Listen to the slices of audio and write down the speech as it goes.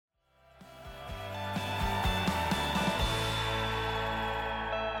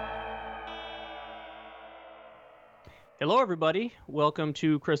Hello, everybody. Welcome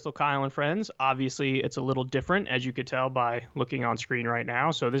to Crystal, Kyle, and Friends. Obviously, it's a little different, as you could tell by looking on screen right now.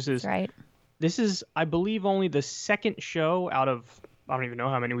 So this is That's right. this is, I believe, only the second show out of I don't even know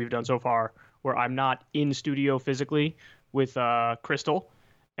how many we've done so far where I'm not in studio physically with Crystal.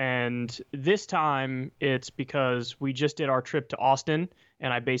 And this time it's because we just did our trip to Austin,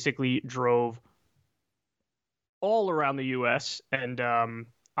 and I basically drove all around the U.S. and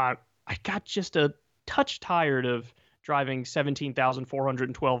I got just a touch tired of driving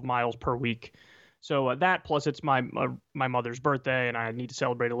 17,412 miles per week. So that plus it's my mother's birthday and I need to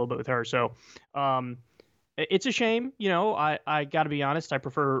celebrate a little bit with her. So it's a shame, I got to be honest. I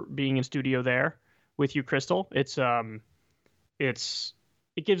prefer being in studio there with you, Crystal. It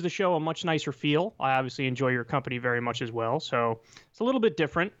gives the show a much nicer feel. I obviously enjoy your company very much as well. So it's a little bit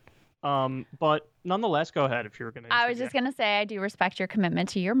different. But nonetheless, go ahead if you're going to. I was just going to say I do respect your commitment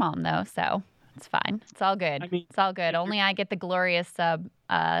to your mom, though, so it's fine. It's all good. It's all good. Only I get the glorious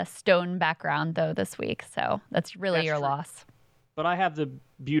stone background, though, this week, so that's really your loss. But I have the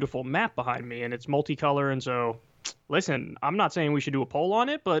beautiful map behind me, and it's multicolor, and so, listen, I'm not saying we should do a poll on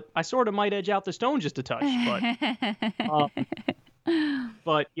it, but I sort of might edge out the stone just a touch.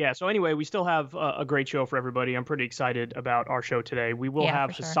 But yeah, so anyway, we still have a great show for everybody. I'm pretty excited about our show today. We will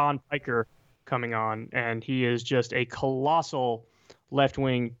have Hasan Piker coming on, and he is just a colossal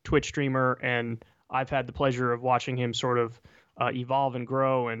left-wing Twitch streamer, and I've had the pleasure of watching him sort of evolve and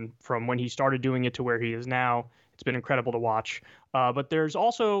grow, and from when he started doing it to where he is now, it's been incredible to watch. But there's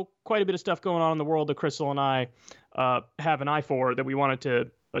also quite a bit of stuff going on in the world that Crystal and I have an eye for that we wanted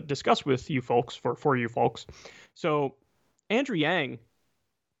to discuss with you folks, for you folks. So Andrew Yang,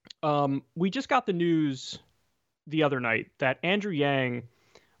 we just got the news the other night that Andrew Yang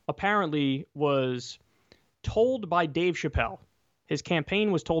apparently was told by Dave Chappelle, his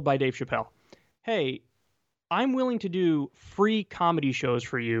campaign was told by Dave Chappelle, hey, I'm willing to do free comedy shows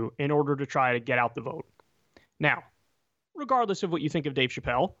for you in order to try to get out the vote. Now, regardless of what you think of Dave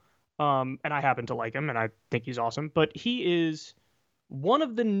Chappelle, and I happen to like him and I think he's awesome, but he is one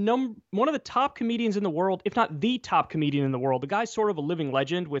of the top comedians in the world, if not the top comedian in the world. The guy's sort of a living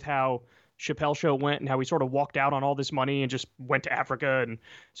legend with how Chappelle Show went and how he sort of walked out on all this money and just went to Africa. And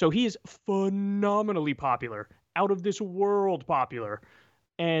so he is phenomenally popular, out of this world popular.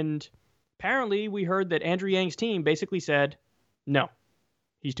 And apparently we heard that Andrew Yang's team basically said, no,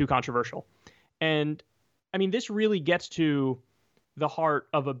 he's too controversial. And I mean, this really gets to the heart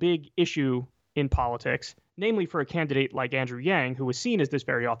of a big issue in politics, namely for a candidate like Andrew Yang, who was seen as this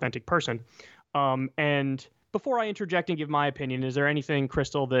very authentic person. And before I interject and give my opinion, is there anything,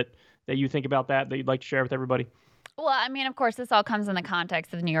 Crystal, that you think about that you'd like to share with everybody? Well, I mean, of course, this all comes in the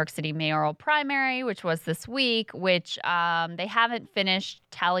context of the New York City mayoral primary, which was this week, which they haven't finished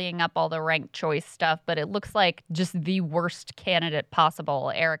tallying up all the ranked choice stuff, but it looks like just the worst candidate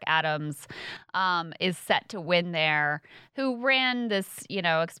possible, Eric Adams, is set to win there, who ran this,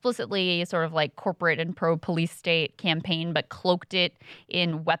 explicitly sort of like corporate and pro-police state campaign, but cloaked it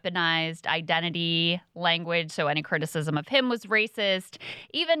in weaponized identity language. So any criticism of him was racist.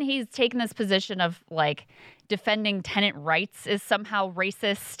 Even he's taken this position of like, defending tenant rights is somehow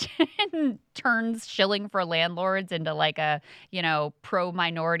racist and turns shilling for landlords into like a,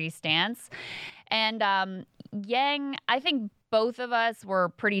 pro-minority stance. And Yang, I think both of us were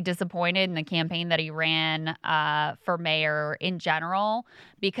pretty disappointed in the campaign that he ran for mayor in general,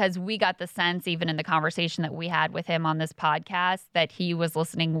 because we got the sense, even in the conversation that we had with him on this podcast, that he was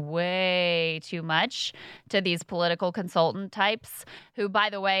listening way too much to these political consultant types who, by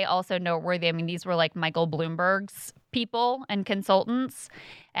the way, also noteworthy. I mean, these were like Michael Bloomberg's people and consultants.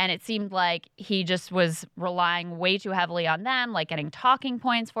 And it seemed like he just was relying way too heavily on them, like getting talking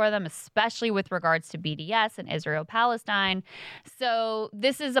points for them, especially with regards to BDS and Israel-Palestine. So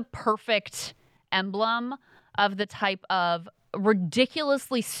this is a perfect emblem of the type of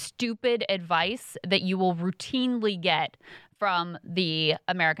ridiculously stupid advice that you will routinely get from the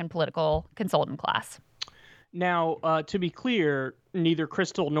American political consultant class. Now, to be clear, neither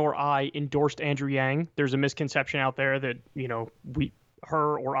Crystal nor I endorsed Andrew Yang. There's a misconception out there that,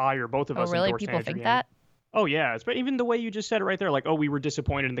 her or I or both of us really? endorsed People Andrew think Yang. that? Oh, yeah. But even the way you just said it right there, like, oh, we were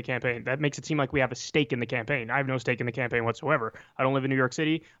disappointed in the campaign. That makes it seem like we have a stake in the campaign. I have no stake in the campaign whatsoever. I don't live in New York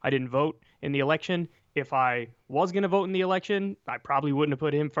City. I didn't vote in the election. If I was going to vote in the election, I probably wouldn't have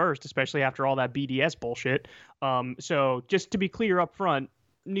put him first, especially after all that BDS bullshit. So just to be clear up front,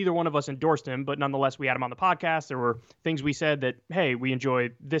 neither one of us endorsed him, but nonetheless, we had him on the podcast. There were things we said that, hey, we enjoy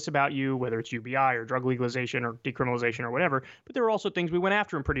this about you, whether it's UBI or drug legalization or decriminalization or whatever. But there were also things we went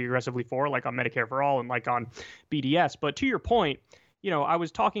after him pretty aggressively for, like on Medicare for All and like on BDS. But to your point, I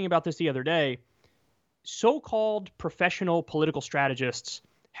was talking about this the other day. so-called professional political strategists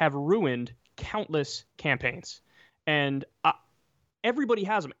have ruined countless campaigns. And everybody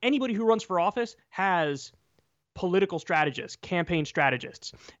has them. Anybody who runs for office has political strategists, campaign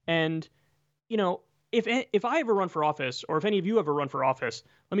strategists. And, if I ever run for office, or if any of you ever run for office,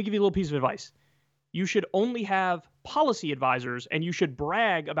 let me give you a little piece of advice. You should only have policy advisors, and you should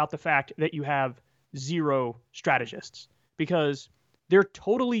brag about the fact that you have 0 strategists, because they're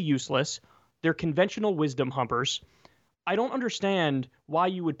totally useless. They're conventional wisdom humpers. I don't understand why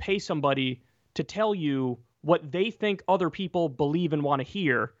you would pay somebody to tell you what they think other people believe and want to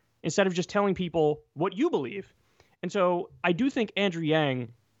hear, instead of just telling people what you believe. And so I do think Andrew Yang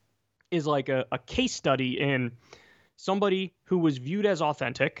is like a case study in somebody who was viewed as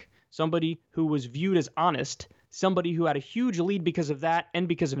authentic, somebody who was viewed as honest, somebody who had a huge lead because of that and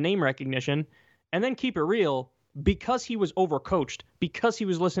because of name recognition. And then keep it real, because he was overcoached, because he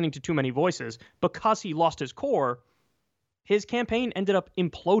was listening to too many voices, because he lost his core, his campaign ended up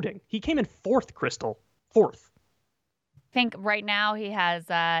imploding. He came in 4th, Crystal. 4th. I think right now he has,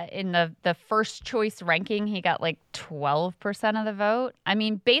 in the first choice ranking, he got like 12% of the vote. I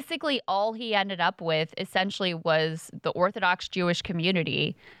mean, basically all he ended up with essentially was the Orthodox Jewish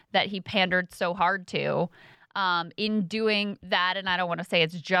community that he pandered so hard to. In doing that, and I don't want to say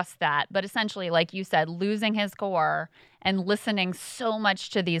it's just that, but essentially, like you said, losing his core and listening so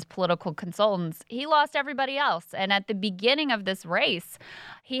much to these political consultants, he lost everybody else. And at the beginning of this race,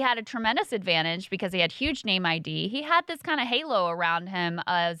 he had a tremendous advantage because he had huge name ID. He had this kind of halo around him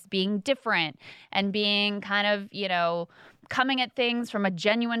as being different and being kind of, coming at things from a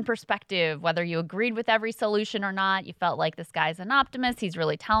genuine perspective, whether you agreed with every solution or not. You felt like this guy's an optimist. He's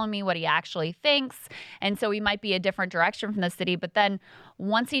really telling me what he actually thinks. And so he might be a different direction from the city. But then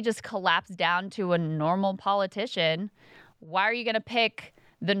once he just collapsed down to a normal politician, why are you going to pick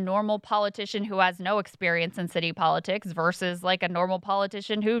the normal politician who has no experience in city politics versus like a normal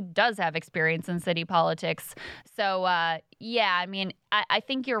politician who does have experience in city politics? So, I mean, I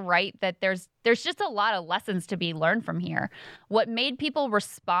think you're right that there's just a lot of lessons to be learned from here. What made people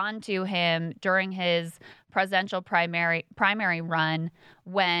respond to him during his presidential primary run,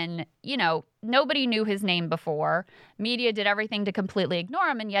 when, nobody knew his name before, media did everything to completely ignore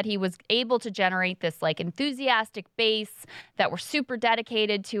him, and yet he was able to generate this like enthusiastic base that were super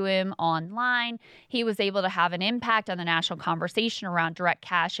dedicated to him online. He was able to have an impact on the national conversation around direct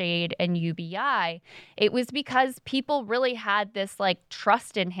cash aid and UBI. It was because people really had this like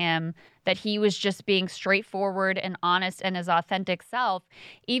trust in him that he was just being straightforward and honest and his authentic self,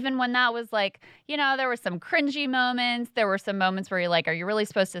 even when that was like, there were some cringy moments. There were some moments where you're like, are you really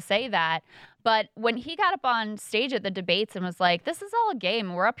supposed to say that? But when he got up on stage at the debates and was like, this is all a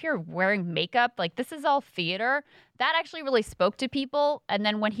game, we're up here wearing makeup, like this is all theater, that actually really spoke to people. And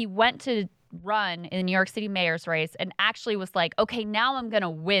then when he went to run in the New York City mayor's race and actually was like, okay, now I'm going to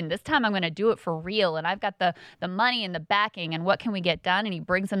win. This time I'm going to do it for real. And I've got the money and the backing, and what can we get done? And he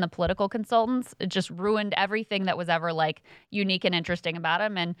brings in the political consultants. It just ruined everything that was ever like unique and interesting about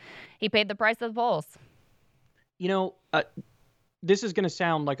him. And he paid the price of the polls. This is going to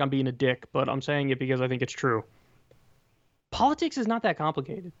sound like I'm being a dick, but I'm saying it because I think it's true. Politics is not that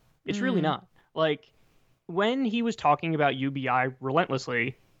complicated. It's really not. Like, when he was talking about UBI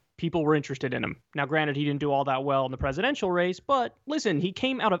relentlessly, people were interested in him. Now, granted, he didn't do all that well in the presidential race, but listen, he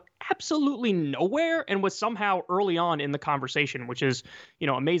came out of absolutely nowhere and was somehow early on in the conversation, which is,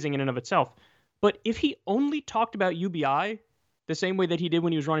 amazing in and of itself. But if he only talked about UBI the same way that he did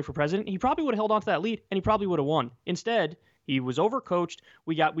when he was running for president, he probably would have held on to that lead and he probably would have won. Instead, he was overcoached.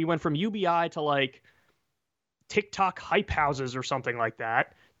 We went from UBI to like TikTok hype houses or something like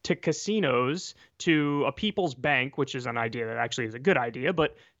that, to casinos, to a people's bank, which is an idea that actually is a good idea,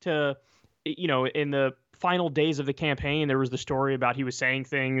 but to, in the final days of the campaign, there was the story about he was saying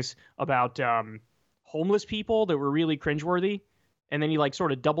things about homeless people that were really cringeworthy. And then he like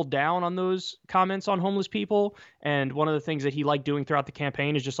sort of doubled down on those comments on homeless people. And one of the things that he liked doing throughout the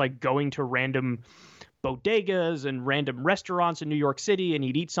campaign is just like going to random bodegas and random restaurants in New York City, and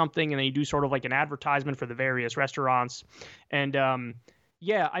he'd eat something and then he'd do sort of like an advertisement for the various restaurants. And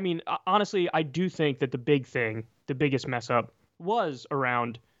I mean, honestly, I do think that the biggest mess up was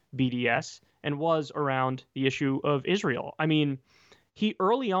around BDS and was around the issue of Israel. I mean, he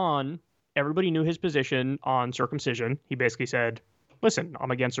early on, everybody knew his position on circumcision. He basically said, listen, I'm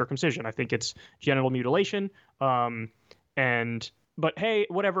against circumcision. I think it's genital mutilation. But hey,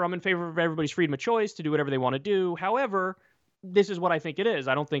 whatever, I'm in favor of everybody's freedom of choice to do whatever they want to do. However, this is what I think it is.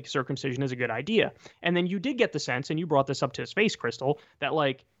 I don't think circumcision is a good idea. And then you did get the sense, and you brought this up to space, Crystal, that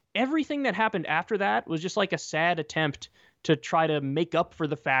like everything that happened after that was just like a sad attempt to try to make up for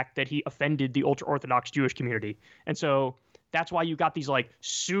the fact that he offended the ultra-Orthodox Jewish community. And so that's why you got these like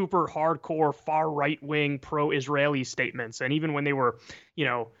super hardcore far right-wing pro-Israeli statements. And even when they were,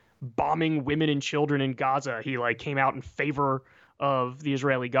 bombing women and children in Gaza, he like came out in favor of the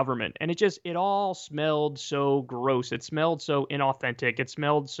Israeli government. And it all smelled so gross. It smelled so inauthentic. It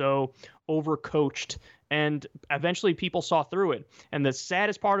smelled so overcoached. And eventually people saw through it. And the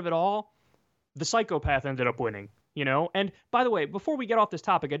saddest part of it all, the psychopath ended up winning, And by the way, before we get off this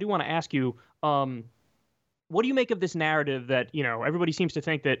topic, I do want to ask you, what do you make of this narrative that, everybody seems to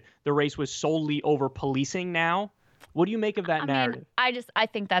think that the race was solely over policing now? What do you make of that narrative? I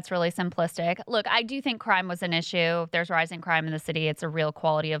think that's really simplistic. Look, I do think crime was an issue. If there's rising crime in the city, it's a real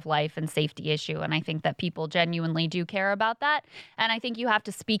quality of life and safety issue. And I think that people genuinely do care about that. And I think you have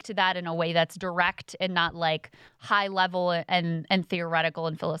to speak to that in a way that's direct and not like high level and theoretical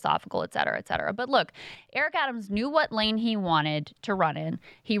and philosophical, et cetera, et cetera. But look, Eric Adams knew what lane he wanted to run in.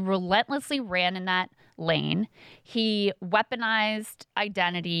 He relentlessly ran in that lane. He weaponized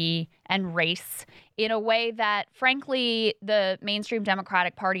identity and race in a way that, frankly, the mainstream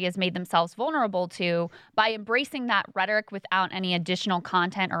Democratic Party has made themselves vulnerable to by embracing that rhetoric without any additional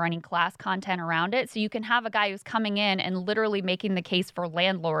content or any class content around it. So you can have a guy who's coming in and literally making the case for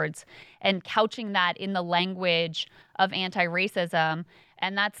landlords and couching that in the language of anti-racism.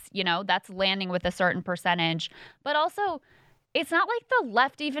 And that's landing with a certain percentage. But also, it's not like the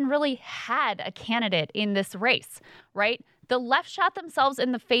left even really had a candidate in this race, right? The left shot themselves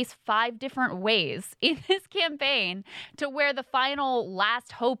in the face 5 different ways in this campaign to where the final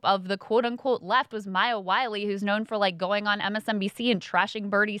last hope of the quote unquote left was Maya Wiley, who's known for like going on MSNBC and trashing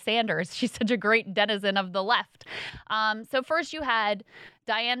Bernie Sanders. She's such a great denizen of the left. So first you had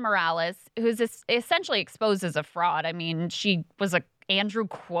Diane Morales, who's essentially exposed as a fraud. I mean, she was a Andrew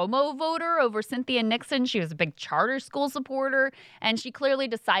Cuomo voter over Cynthia Nixon. She was a big charter school supporter, and she clearly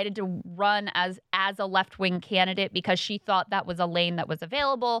decided to run as a left-wing candidate because she thought that was a lane that was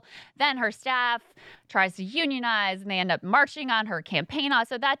available. Then her staff tries to unionize, and they end up marching on her campaign.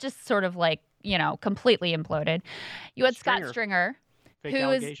 So that just sort of like, completely imploded. You had Scott Stringer. Fake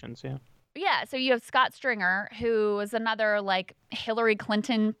allegations, yeah. Yeah, so you have Scott Stringer, who is another like Hillary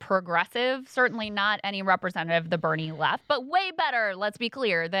Clinton progressive, certainly not any representative of the Bernie left, but way better, let's be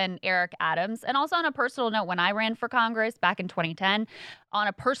clear, than Eric Adams. And also on a personal note, when I ran for Congress back in 2010, on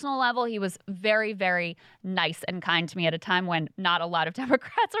a personal level, he was very, very nice and kind to me at a time when not a lot of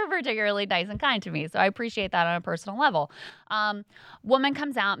Democrats were particularly nice and kind to me. So I appreciate that on a personal level. Woman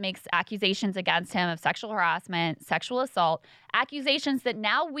comes out, makes accusations against him of sexual harassment, sexual assault, accusations that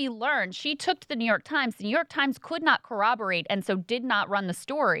now we learn she took to the New York Times. The New York Times could not corroborate and so did not run the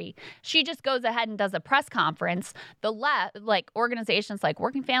story. She just goes ahead and does a press conference. The left, like organizations like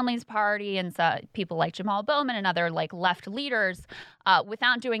Working Families Party and people like Jamal Bowman and other like left leaders,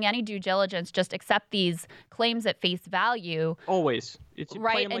 without doing any due diligence, just accept these claims at face value. Always. It's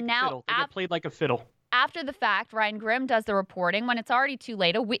right. And like now they get played like a fiddle. After the fact, Ryan Grimm does the reporting when it's already too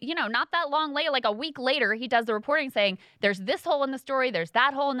late. Not that long later, like a week later, he does the reporting saying there's this hole in the story, there's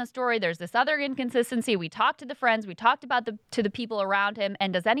that hole in the story, there's this other inconsistency. We talked to the friends, we talked about to the people around him.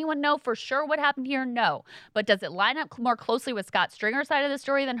 And does anyone know for sure what happened here? No. But does it line up more closely with Scott Stringer's side of the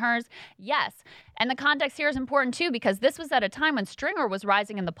story than hers? Yes. And the context here is important, too, because this was at a time when Stringer was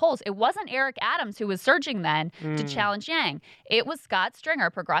rising in the polls. It wasn't Eric Adams who was surging then to challenge Yang. It was Scott Stringer.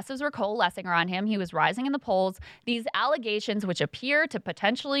 Progressives were coalescing around him. He was rising in the polls. These allegations, which appear to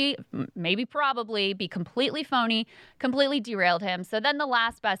potentially, maybe probably, be completely phony, completely derailed him. So then the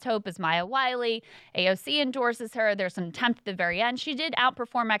last best hope is Maya Wiley. AOC endorses her. There's an attempt at the very end. She did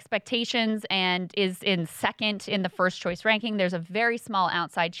outperform expectations and is in second in the first choice ranking. There's a very small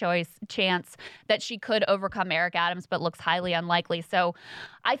outside chance that she could overcome Eric Adams, but looks highly unlikely. So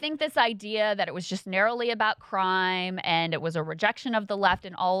I think this idea that it was just narrowly about crime and it was a rejection of the left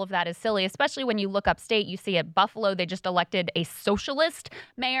and all of that is silly, especially when you look upstate. You see at Buffalo, they just elected a socialist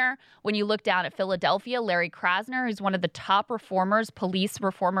mayor. When you look down at Philadelphia, Larry Krasner, who's one of the top reformers, police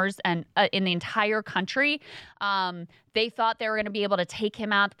reformers, and in the entire country, they thought they were going to be able to take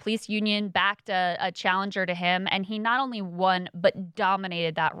him out. The police union backed a challenger to him, and he not only won, but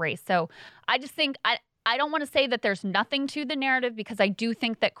dominated that race. So I just think I don't want to say that there's nothing to the narrative because I do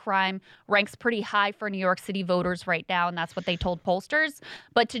think that crime ranks pretty high for New York City voters right now, and that's what they told pollsters.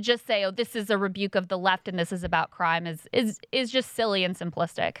 But to just say, oh, this is a rebuke of the left and this is about crime is just silly and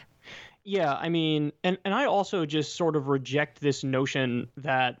simplistic. Yeah, I mean, and I also just sort of reject this notion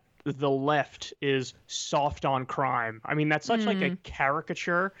that the left is soft on crime. I mean, that's such like a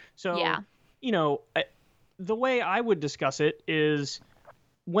caricature. So, yeah. The way I would discuss it is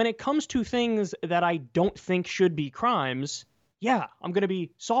when it comes to things that I don't think should be crimes, yeah, I'm going to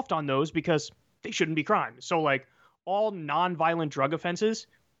be soft on those because they shouldn't be crimes. So, like, all nonviolent drug offenses,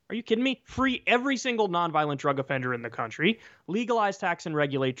 are you kidding me? Free every single nonviolent drug offender in the country, legalize, tax, and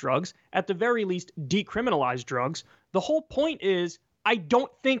regulate drugs, at the very least, decriminalize drugs. The whole point is, I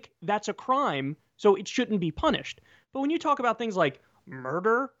don't think that's a crime, so it shouldn't be punished. But when you talk about things like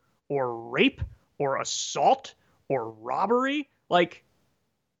murder or rape or assault or robbery, like,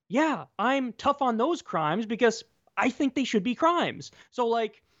 yeah, I'm tough on those crimes because I think they should be crimes. So,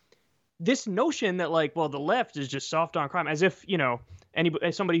 like, this notion that, like, well, the left is just soft on crime, as if,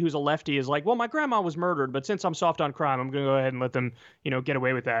 somebody who's a lefty is like, well, my grandma was murdered, but since I'm soft on crime, I'm going to go ahead and let them, get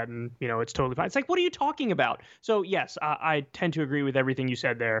away with that. And, it's totally fine. It's like, what are you talking about? So, yes, I tend to agree with everything you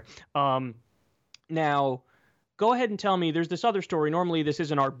said there. Now, go ahead and tell me, there's this other story. Normally, this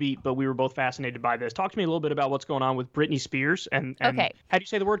isn't our beat, but we were both fascinated by this. Talk to me a little bit about what's going on with Britney Spears and okay. How do you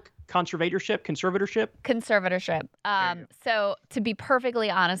say the word? Conservatorship? So to be perfectly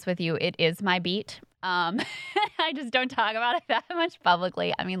honest with you, it is my beat. I just don't talk about it that much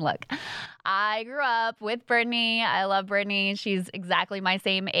publicly. I mean, look, I grew up with Britney. I love Britney. She's exactly my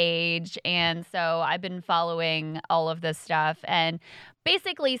same age. And so I've been following all of this stuff. And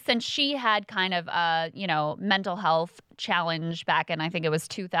basically, since she had kind of a, mental health challenge back in, I think it was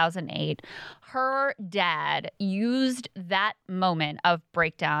 2008, her dad used that moment of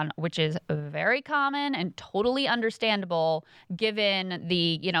breakdown, which is very common and totally understandable given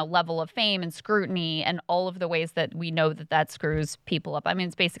the, level of fame and scrutiny and all of the ways that we know that screws people up. I mean,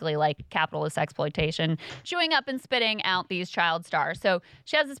 it's basically like capitalist exploitation, chewing up and spitting out these child stars. So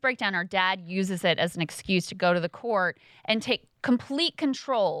she has this breakdown. Her dad uses it as an excuse to go to the court and take complete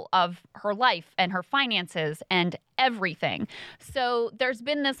control of her life and her finances and everything. So there's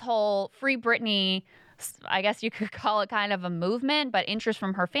been this whole Free Britney, I guess you could call it kind of a movement, but interest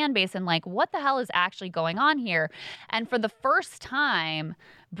from her fan base and like, what the hell is actually going on here? And for the first time,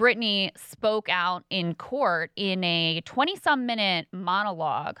 Britney spoke out in court in a 20-some minute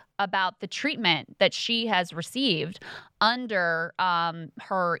monologue about the treatment that she has received under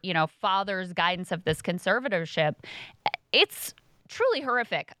her, father's guidance of this conservatorship. It's truly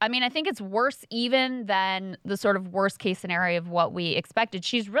horrific. I mean, I think it's worse even than the sort of worst case scenario of what we expected.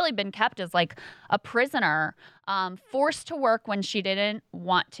 She's really been kept as like a prisoner, forced to work when she didn't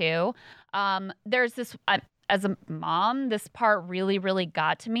want to. There's this, as a mom, this part really, really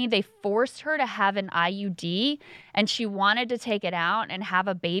got to me. They forced her to have an IUD and she wanted to take it out and have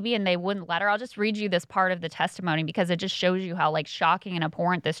a baby and they wouldn't let her. I'll just read you this part of the testimony because it just shows you how like shocking and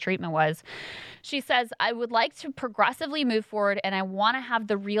abhorrent this treatment was. She says, I would like to progressively move forward and I want to have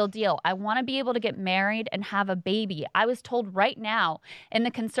the real deal. I want to be able to get married and have a baby. I was told right now in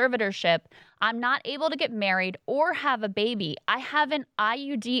the conservatorship, I'm not able to get married or have a baby. I have an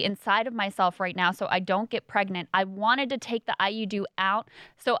IUD inside of myself right now so I don't get pregnant. I wanted to take the IUD out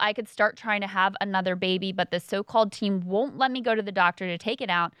so I could start trying to have another baby, but the so-called team won't let me go to the doctor to take it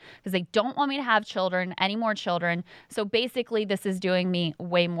out because they don't want me to have children, any more children. So basically, this is doing me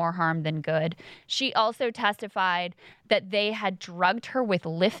way more harm than good. She also testified that they had drugged her with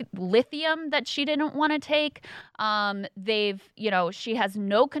lithium that she didn't want to take. She has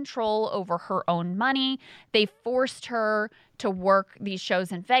no control over her own money. They forced her to work these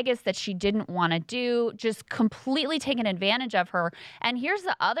shows in Vegas that she didn't want to do, just completely taken advantage of her. And here's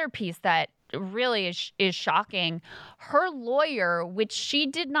the other piece that really is shocking. Her lawyer, which she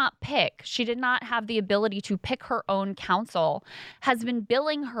did not pick, she did not have the ability to pick her own counsel, has been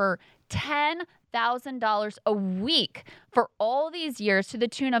billing her $10,000 a week for all these years to the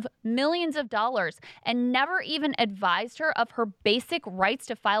tune of millions of dollars and never even advised her of her basic rights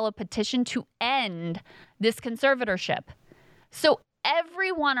to file a petition to end this conservatorship. So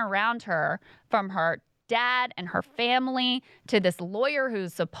everyone around her, from her dad and her family to this lawyer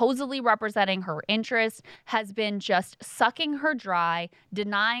who's supposedly representing her interests, has been just sucking her dry,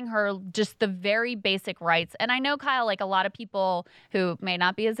 denying her just the very basic rights. And I know, Kyle, like a lot of people who may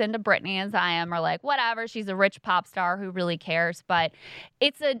not be as into Britney as I am are like, whatever, she's a rich pop star, who really cares? But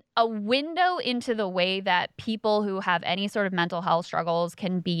it's a window into the way that people who have any sort of mental health struggles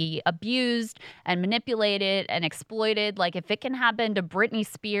can be abused and manipulated and exploited. Like if it can happen to Britney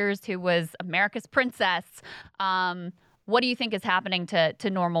Spears, who was America's princess, what do you think is happening to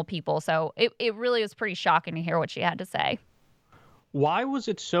normal people? So it really was pretty shocking to hear what she had to say. Why was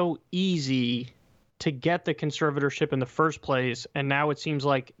it so easy to get the conservatorship in the first place, and now it seems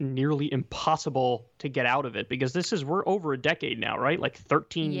like nearly impossible to get out of it? Because we're over a decade now, right? Like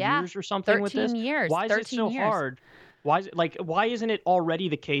 13 years or something with this? 13 years. Why is it so hard? Why isn't it already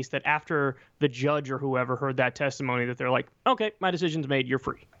the case that after the judge or whoever heard that testimony that they're like, okay, my decision's made, you're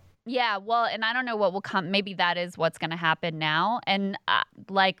free? Yeah, well, and I don't know what will come. Maybe that is what's going to happen now. And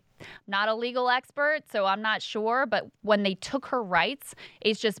not a legal expert, so I'm not sure. But when they took her rights,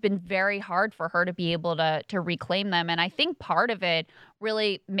 it's just been very hard for her to be able to reclaim them. And I think part of it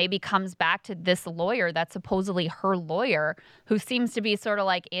really maybe comes back to this lawyer that's supposedly her lawyer, who seems to be sort of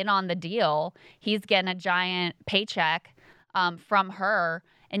like in on the deal. He's getting a giant paycheck from her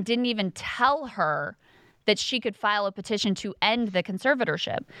and didn't even tell her that she could file a petition to end the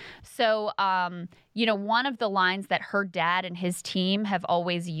conservatorship. So, one of the lines that her dad and his team have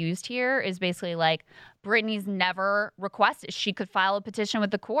always used here is basically like, Britney's never requested she could file a petition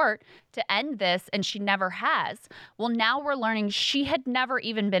with the court to end this, and she never has. Well, now we're learning she had never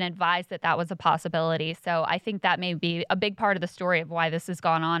even been advised that that was a possibility. So I think that may be a big part of the story of why this has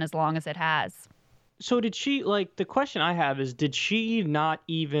gone on as long as it has. So did she, the question I have is, did she not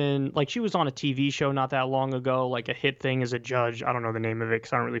even, she was on a TV show not that long ago, like a hit thing as a judge. I don't know the name of it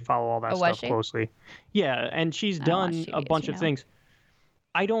because I don't really follow all that stuff closely. Yeah, and she's done a bunch of things.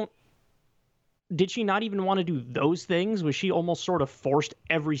 Did she not even want to do those things? Was she almost sort of forced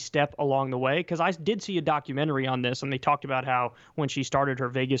every step along the way? Because I did see a documentary on this, and they talked about how when she started her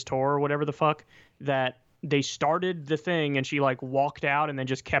Vegas tour or whatever the fuck, that they started the thing and she walked out and then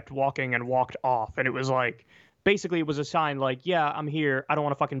just kept walking and walked off. And it was basically it was a sign yeah, I'm here. I don't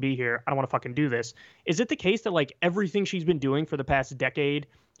want to fucking be here. I don't want to fucking do this. Is it the case that everything she's been doing for the past decade,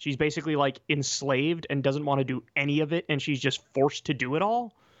 she's basically enslaved and doesn't want to do any of it and she's just forced to do it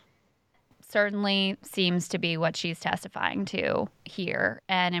all? Certainly seems to be what she's testifying to here.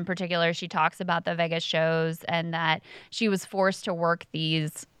 And in particular, she talks about the Vegas shows and that she was forced to work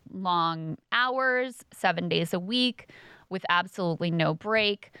these long hours, 7 days a week with absolutely no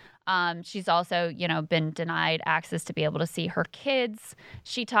break. She's also, been denied access to be able to see her kids.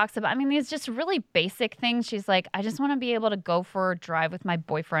 She talks about, these just really basic things. She's like, I just want to be able to go for a drive with my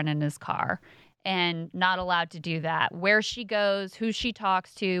boyfriend in his car, and not allowed to do that. Where she goes, who she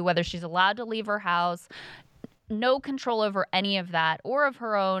talks to, whether she's allowed to leave her house, no control over any of that or of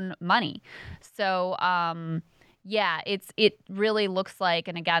her own money. So, it really looks like,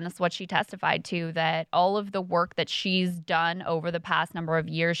 and again, this is what she testified to, that all of the work that she's done over the past number of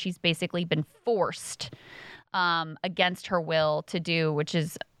years, she's basically been forced against her will to do, which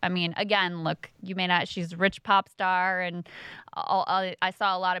is, again, look, you may not, she's a rich pop star, and I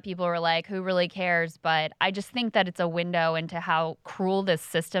saw a lot of people were like, who really cares? But I just think that it's a window into how cruel this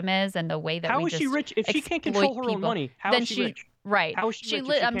system is and the way that how is she rich? If she can't control her own money, how is she rich? Right. How is she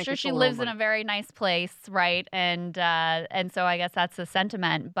rich? I'm sure she lives in a very nice place, right? And so I guess that's the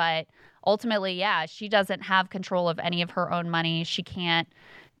sentiment. But ultimately, yeah, she doesn't have control of any of her own money. She can't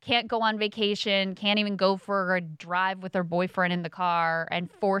go on vacation, can't even go for a drive with her boyfriend in the car,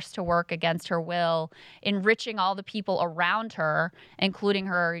 and forced to work against her will, enriching all the people around her, including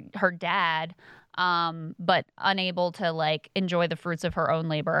her dad, but unable to enjoy the fruits of her own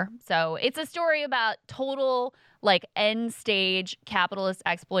labor. So it's a story about total end stage capitalist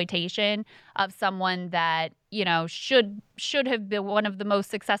exploitation of someone that, should have been one of the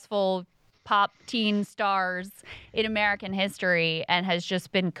most successful pop teen stars in American history, and has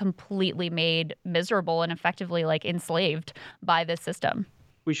just been completely made miserable and effectively enslaved by this system.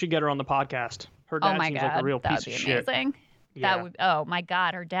 We should get her on the podcast. Her dad seems like a real piece of shit. Amazing. Yeah. That would, oh my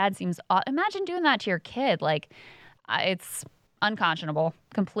God, her dad seems, imagine doing that to your kid. It's unconscionable,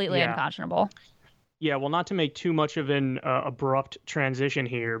 completely unconscionable. Yeah, well, not to make too much of an abrupt transition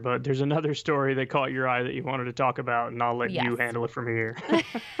here, but there's another story that caught your eye that you wanted to talk about, and I'll let you handle it from here.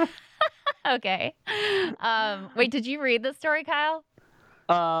 Okay. Wait, did you read this story, Kyle?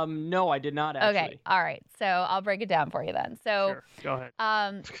 No, I did not actually. Okay. All right. So I'll break it down for you then. So sure. Go ahead.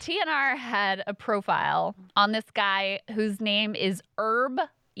 TNR had a profile on this guy whose name is Herb,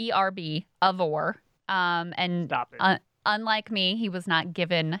 E-R-B, Avor. And Stop it. Unlike me, he was not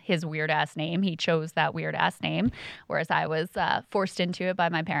given his weird-ass name. He chose that weird-ass name, whereas I was forced into it by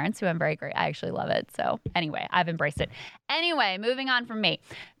my parents, who I'm very great. I actually love it. So anyway, I've embraced it. Anyway, moving on from me.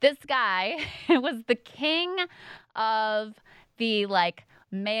 This guy was the king of the,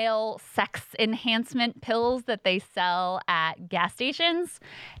 male sex enhancement pills that they sell at gas stations.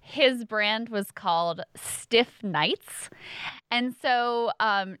 His brand was called Stiff Nights. And so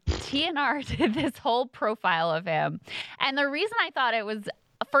TNR did this whole profile of him. And the reason I thought it was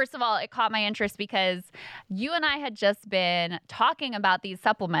first of all, it caught my interest because you and I had just been talking about these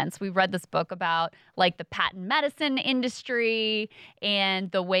supplements. We read this book about like the patent medicine industry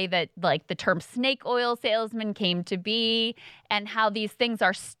and the way that like the term snake oil salesman came to be, and how these things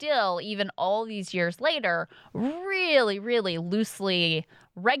are still, even all these years later, really, really loosely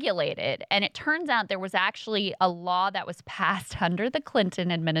regulated. And it turns out there was actually a law that was passed under the Clinton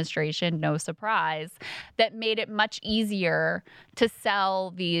administration, no surprise, that made it much easier to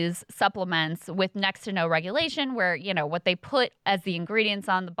sell these supplements with next to no regulation, where, you know, what they put as the ingredients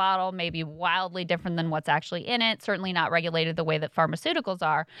on the bottle may be wildly different than what's actually in it, certainly not regulated the way that pharmaceuticals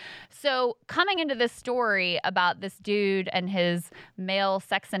are. So coming into this story about this dude and his male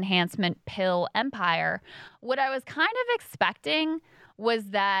sex enhancement pill empire, what I was kind of expecting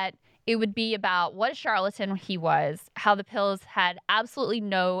was that it would be about what a charlatan he was, how the pills had absolutely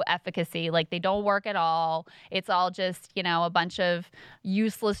no efficacy, like they don't work at all. It's all just, you know, a bunch of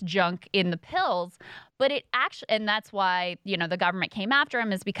useless junk in the pills. But it actually, and that's why, you know, the government came after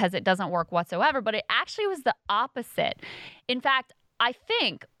him, is because it doesn't work whatsoever. But it actually was the opposite. In fact, I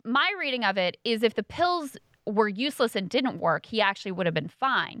think my reading of it is if the pills were useless and didn't work, he actually would have been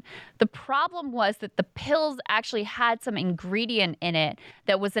fine. The problem was that the pills actually had some ingredient in it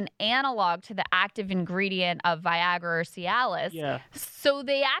that was an analog to the active ingredient of Viagra or Cialis. Yeah. So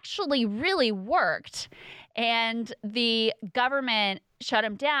they actually really worked. And the government shut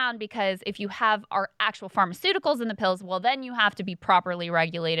him down because if you have our actual pharmaceuticals in the pills, well, then you have to be properly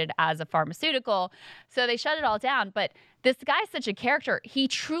regulated as a pharmaceutical. So they shut it all down. But this guy's such a character. He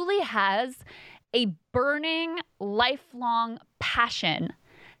truly has a burning, lifelong passion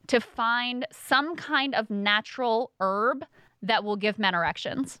to find some kind of natural herb that will give men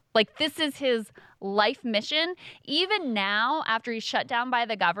erections. Like, this is his life mission. Even now, after he's shut down by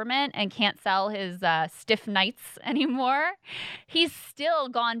the government and can't sell his stiff nights anymore, he's still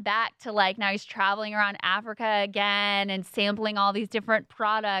gone back to, like, now he's traveling around Africa again and sampling all these different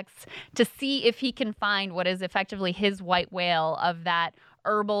products to see if he can find what is effectively his white whale of that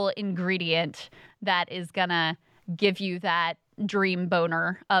herbal ingredient that is gonna give you that dream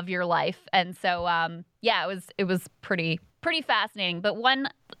boner of your life. And so, yeah, it was pretty fascinating. But one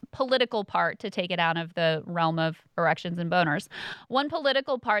political part, to take it out of the realm of erections and boners, one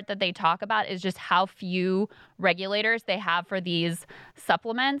political part that they talk about is just how few regulators they have for these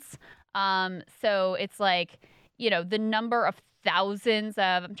supplements. So it's like, you know, the number of thousands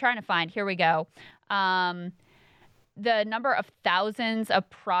of, I'm trying to find, here we go. The number of thousands of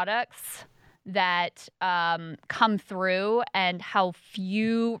products that come through and how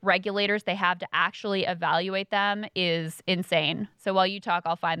few regulators they have to actually evaluate them is insane. So while you talk,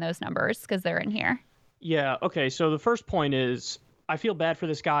 I'll find those numbers because they're in here. Yeah. Okay. So the first point is, I feel bad for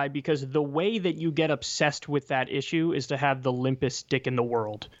this guy because the way that you get obsessed with that issue is to have the limpest dick in the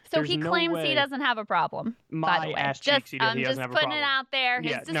world. So There's he claims he doesn't have a problem. My by the way. ass cheeks, he doesn't have a problem. I'm just putting it out there.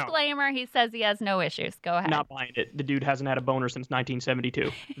 His disclaimer, he says he has no issues. Go ahead. Not buying it. The dude hasn't had a boner since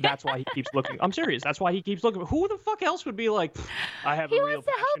 1972. That's why he keeps looking. I'm serious. That's why he keeps looking. Who the fuck else would be like, I have a real passion. He wants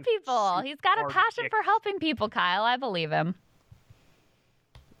to help people. He's got a passion for helping people, Kyle. I believe him.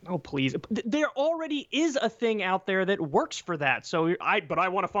 Oh, please. There already is a thing out there that works for that. But I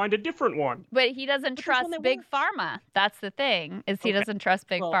want to find a different one. But he doesn't trust Big Pharma. That's the thing, is he doesn't trust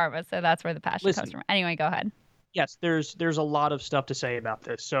Big Pharma. So that's where the passion comes from. Anyway, go ahead. Yes, there's a lot of stuff to say about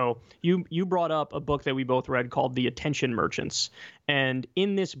this. So you brought up a book that we both read called The Attention Merchants. And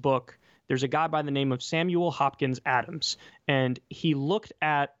in this book, there's a guy by the name of Samuel Hopkins Adams. And he looked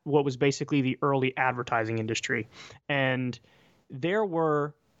at what was basically the early advertising industry. And there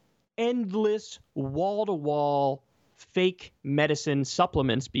were endless wall-to-wall fake medicine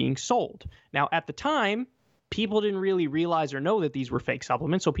supplements being sold. Now, at the time, people didn't really realize or know that these were fake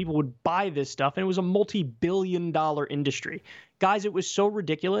supplements, so people would buy this stuff, and it was a multi-billion-dollar industry. Guys, it was so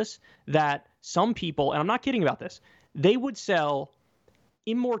ridiculous that some people, and I'm not kidding about this, they would sell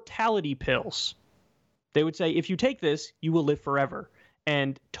immortality pills. They would say, if you take this, you will live forever.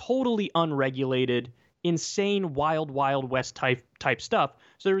 And totally unregulated, insane, wild west type stuff.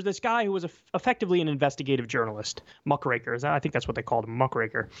 So there was this guy who was effectively an investigative journalist, muckraker. I think that's what they called him,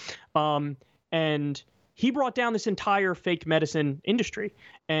 muckraker. And he brought down this entire fake medicine industry.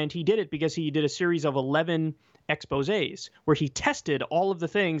 And he did it because he did a series of 11 exposés where he tested all of the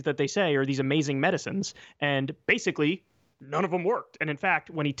things that they say are these amazing medicines. And basically, none of them worked. And in fact,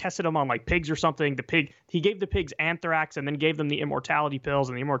 when he tested them on like pigs or something, he gave the pigs anthrax and then gave them the immortality pills,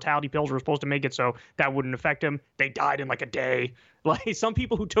 and the immortality pills were supposed to make it so that wouldn't affect them. They died in like a day. Like, some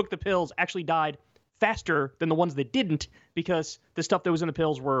people who took the pills actually died faster than the ones that didn't, because the stuff that was in the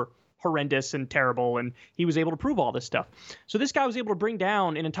pills were horrendous and terrible, and he was able to prove all this stuff. So this guy was able to bring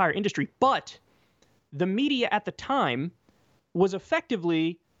down an entire industry, but the media at the time was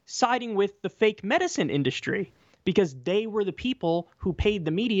effectively siding with the fake medicine industry because they were the people who paid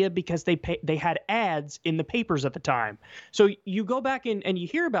the media because they had ads in the papers at the time. So you go back and you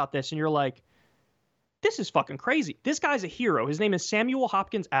hear about this and you're like, this is fucking crazy. This guy's a hero. His name is Samuel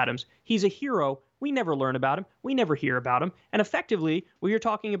Hopkins Adams. He's a hero. We never learn about him. We never hear about him. And effectively, what you're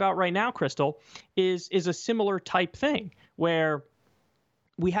talking about right now, Crystal, is a similar type thing where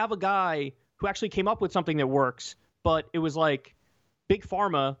we have a guy who actually came up with something that works, but it was like Big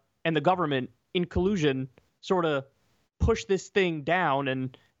Pharma and the government in collusion sort of push this thing down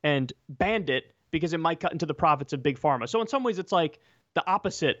and banned it because it might cut into the profits of Big Pharma. So in some ways, it's like the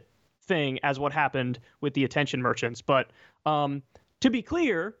opposite thing as what happened with the attention merchants. But to be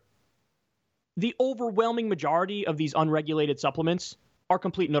clear, the overwhelming majority of these unregulated supplements are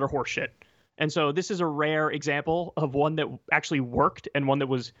complete and utter horseshit. And so this is a rare example of one that actually worked and one that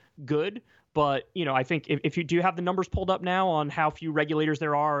was good. But, you know, I think if you do have the numbers pulled up now on how few regulators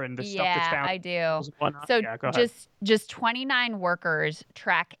there are and the stuff that's found. Yeah, I do. So yeah, just 29 workers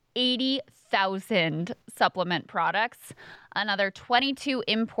track 80,000 supplement products. Another 22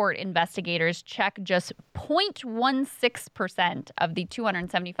 import investigators check just 0.16% of the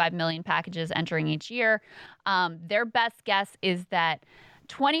 275 million packages entering each year. Their best guess is that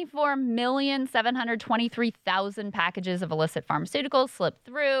 24,723,000 packages of illicit pharmaceuticals slipped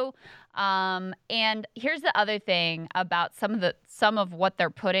through. And here's the other thing about some of what they're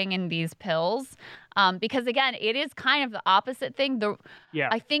putting in these pills. Because again, it is kind of the opposite thing.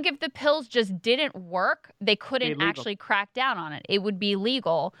 I think if the pills just didn't work, they couldn't actually crack down on it. It would be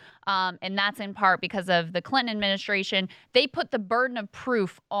legal. And that's in part because of the Clinton administration. They put the burden of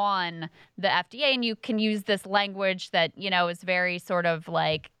proof on the FDA, and you can use this language that, you know, is very sort of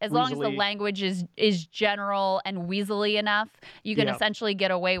like, as long as the language is general and weaselly enough, you can essentially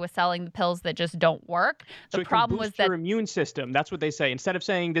get away with selling the pills that just don't work. The problem was that your immune system, that's what they say. Instead of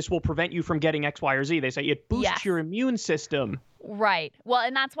saying this will prevent you from getting X, Y, or Z, they say it boosts your immune system. Right. Well,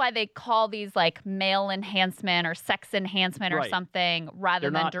 and that's why they call these like male enhancement or sex enhancement or something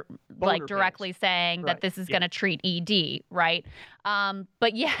rather than like directly saying that this is going to treat ED, right?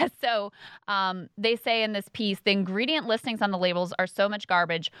 But yeah, so they say in this piece, the ingredient listings on the labels are so much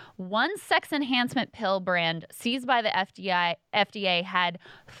garbage. One sex enhancement pill brand seized by the FDA had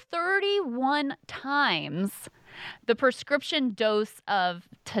 31 times the prescription dose of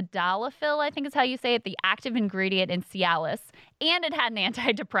tadalafil, I think is how you say it, the active ingredient in Cialis, and it had an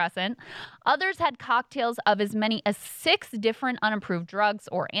antidepressant. Others had cocktails of as many as 6 different unapproved drugs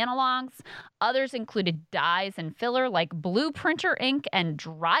or analogs. Others included dyes and filler like blue printer ink and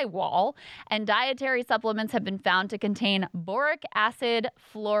drywall. And dietary supplements have been found to contain boric acid,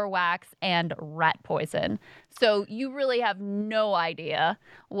 floor wax, and rat poison. So you really have no idea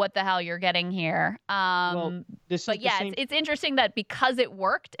what the hell you're getting here. It's interesting that because it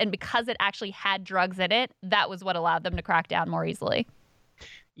worked and because it actually had drugs in it, that was what allowed them to crack down more easily.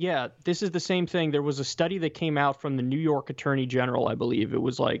 Yeah, this is the same thing. There was a study that came out from the New York Attorney General, I believe. It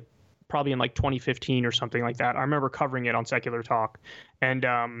was like probably in like 2015 or something like that. I remember covering it on Secular Talk. And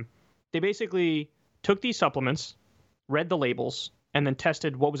they basically took these supplements, read the labels, and then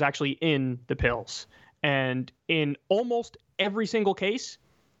tested what was actually in the pills. And in almost every single case,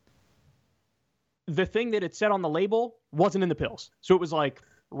 the thing that it said on the label wasn't in the pills. So it was like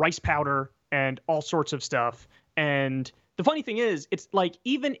rice powder and all sorts of stuff. And the funny thing is, it's like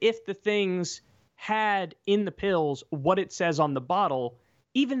even if the things had in the pills what it says on the bottle,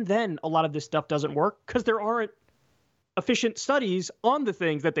 even then a lot of this stuff doesn't work because there aren't efficient studies on the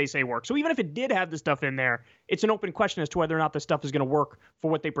things that they say work. So even if it did have the stuff in there, it's an open question as to whether or not the stuff is going to work for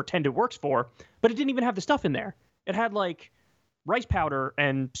what they pretend it works for. But it didn't even have the stuff in there. It had like rice powder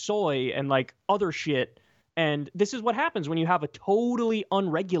and soy and like other shit. And this is what happens when you have a totally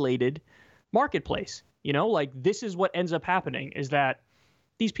unregulated marketplace. You know, like this is what ends up happening is that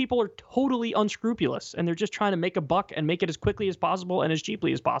these people are totally unscrupulous and they're just trying to make a buck and make it as quickly as possible and as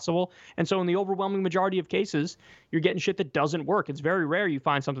cheaply as possible. And so in the overwhelming majority of cases, you're getting shit that doesn't work. It's very rare you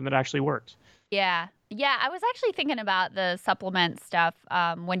find something that actually works. Yeah. Yeah. I was actually thinking about the supplement stuff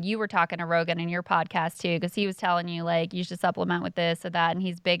when you were talking to Rogan in your podcast too, because he was telling you like you should supplement with this or that. And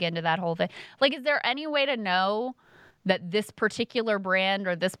he's big into that whole thing. Like, is there any way to know that this particular brand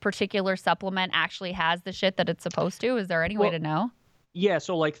or this particular supplement actually has the shit that it's supposed to? Is there any way to know? Yeah,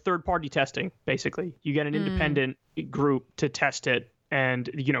 so like third-party testing, basically. You get an independent group to test it, and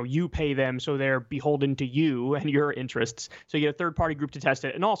you know you pay them, so they're beholden to you and your interests. So you get a third-party group to test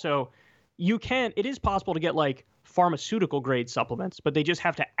it, and also it is possible to get like pharmaceutical grade supplements, but they just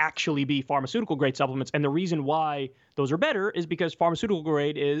have to actually be pharmaceutical grade supplements. And the reason why those are better is because pharmaceutical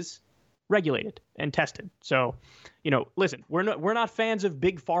grade is regulated and tested. So, listen, we're not fans of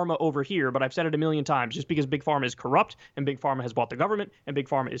big pharma over here, but I've said it a million times. Just because big pharma is corrupt and big pharma has bought the government and big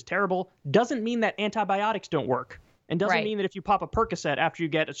pharma is terrible doesn't mean that antibiotics don't work, and doesn't mean that if you pop a Percocet after you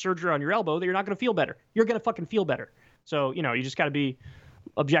get a surgery on your elbow that you're not going to feel better. You're going to fucking feel better. So, you just got to be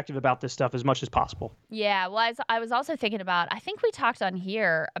objective about this stuff as much as possible. Yeah, well, I was also thinking about, I think we talked on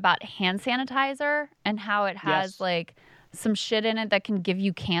here about hand sanitizer and how it has like some shit in it that can give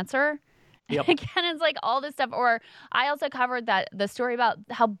you cancer. Yep. Again, it's like all this stuff. Or I also covered the story about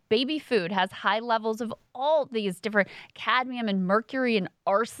how baby food has high levels of all these different cadmium and mercury and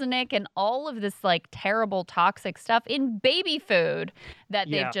arsenic and all of this like terrible toxic stuff in baby food that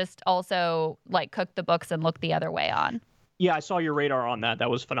they've just also like cooked the books and looked the other way on. Yeah, I saw your radar on that. That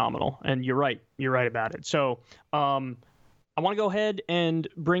was phenomenal. And you're right. You're right about it. So I want to go ahead and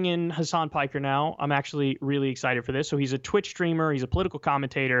bring in Hasan Piker now. I'm actually really excited for this. So he's a Twitch streamer. He's a political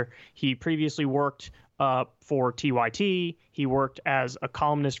commentator. He previously worked for TYT. He worked as a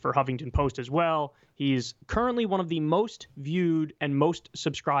columnist for Huffington Post as well. He's currently one of the most viewed and most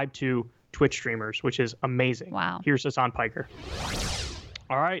subscribed to Twitch streamers, which is amazing. Wow. Here's Hasan Piker.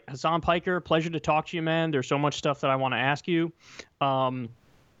 All right, Hasan Piker, pleasure to talk to you, man. There's so much stuff that I want to ask you.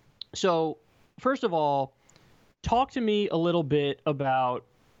 So first of all, talk to me a little bit about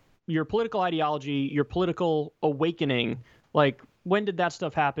your political ideology, your political awakening. Like, when did that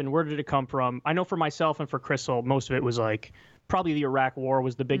stuff happen? Where did it come from? I know for myself and for Crystal, most of it was like probably the Iraq War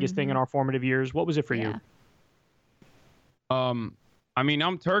was the biggest thing in our formative years. What was it for you? I mean,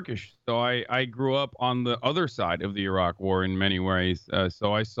 I'm Turkish, so I grew up on the other side of the Iraq War in many ways.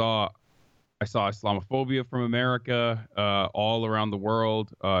 So I saw Islamophobia from America all around the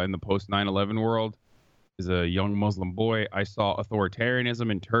world in the post 9/11 world. As a young Muslim boy, I saw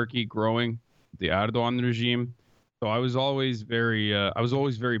authoritarianism in Turkey growing, the Erdogan regime. So I was always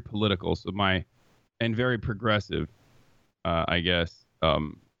very political. And very progressive, I guess.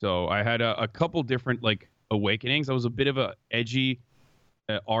 So I had a couple different like awakenings. I was a bit of a edgy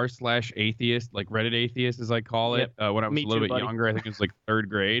r/atheist, like Reddit atheist, as I call it. When I was a little bit younger, I think it was like third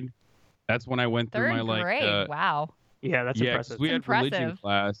grade. That's when I went through my like. Wow. Yeah, that's impressive. We had religion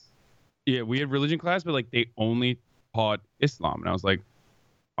class. Yeah, we had religion class, but like they only taught Islam, and I was like,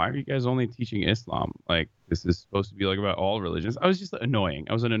 why are you guys only teaching Islam? Like, this is supposed to be like about all religions. I was just annoying.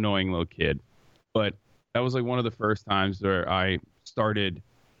 I was an annoying little kid, but that was like one of the first times where I started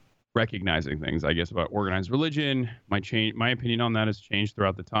recognizing things, I guess, about organized religion. My opinion on that has changed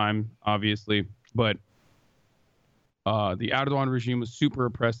throughout the time, obviously, but the Erdogan regime was super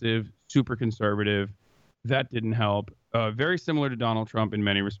oppressive, super conservative. That didn't help. Very similar to Donald Trump in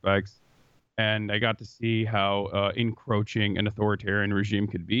many respects. And I got to see how encroaching an authoritarian regime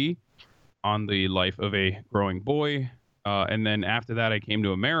could be on the life of a growing boy. And then after that, I came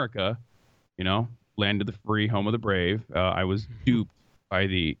to America, land of the free, home of the brave. I was duped by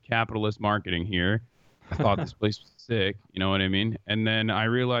the capitalist marketing here. I thought this place was sick. You know what I mean? And then I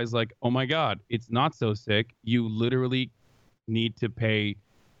realized, like, oh, my God, it's not so sick. You literally need to pay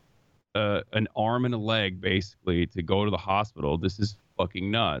an arm and a leg, basically, to go to the hospital. This is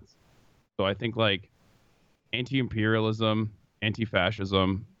fucking nuts. So I think like anti-imperialism,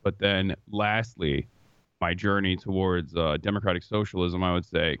 anti-fascism, but then lastly, my journey towards democratic socialism, I would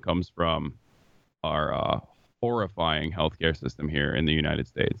say, comes from our horrifying healthcare system here in the United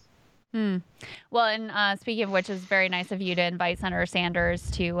States. Well, and speaking of which, it's very nice of you to invite Senator Sanders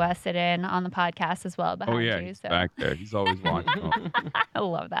to sit in on the podcast as well behind you. He's back there. He's always watching. I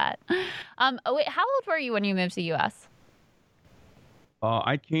love that. Wait, how old were you when you moved to the U.S.?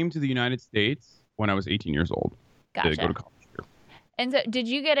 I came to the United States when I was 18 years old. Gotcha. To go to college here. And so did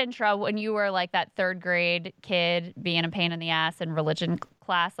you get in trouble when you were like that third grade kid being a pain in the ass in religion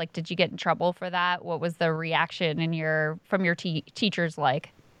class? Like, did you get in trouble for that? What was the reaction from your teachers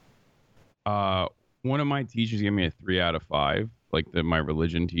like? One of my teachers gave me a 3 out of 5, like my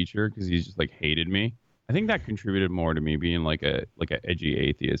religion teacher, because he just like hated me. I think that contributed more to me being like a edgy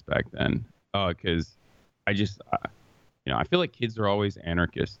atheist back then. Because I just, I feel like kids are always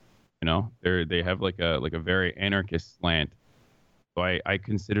anarchists. They have like a very anarchist slant. So I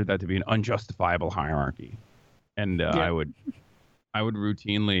consider that to be an unjustifiable hierarchy, and I would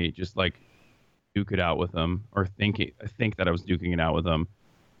routinely just like duke it out with them, or think that I was duking it out with them.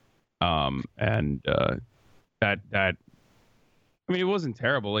 That I mean, it wasn't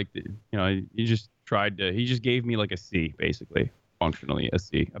terrible. Like, he just gave me like a C, basically, functionally a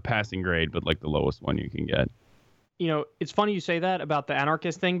C, a passing grade, but like the lowest one you can get. it's funny you say that about the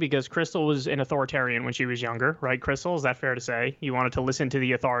anarchist thing because Crystal was an authoritarian when she was younger, right? Crystal, is that fair to say? You wanted to listen to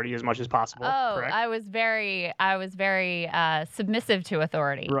the authority as much as possible. Oh, correct? I was very submissive to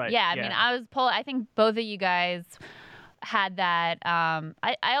authority. Right. Yeah, I mean, I think both of you guys had that.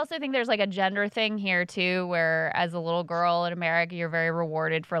 I also think there's like a gender thing here too, where as a little girl in America, you're very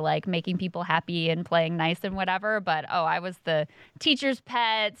rewarded for like making people happy and playing nice and whatever. But I was the teacher's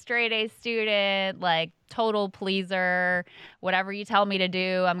pet, straight A student, like total pleaser. Whatever you tell me to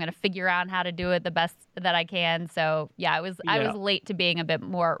do, I'm gonna figure out how to do it the best that I can. So yeah, I was late to being a bit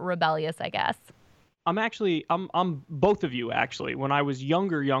more rebellious, I guess. I'm both of you actually. When I was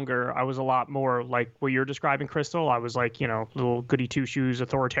younger, I was a lot more like what you're describing, Crystal. I was like, little goody two shoes,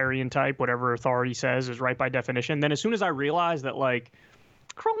 authoritarian type. Whatever authority says is right by definition. Then as soon as I realized that like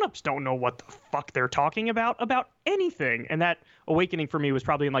grown-ups don't know what the fuck they're talking about anything, and that awakening for me was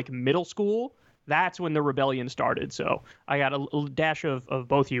probably in like middle school. That's when the rebellion started. So I got a dash of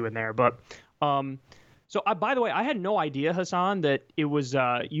both of you in there, but. So, by the way, I had no idea, Hasan, that it was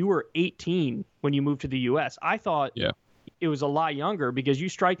you were 18 when you moved to the U.S. I thought it was a lot younger because you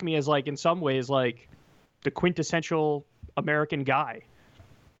strike me as, like, in some ways, like the quintessential American guy.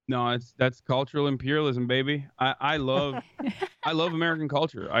 No, that's cultural imperialism, baby. I love American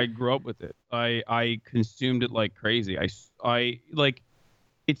culture. I grew up with it. I consumed it like crazy. I like.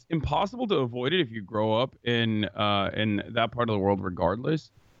 It's impossible to avoid it if you grow up in that part of the world,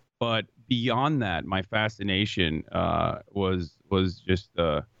 regardless. But beyond that, my fascination was just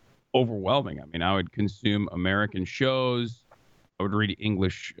overwhelming. I mean, I would consume American shows. I would read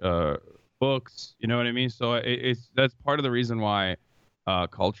English books. You know what I mean? So that's part of the reason why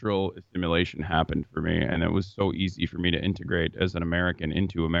cultural assimilation happened for me, and it was so easy for me to integrate as an American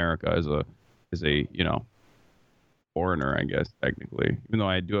into America as a foreigner, I guess technically. Even though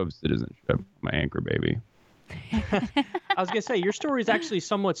I do have citizenship, I'm an anchor baby. I was gonna say your story is actually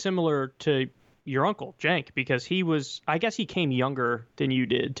somewhat similar to your uncle Cenk because I guess he came younger than you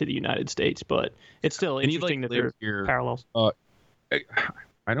did to the United States, but it's still interesting that there are parallels.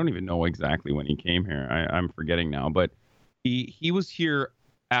 I don't even know exactly when he came here. I'm forgetting now, but he was here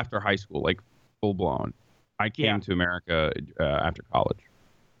after high school, like full blown. I came to America after college.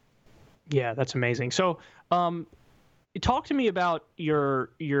 Yeah, that's amazing. So, talk to me about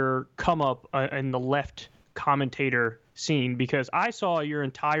your come up in the left commentator scene, because I saw your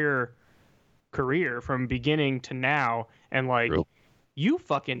entire career from beginning to now, and like True. You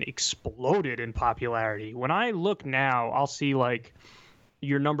fucking exploded in popularity. When I look now, I'll see like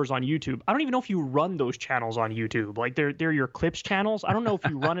your numbers on YouTube. I don't even know if you run those channels on YouTube. Like they're your clips channels. I don't know if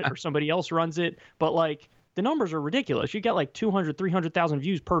you run it or somebody else runs it, but like the numbers are ridiculous. You get like 200, 300,000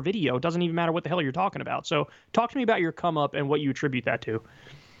 views per video. It doesn't even matter what the hell you're talking about. So talk to me about your come up and what you attribute that to.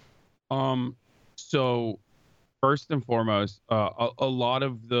 So first and foremost, a lot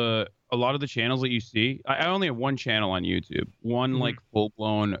of the channels that you see, I only have one channel on YouTube. One like full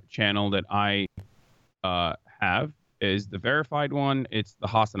blown channel that I have is the verified one. It's the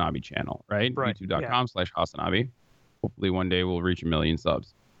Hasanabi channel, right? YouTube.com/Hasanabi. Hopefully one day we'll reach 1 million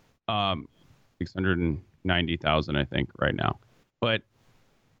subs. 690,000, I think, right now. But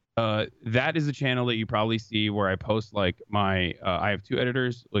that is a channel that you probably see where I post like my I have two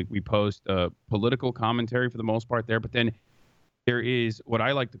editors. Like we post political commentary for the most part there, but then there is what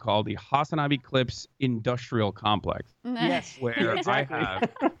I like to call the Hasanabi Clips Industrial Complex. Yes, where exactly.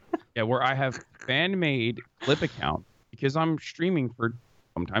 where I have fan-made clip account because I'm streaming for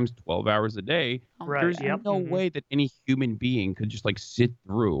sometimes 12 hours a day. Right. There's no way that any human being could just like sit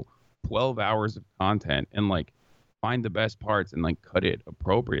through 12 hours of content and like find the best parts and like cut it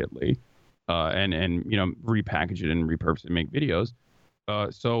appropriately and repackage it and repurpose it and make videos.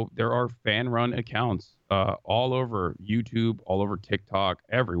 So there are fan run accounts all over YouTube, all over TikTok,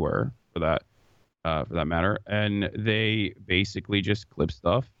 everywhere for that matter. And they basically just clip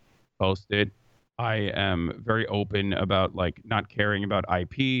stuff, post it. I am very open about like not caring about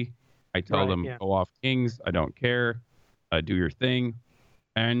IP. I tell them go off Kings. I don't care. Do your thing.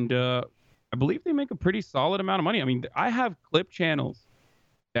 And I believe they make a pretty solid amount of money. I mean, I have clip channels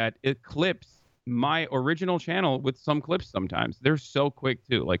that it clips my original channel with some clips sometimes. They're so quick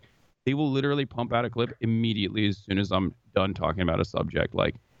too. Like they will literally pump out a clip immediately as soon as I'm done talking about a subject,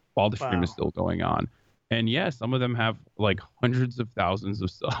 like while the stream is still going on. And yeah, some of them have like hundreds of thousands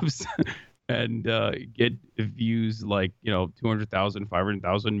of subs and get views like, 200,000,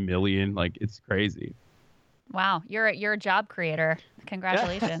 500,000, million. Like it's crazy. Wow, you're a job creator.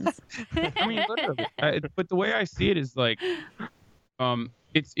 Congratulations. I mean, literally. But the way I see it is like,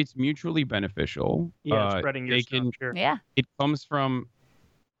 it's mutually beneficial. Yeah, spreading your stuff. Sure. Yeah. It comes from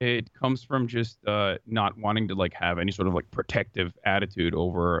It comes from just not wanting to like have any sort of like protective attitude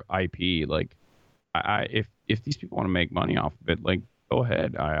over IP. Like, if these people want to make money off of it, like go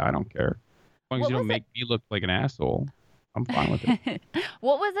ahead. I don't care. As long as you don't make me look like an asshole, I'm fine with it.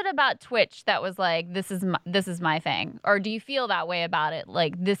 What was it about Twitch that was like, this is my thing? Or do you feel that way about it?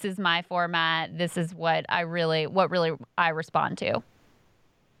 Like, this is my format. This is what really I respond to.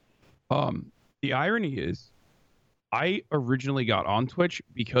 The irony is, I originally got on Twitch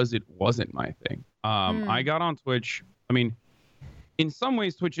because it wasn't my thing. I got on Twitch. I mean, in some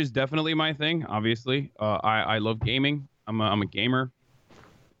ways, Twitch is definitely my thing. Obviously, I love gaming. I'm a gamer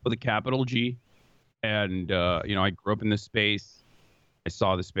with a capital G, and I grew up in this space. I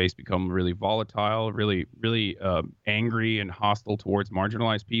saw the space become really volatile, really angry and hostile towards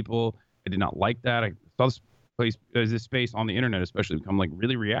marginalized people. I did not like that. I saw this space on the internet, especially, become like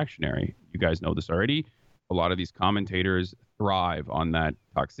really reactionary. You guys know this already. A lot of these commentators thrive on that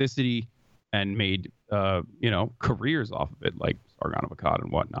toxicity and made, careers off of it, like Sargon of Akkad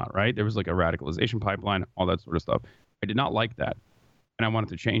and whatnot, right? There was like a radicalization pipeline, all that sort of stuff. I did not like that, and I wanted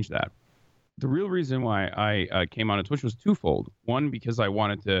to change that. The real reason why I came onto Twitch was twofold. One, because I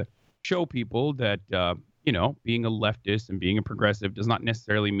wanted to show people that, being a leftist and being a progressive does not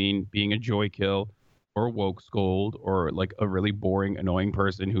necessarily mean being a joy kill or a woke scold or like a really boring, annoying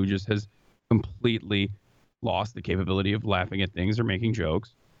person who just has completely lost the capability of laughing at things or making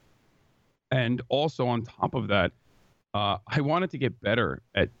jokes. And also on top of that, I wanted to get better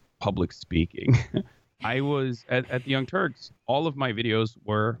at public speaking. I was at the Young Turks. All of my videos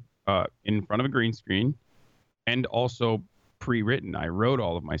were in front of a green screen and also pre-written. I wrote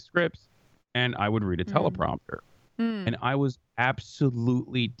all of my scripts and I would read a teleprompter. And I was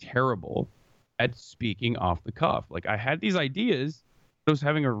absolutely terrible at speaking off the cuff. Like, I had these ideas, but I was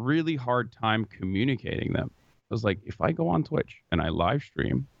having a really hard time communicating them. I was like, if I go on Twitch and I live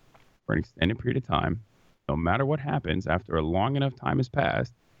stream for an extended period of time, no matter what happens, after a long enough time has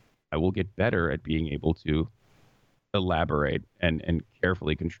passed, I will get better at being able to elaborate and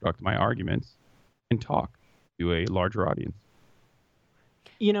carefully construct my arguments and talk to a larger audience.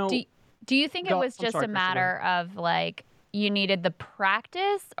 Do you think it was just a matter of like you needed the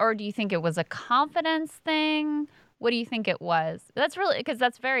practice, or do you think it was a confidence thing? What do you think it was? That's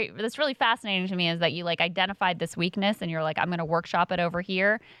really fascinating to me, is that you like identified this weakness and you're like, I'm going to workshop it over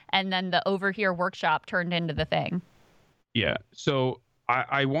here. And then the over here workshop turned into the thing. Yeah. So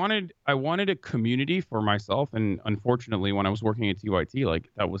I wanted a community for myself. And unfortunately, when I was working at TYT, like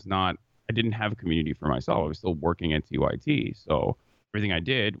I didn't have a community for myself. I was still working at TYT. So everything I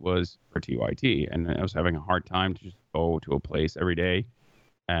did was for TYT. And I was having a hard time to just go to a place every day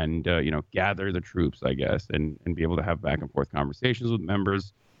and, gather the troops, I guess, and be able to have back and forth conversations with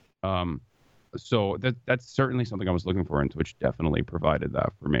members. So that's certainly something I was looking for, and Twitch definitely provided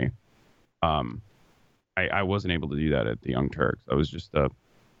that for me. I wasn't able to do that at the Young Turks. I was just the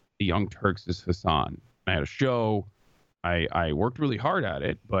Young Turks is Hasan. I had a show. I worked really hard at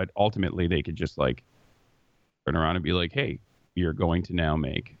it, but ultimately they could just like turn around and be like, hey, you're going to now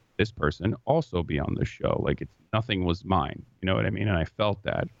make this person also be on the show. Like, nothing was mine. You know what I mean? And I felt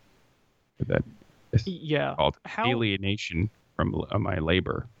that yeah, called alienation from my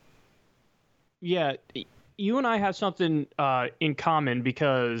labor. Yeah, you and I have something in common,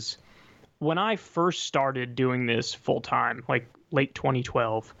 because when I first started doing this full time, like late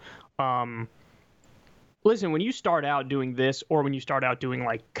 2012, listen, when you start out doing this, or when you start out doing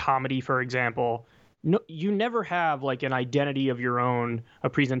like comedy, for example, no, you never have like an identity of your own, a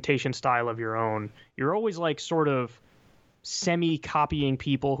presentation style of your own. You're always like sort of semi-copying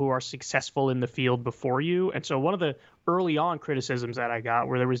people who are successful in the field before you. And so one of the early on criticisms that I got,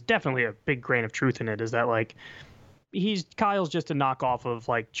 where there was definitely a big grain of truth in it, is that like Kyle's just a knockoff of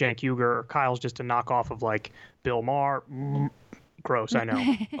like Cenk Uygur, or Kyle's just a knockoff of like Bill Maher. Gross, I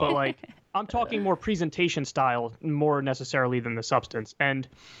know. But like, I'm talking more presentation style more necessarily than the substance. And,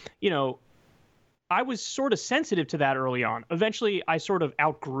 I was sort of sensitive to that early on. Eventually, I sort of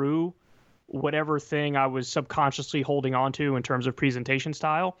outgrew whatever thing I was subconsciously holding on to in terms of presentation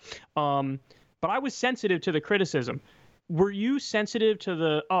style. But I was sensitive to the criticism. Were you sensitive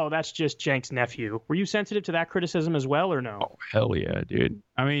to that's just Cenk's nephew? Were you sensitive to that criticism as well, or no? Oh, hell yeah, dude.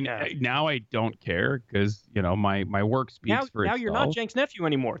 I mean, now I don't care, because, my work speaks for itself. Now you're not Cenk's nephew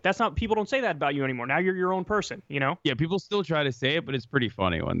anymore. People don't say that about you anymore. Now you're your own person, Yeah, people still try to say it, but it's pretty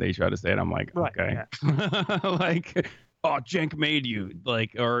funny when they try to say it. I'm like, right, okay. Yeah. Like, oh, Cenk made you,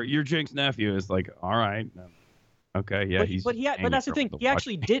 like, or you're Cenk's nephew. It's like, all right. Okay, yeah. But that's the thing. He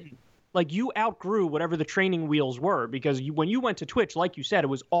actually didn't. Like, you outgrew whatever the training wheels were, because when you went to Twitch, like you said, it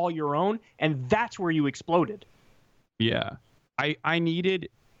was all your own, and that's where you exploded. Yeah. I needed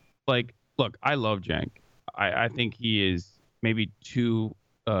like, look, I love Cenk. I think he is maybe too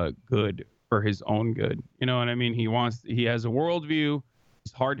good for his own good. You know what I mean? He has a worldview.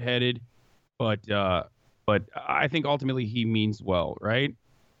 He's hard-headed, but I think ultimately he means well, right?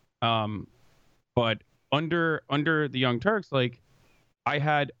 But under the Young Turks, like, I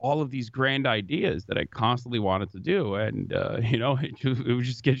had all of these grand ideas that I constantly wanted to do, and it would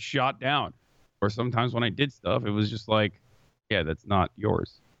just get shot down. Or sometimes when I did stuff, it was just like, yeah, that's not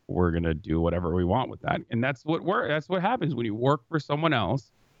yours. We're gonna do whatever we want with that, and that's what happens when you work for someone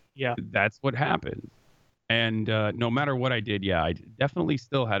else. Yeah, that's what happens. And no matter what I did, yeah, I definitely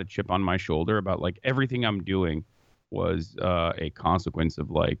still had a chip on my shoulder about like everything I'm doing was a consequence of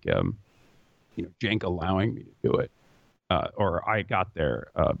like Cenk allowing me to do it, or I got there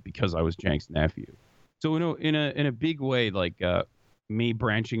because I was Cenk's nephew. So in a big way, like me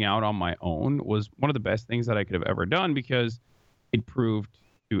branching out on my own was one of the best things that I could have ever done, because it proved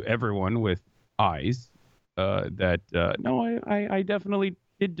to everyone with eyes that no, I definitely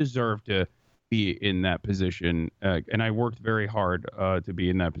did deserve to be in that position, and I worked very hard to be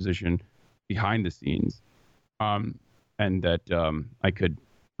in that position behind the scenes, and that I could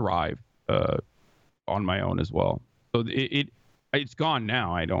thrive on my own as well. So it's gone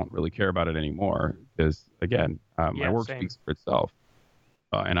now. I don't really care about it anymore because, again, my work speaks for itself,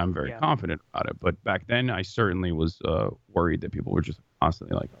 and I'm very confident about it. But back then, I certainly was worried that people were just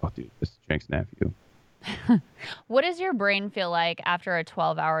constantly like, "Oh, dude, this is Cenk's nephew." What does your brain feel like after a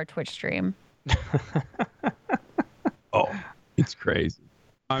 12-hour Twitch stream? Oh, it's crazy.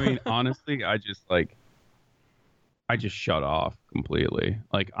 I mean, honestly, I just shut off completely.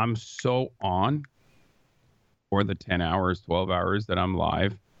 Like, I'm so on for the 10 hours, 12 hours that I'm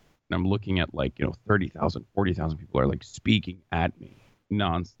live, and I'm looking at 30,000, 40,000 people are like speaking at me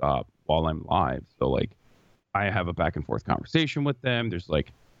nonstop while I'm live. So like, I have a back and forth conversation with them. There's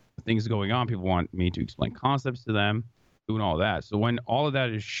like things going on. People want me to explain concepts to them, doing all that. So when all of that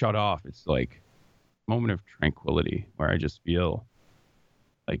is shut off, it's like a moment of tranquility where I just feel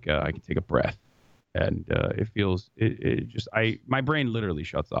like I can take a breath, and it feels my brain literally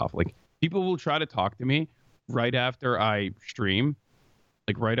shuts off. Like, people will try to talk to me right after I stream,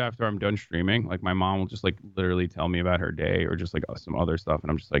 like right after I'm done streaming. Like, my mom will just like literally tell me about her day or just like some other stuff, and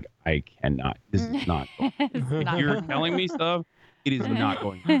I'm just like, I cannot. This is not. You're telling me stuff. It is not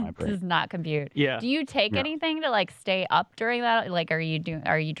going to my brain. This does not compute. Yeah. Do you take anything to like stay up during that? Like, are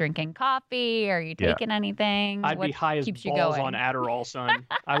you drinking coffee? Are you taking anything? I'd be high as balls on Adderall, son.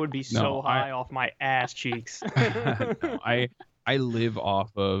 I would be so high off my ass cheeks. No, I live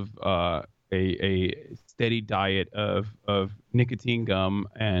off of a steady diet of nicotine gum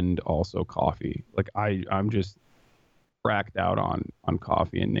and also coffee. Like, I'm just cracked out on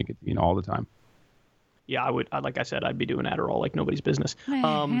coffee and nicotine all the time. Yeah, like I said, I'd be doing Adderall like nobody's business.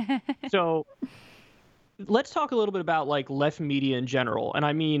 So let's talk a little bit about like left media in general. And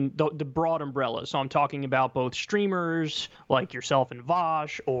I mean the broad umbrella. So I'm talking about both streamers like yourself and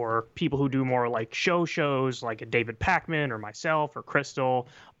Vosh, or people who do more like shows like a David Pakman or myself or Crystal.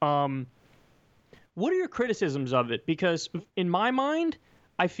 What are your criticisms of it? Because in my mind,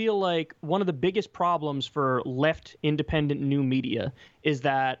 I feel like one of the biggest problems for left independent new media is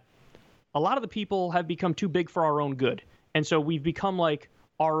that a lot of the people have become too big for our own good. And so we've become like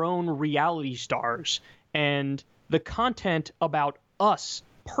our own reality stars. And the content about us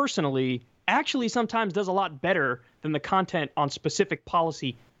personally actually sometimes does a lot better than the content on specific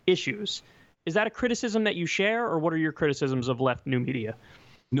policy issues. Is that a criticism that you share, or what are your criticisms of left new media?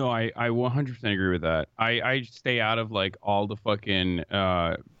 No, I 100% agree with that. I stay out of like all the fucking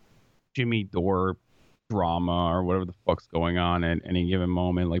Jimmy Dore drama or whatever the fuck's going on at any given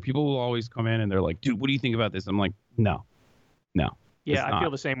moment. Like, people will always come in and they're like, dude, what do you think about this? I'm like, no. Yeah, I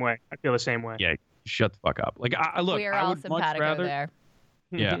feel the same way. Yeah, shut the fuck up. Like, I look, we're I all would much rather there.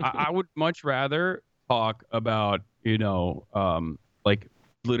 Yeah, I would much rather talk about, like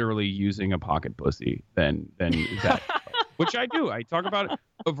literally using a pocket pussy than that. Which I do. I talk about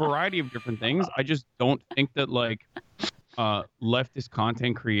a variety of different things. I just don't think that like leftist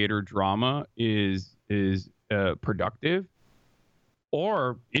content creator drama is productive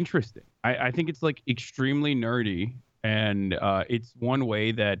or interesting. I think it's like extremely nerdy, and it's one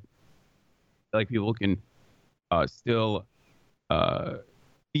way that like people can still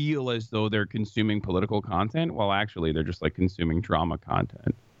feel as though they're consuming political content while actually they're just like consuming drama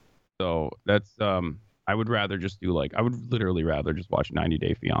content. So that's I would rather just do like, I would literally rather just watch 90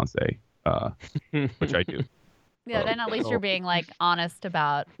 Day Fiance, which I do. Yeah, then at least you're being like honest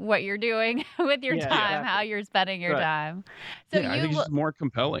about what you're doing with your time, how you're spending your time. So I think it's just more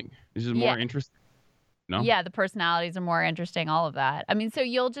compelling. It's just more interesting. No? Yeah, the personalities are more interesting, all of that. I mean, so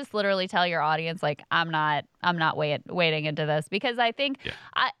you'll just literally tell your audience, like, I'm not wading into this, because I think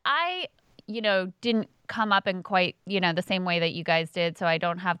I didn't come up in quite, the same way that you guys did. So I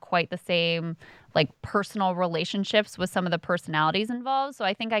don't have quite the same like personal relationships with some of the personalities involved. So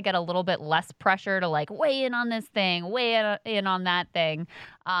I think I get a little bit less pressure to like weigh in on this thing, weigh in on that thing.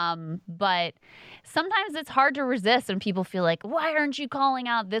 But sometimes it's hard to resist and people feel like, why aren't you calling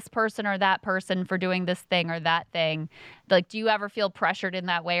out this person or that person for doing this thing or that thing? Like, do you ever feel pressured in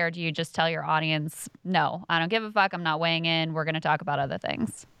that way, or do you just tell your audience, no, I don't give a fuck, I'm not weighing in, we're going to talk about other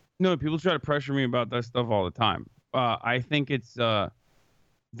things? No, people try to pressure me about that stuff all the time. I think it's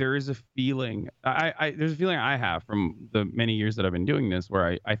there is a feeling there's a feeling I have from the many years that I've been doing this,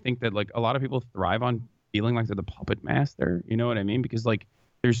 where I think that like a lot of people thrive on feeling like they're the puppet master. You know what I mean? Because like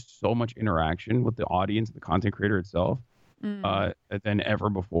there's so much interaction with the audience, the content creator itself, than ever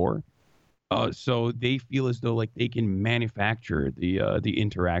before. So they feel as though like they can manufacture the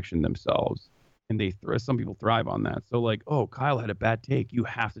interaction themselves. And some people thrive on that. So like, oh, Kyle had a bad take, you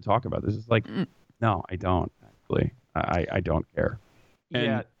have to talk about this. It's like, no, I don't actually. I don't care.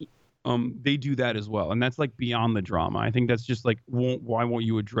 And they do that as well, and that's like beyond the drama. I think that's just like, why won't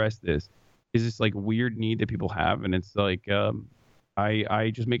you address this? Is this like weird need that people have? And it's like,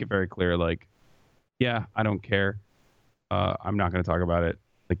 I just make it very clear, like, yeah, I don't care. I'm not going to talk about it.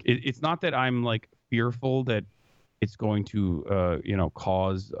 Like, it's not that I'm like fearful that it's going to,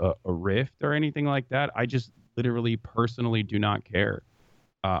 cause a rift or anything like that. I just literally personally do not care.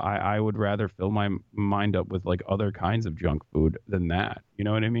 I would rather fill my mind up with like other kinds of junk food than that. You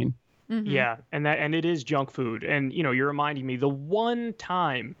know what I mean? Mm-hmm. Yeah, and it is junk food. And you're reminding me, the one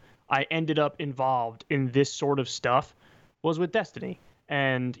time I ended up involved in this sort of stuff was with Destiny.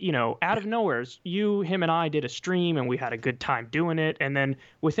 And, out of nowhere, him and I did a stream and we had a good time doing it. And then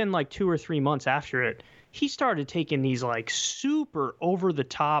within like 2 or 3 months after it, he started taking these like super over the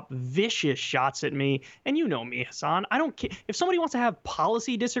top, vicious shots at me. And you know me, Hasan. I don't care. If somebody wants to have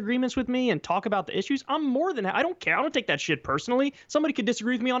policy disagreements with me and talk about the issues, I'm more than I don't care. I don't take that shit personally. Somebody could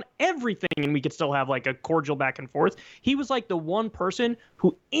disagree with me on everything and we could still have like a cordial back and forth. He was like the one person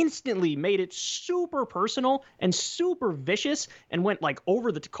who instantly made it super personal and super vicious and went like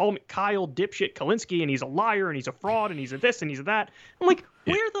over to call me Kyle dipshit Kalinske, and he's a liar and he's a fraud and he's a this and he's a that. I'm like,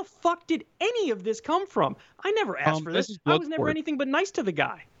 where the fuck did any of this come from? I never asked for this. I was never anything but nice to the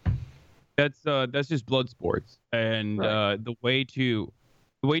guy. That's just blood sports, and right. The way to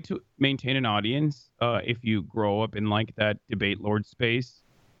maintain an audience, if you grow up in like that debate lord space,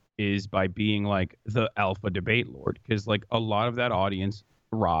 is by being like the alpha debate lord, because like a lot of that audience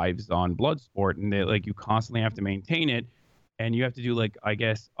thrives on blood sport, and they like you constantly have to maintain it, and you have to do like I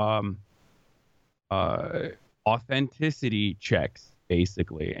guess authenticity checks.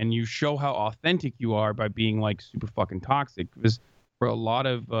 Basically, and you show how authentic you are by being like super fucking toxic. Because for a lot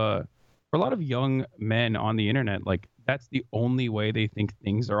of young men on the internet, like that's the only way they think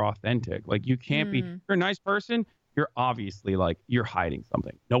things are authentic. Like you can't be. You're a nice person. You're obviously like you're hiding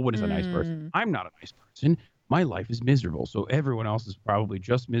something. No one is a nice person. I'm not a nice person. My life is miserable. So everyone else is probably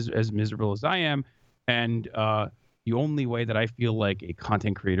just as miserable as I am. And the only way that I feel like a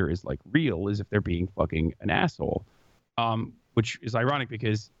content creator is like real is if they're being fucking an asshole. Which is ironic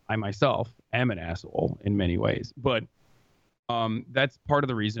because I myself am an asshole in many ways. But that's part of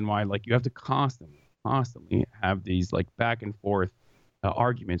the reason why like you have to constantly have these like back and forth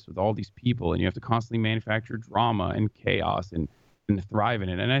arguments with all these people, and you have to constantly manufacture drama and chaos and thrive in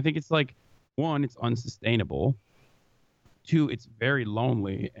it. And I think it's like, one, it's unsustainable. 2, it's very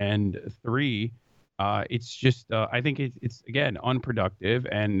lonely. And 3, it's just I think it's again unproductive.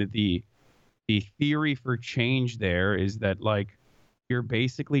 And the theory for change there is that like you're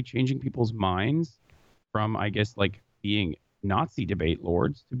basically changing people's minds from I guess like being Nazi debate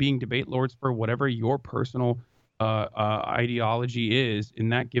lords to being debate lords for whatever your personal ideology is in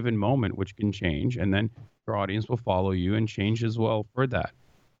that given moment, which can change, and then your audience will follow you and change as well for that.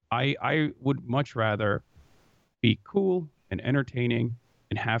 I would much rather be cool and entertaining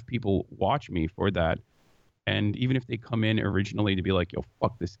and have people watch me for that. And even if they come in originally to be like, yo,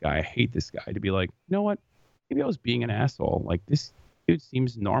 fuck this guy, I hate this guy, to be like, you know what? Maybe I was being an asshole. Like, this dude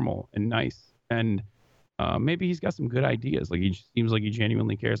seems normal and nice. And maybe he's got some good ideas. Like, he just seems like he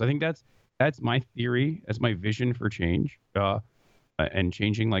genuinely cares. I think that's my theory. That's my vision for change and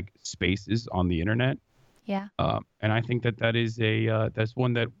changing, like, spaces on the internet. Yeah. And I think that is that's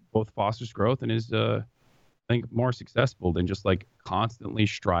one that both fosters growth and is, I think, more successful than just, like, constantly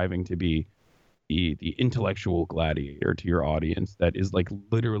striving to be the intellectual gladiator to your audience that is like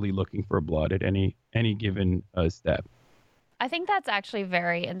literally looking for blood at any given step. I think that's actually a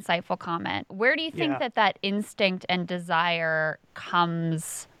very insightful comment. Where do you think that instinct and desire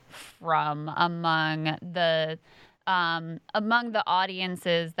comes from among the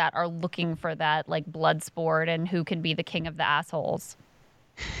audiences that are looking for that like blood sport and who can be the king of the assholes?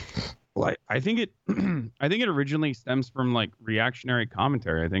 Well, I think it I think it originally stems from like reactionary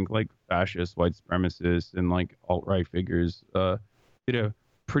commentary. I think like fascists, white supremacists, and like alt-right figures did a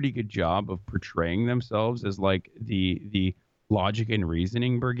pretty good job of portraying themselves as like the logic and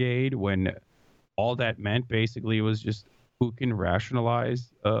reasoning brigade, when all that meant basically was just who can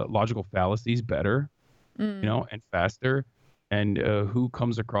rationalize logical fallacies better, and faster, and who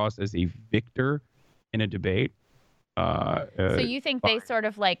comes across as a victor in a debate. So you think they sort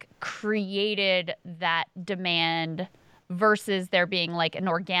of like created that demand versus there being like an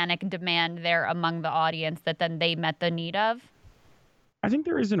organic demand there among the audience that then they met the need of? I think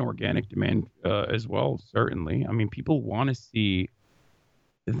there is an organic demand as well, certainly. I mean, people want to see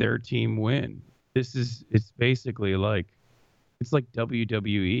their team win. It's basically like, it's like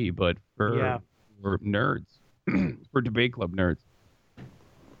WWE, but for nerds, for debate club nerds.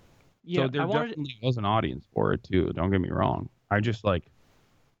 Yeah, so there definitely was an audience for it too. Don't get me wrong. I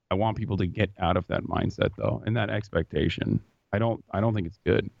want people to get out of that mindset though, and that expectation. I don't think it's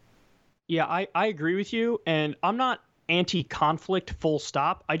good. Yeah, I agree with you, and I'm not anti-conflict full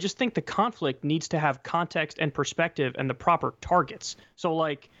stop. I just think the conflict needs to have context and perspective and the proper targets. So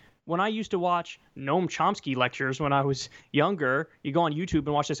like when I used to watch Noam Chomsky lectures when I was younger, you go on YouTube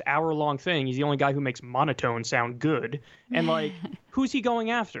and watch this hour-long thing. He's the only guy who makes monotone sound good. And like, who's he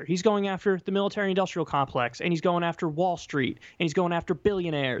going after? He's going after the military-industrial complex, and he's going after Wall Street, and he's going after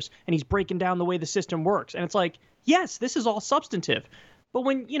billionaires, and he's breaking down the way the system works. And it's like, yes, this is all substantive. But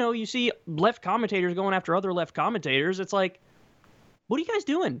when, you see left commentators going after other left commentators, it's like, what are you guys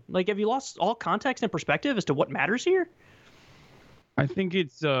doing? Like, have you lost all context and perspective as to what matters here? I think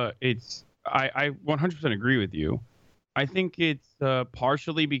it's I 100% agree with you. I think it's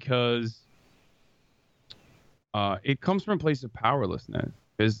partially because it comes from a place of powerlessness.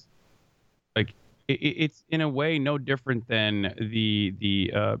 Because like it's in a way no different than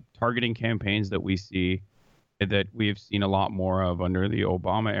the targeting campaigns that we see, that we've seen a lot more of under the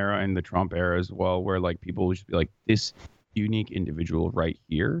Obama era and the Trump era as well, where like people would just be like, this unique individual right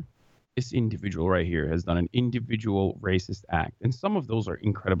here, this individual right here has done an individual racist act. And some of those are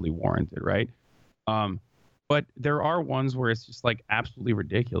incredibly warranted, right? But there are ones where it's just like absolutely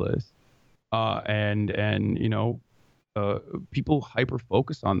ridiculous. And people hyper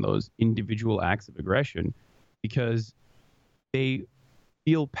focus on those individual acts of aggression because they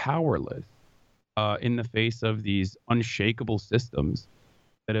feel powerless in the face of these unshakable systems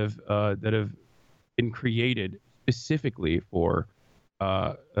that have been created specifically for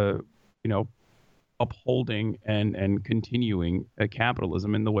upholding and continuing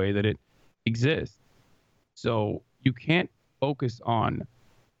capitalism in the way that it exists. So you can't focus on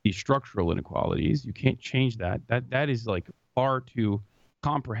the structural inequalities. You can't change that. That is like far too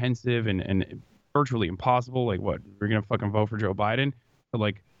comprehensive and virtually impossible. Like what, we're gonna fucking vote for Joe Biden to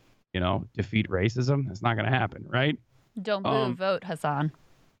like, defeat racism? That's not gonna happen, right? Don't boo, vote, Hasan.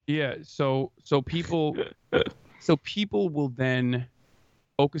 Yeah. So people will then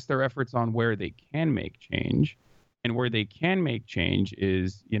focus their efforts on where they can make change, and where they can make change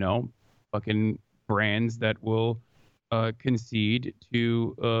is, fucking brands that will concede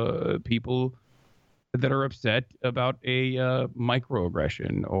to people that are upset about a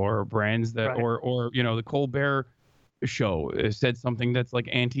microaggression, or brands that, right, or the Colbert show said something that's like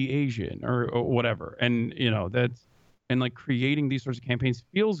anti-Asian or whatever, and like creating these sorts of campaigns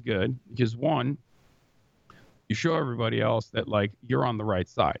feels good because one, you show everybody else that like you're on the right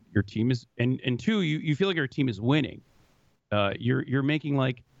side. Your team is, and two, you feel like your team is winning. You're making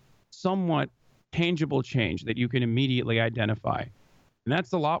like somewhat tangible change that you can immediately identify, and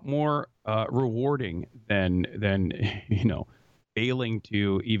that's a lot more rewarding than failing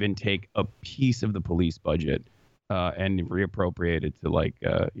to even take a piece of the police budget and reappropriate it to like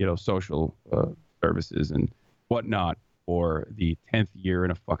social services and whatnot for the 10th year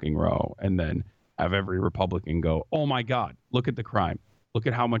in a fucking row, and then have every Republican go, oh my God, look at the crime. Look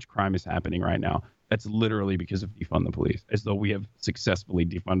at how much crime is happening right now. That's literally because of defund the police, as though we have successfully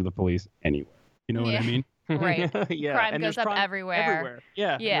defunded the police anyway. You know what I mean? Right. Yeah. Crime and goes up everywhere.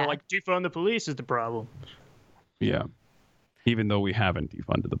 Yeah. Yeah. Like defund the police is the problem. Yeah. Even though we haven't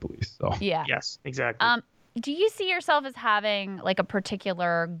defunded the police. So yeah. Yes, exactly. Do you see yourself as having like a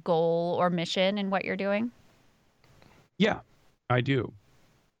particular goal or mission in what you're doing? Yeah, I do.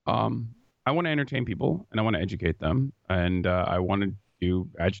 I want to entertain people, and I want to educate them, and I want to do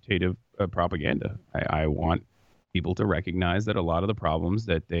agitative propaganda. I want people to recognize that a lot of the problems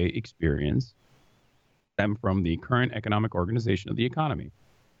that they experience stem from the current economic organization of the economy.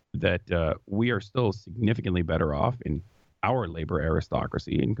 That we are still significantly better off in our labor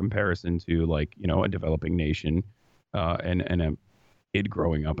aristocracy in comparison to, like, a developing nation and a kid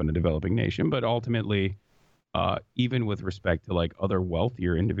growing up in a developing nation. But ultimately, even with respect to like other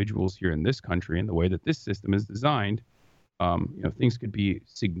wealthier individuals here in this country and the way that this system is designed, things could be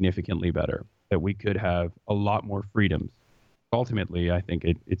significantly better, that we could have a lot more freedoms. Ultimately, I think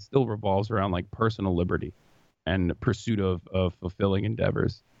it still revolves around like personal liberty and pursuit of fulfilling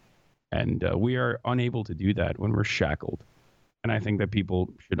endeavors. And we are unable to do that when we're shackled. And I think that people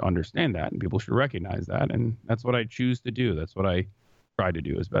should understand that and people should recognize that. And that's what I choose to do. That's what I try to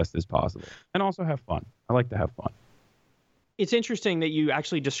do as best as possible. And also have fun. I like to have fun. It's interesting that you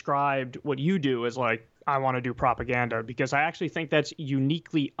actually described what you do as like, I want to do propaganda, because I actually think that's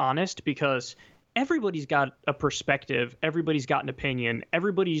uniquely honest, because everybody's got a perspective. Everybody's got an opinion.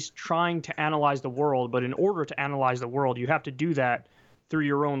 Everybody's trying to analyze the world. But in order to analyze the world, you have to do that through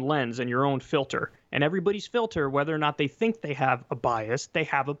your own lens and your own filter. And everybody's filter, whether or not they think they have a bias, they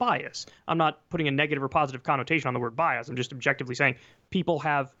have a bias. I'm not putting a negative or positive connotation on the word bias. I'm just objectively saying people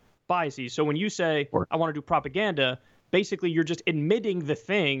have biases. So when you say, I want to do propaganda, basically you're just admitting the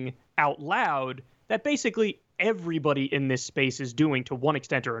thing out loud that basically everybody in this space is doing to one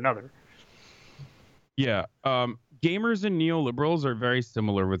extent or another. Yeah. Gamers and neoliberals are very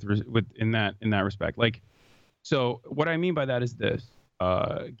similar with in that respect. Like, so what I mean by that is this.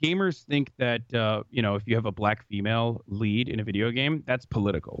 Gamers think that, if you have a black female lead in a video game, that's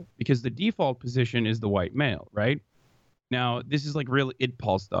political because the default position is the white male, right? Now, this is like real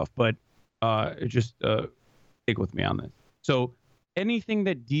idpol stuff, but just stick with me on this. So anything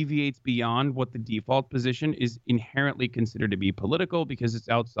that deviates beyond what the default position is inherently considered to be political because it's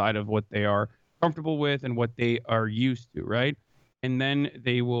outside of what they are comfortable with and what they are used to, right? And then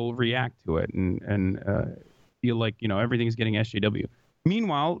they will react to it and feel like, everything's getting SJW.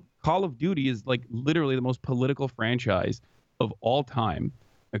 Meanwhile, Call of Duty is like literally the most political franchise of all time,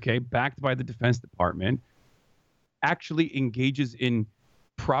 okay, backed by the Defense Department, actually engages in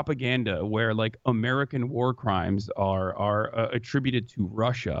propaganda where like American war crimes are attributed to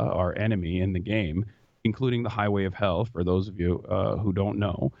Russia, our enemy in the game, including the Highway of Hell, for those of you who don't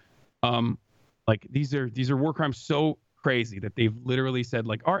know. Like these are war crimes so crazy that they've literally said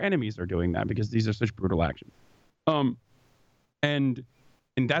like our enemies are doing that because these are such brutal actions.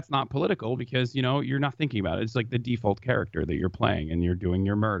 And that's not political because, you're not thinking about it. It's like the default character that you're playing and you're doing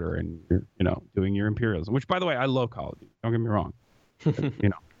your murder and you're, doing your imperialism, which, by the way, I love Call of Duty. Don't get me wrong.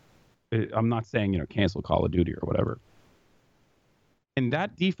 I'm not saying, cancel Call of Duty or whatever. And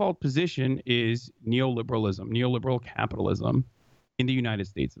that default position is neoliberalism, neoliberal capitalism in the United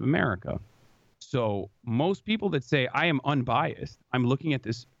States of America. So most people that say I am unbiased, I'm looking at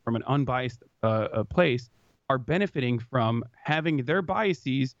this from an unbiased place, are benefiting from having their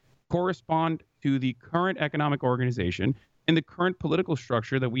biases correspond to the current economic organization and the current political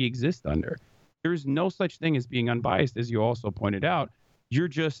structure that we exist under. There's no such thing as being unbiased, as you also pointed out. You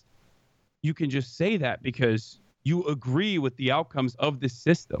can just say that because you agree with the outcomes of this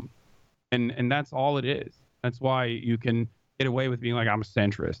system. And that's all it is. That's why you can get away with being like, I'm a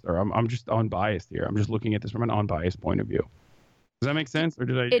centrist or I'm just unbiased here. I'm just looking at this from an unbiased point of view. Does that make sense? Or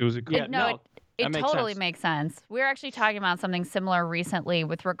It totally makes sense. We were actually talking about something similar recently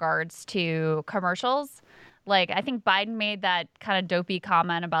with regards to commercials. Like, I think Biden made that kind of dopey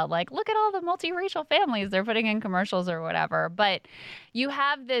comment about, like, look at all the multiracial families they're putting in commercials or whatever. But you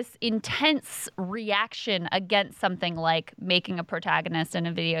have this intense reaction against something like making a protagonist in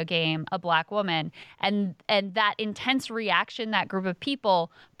a video game a black woman. And that intense reaction, that group of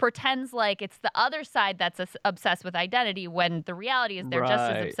people pretends like it's the other side that's obsessed with identity when the reality is they're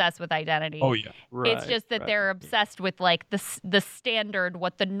just as obsessed with identity. Oh, yeah. It's just that they're obsessed with, like, the standard,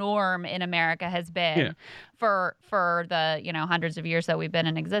 what the norm in America has been. For the hundreds of years that we've been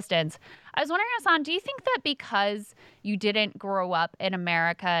in existence. I was wondering, Hasan, do you think that because you didn't grow up in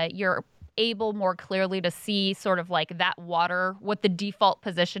America, you're able more clearly to see sort of like that water, what the default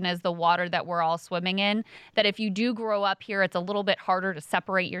position is, the water that we're all swimming in, that if you do grow up here, it's a little bit harder to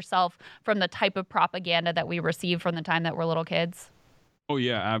separate yourself from the type of propaganda that we receive from the time that we're little kids? Oh,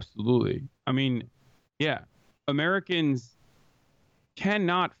 yeah, absolutely. I mean, yeah, Americans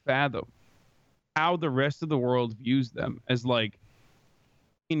cannot fathom how the rest of the world views them as like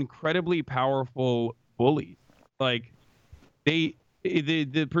incredibly powerful bullies. Like the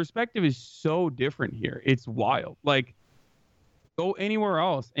perspective is so different here. It's wild. Like Go anywhere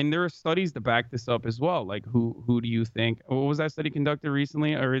else, and there are studies to back this up as well. Like, who do you think? What was that study conducted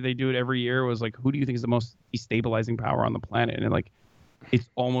recently, or they do it every year? It was like, who do you think is the most destabilizing power on the planet? And like, it's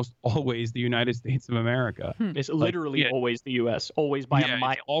almost always the United States of America. It's literally always the U.S. Always by a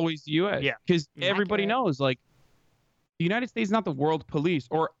mile. It's always the U.S. Yeah, because everybody knows, like, the United States is not the world police,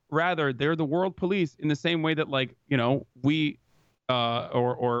 or rather, they're the world police in the same way that, like, we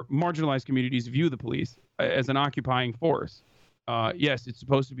or marginalized communities view the police as an occupying force. Yes, it's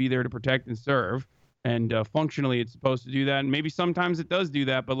supposed to be there to protect and serve, and functionally it's supposed to do that. And maybe sometimes it does do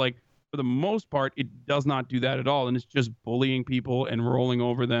that, but like for the most part, it does not do that at all. And it's just bullying people and rolling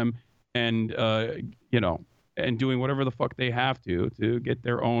over them, and and doing whatever the fuck they have to get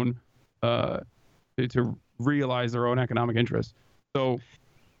their own to realize their own economic interests. So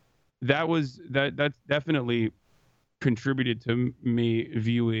that's definitely contributed to me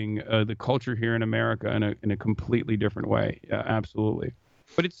viewing the culture here in America in a completely different way. Yeah, absolutely.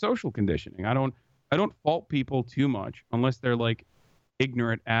 But it's social conditioning. I don't fault people too much unless they're like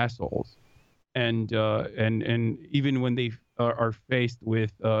ignorant assholes, and even when they are faced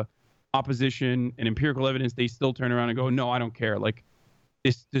with opposition and empirical evidence, they still turn around and go, no, I don't care. Like,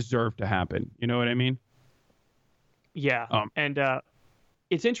 this deserved to happen. You know what I mean? Yeah. And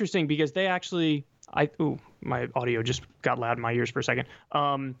it's interesting because they actually, my audio just got loud in my ears for a second.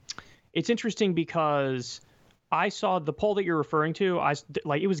 It's interesting because I saw the poll that you're referring to.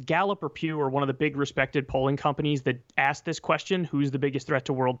 It was Gallup or Pew or one of the big respected polling companies that asked this question: who's the biggest threat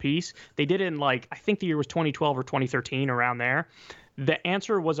to world peace? They did it in I think the year was 2012 or 2013, around there. The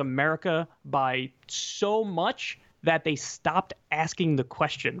answer was America by so much that they stopped asking the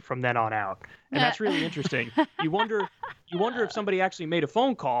question from then on out. And that's really interesting. You wonder if somebody actually made a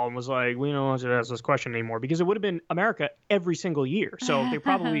phone call and was like, we don't want to ask this question anymore, because it would have been America every single year. So they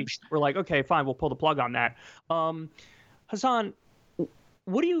probably were like, okay, fine, we'll pull the plug on that. Hasan,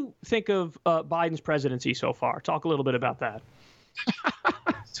 what do you think of Biden's presidency so far? Talk a little bit about that.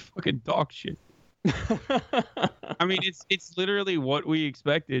 It's fucking dog shit. I mean, it's literally what we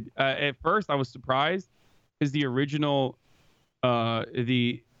expected. At first, I was surprised because the original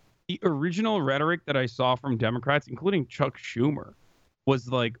rhetoric that I saw from Democrats, including Chuck Schumer, was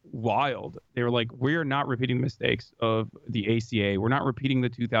like wild. They were like, we're not repeating the mistakes of the ACA. We're not repeating the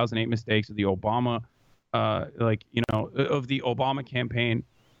 2008 mistakes of the Obama, of the Obama campaign.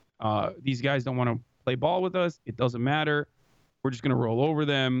 These guys don't want to play ball with us. It doesn't matter. We're just going to roll over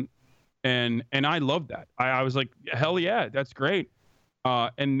them. And I love that. I was like, hell yeah, that's great.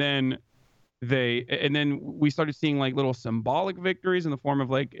 And then we started seeing like little symbolic victories in the form of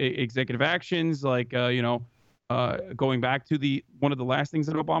like executive actions, like going back to one of the last things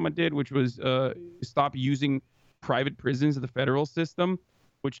that Obama did, which was stop using private prisons of the federal system,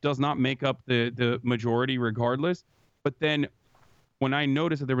 which does not make up the majority regardless. But then when I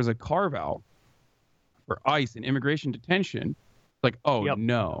noticed that there was a carve out for ICE and immigration detention, like, oh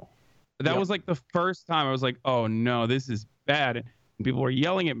no. That was like the first time I was like, oh no, this is bad. And people were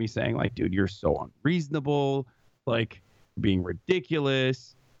yelling at me saying like, dude, you're so unreasonable, like being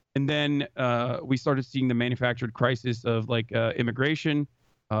ridiculous. And then we started seeing the manufactured crisis of like immigration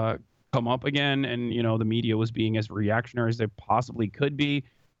come up again. And, the media was being as reactionary as they possibly could be,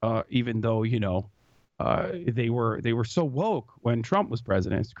 even though, they were so woke when Trump was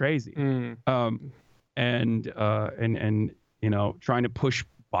president. It's crazy. And trying to push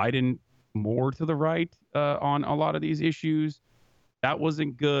Biden more to the right on a lot of these issues. That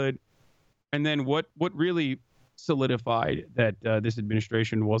wasn't good. And then what really solidified that this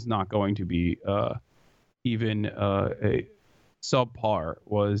administration was not going to be even a subpar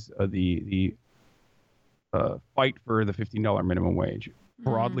was the fight for the $15 minimum wage.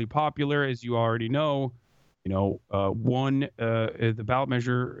 Broadly popular, as you already know. Won the ballot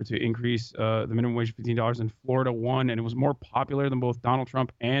measure to increase the minimum wage to $15 in Florida won, and it was more popular than both Donald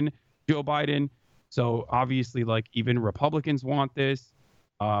Trump and Joe Biden. So obviously, like, even Republicans want this,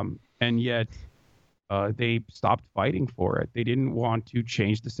 and yet they stopped fighting for it. They didn't want to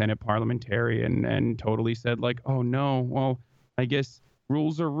change the Senate parliamentarian and totally said like, oh no, well, I guess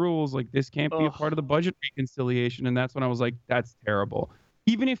rules are rules. Like, this can't be a part of the budget reconciliation. And that's when I was like, that's terrible.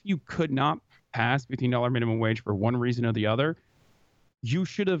 Even if you could not pass $15 minimum wage for one reason or the other, you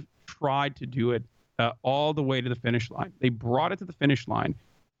should have tried to do it all the way to the finish line. They brought it to the finish line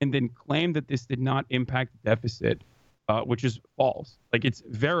and then claimed that this did not impact the deficit, which is false. Like, it's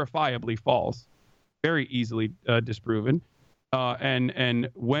verifiably false, very easily disproven, and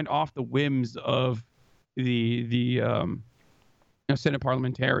went off the whims of the Senate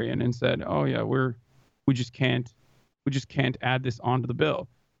parliamentarian and said, oh yeah, we just can't add this onto the bill.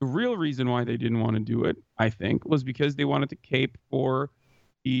 The real reason why they didn't want to do it, I think, was because they wanted to cape for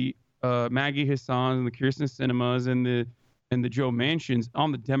the Maggie Hassans and the Kirsten Sinemas and the Joe Manchins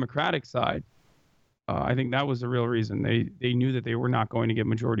on the Democratic side. I think that was the real reason. They knew that they were not going to get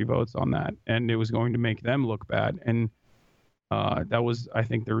majority votes on that, and it was going to make them look bad. And that was, I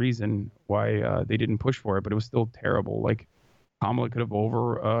think, the reason why they didn't push for it. But it was still terrible. Like Kamala could have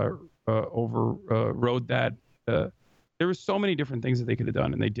overrode that. There were so many different things that they could have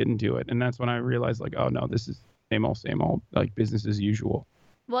done, and they didn't do it. And that's when I realized, like, oh no, this is same old, like business as usual.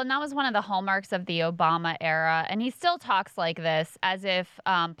 Well, and that was one of the hallmarks of the Obama era. And he still talks like this, as if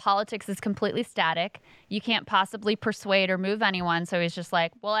politics is completely static. You can't possibly persuade or move anyone. So he's just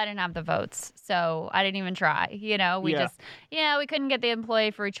like, well, I didn't have the votes, so I didn't even try. We couldn't get the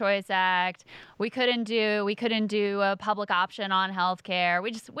Employee Free Choice Act. We couldn't do a public option on health care.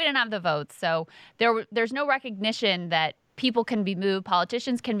 We didn't have the votes. So there's no recognition that people can be moved,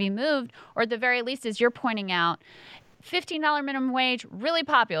 politicians can be moved, or at the very least, as you're pointing out, $15 minimum wage, really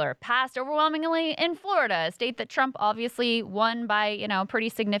popular, passed overwhelmingly in Florida, a state that Trump obviously won by, a pretty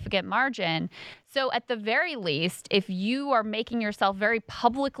significant margin. So at the very least, if you are making yourself very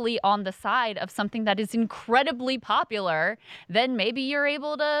publicly on the side of something that is incredibly popular, then maybe you're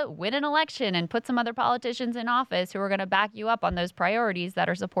able to win an election and put some other politicians in office who are going to back you up on those priorities that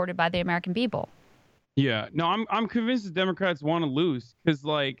are supported by the American people. Yeah, no, I'm convinced the Democrats want to lose because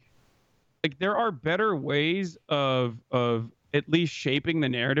like there are better ways of at least shaping the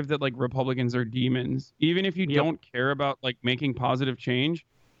narrative that like Republicans are demons. Even if you don't care about like making positive change,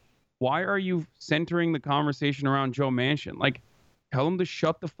 why are you centering the conversation around Joe Manchin? Like, tell him to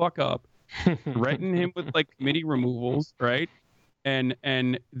shut the fuck up, threaten him with like committee removals, right? And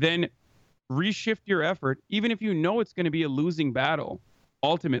then reshift your effort, even if you know it's going to be a losing battle.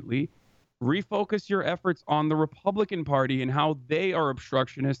 Ultimately, refocus your efforts on the Republican Party and how they are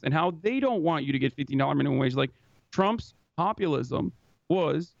obstructionist and how they don't want you to get $15 minimum wage. Like Trump's populism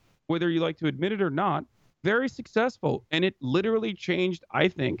was, whether you like to admit it or not, very successful. And it literally changed, I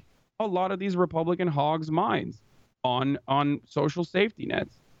think, a lot of these Republican hogs' minds on social safety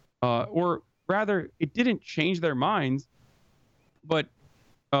nets. Or rather, it didn't change their minds, but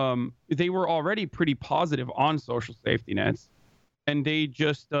they were already pretty positive on social safety nets. And they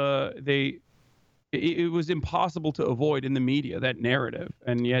just, it was impossible to avoid in the media, that narrative.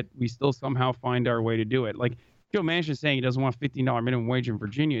 And yet we still somehow find our way to do it. Like Joe Manchin saying he doesn't want $15 minimum wage in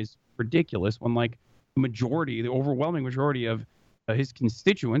Virginia is ridiculous when like the overwhelming majority of his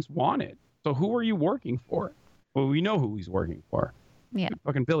constituents want it. So who are you working for? Well, we know who he's working for. Yeah.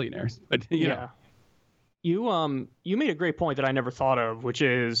 Fucking billionaires. But you know. You made a great point that I never thought of, which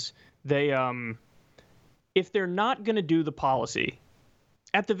is they, if they're not going to do the policy,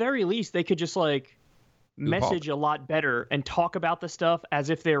 at the very least, they could just like message a lot better and talk about the stuff as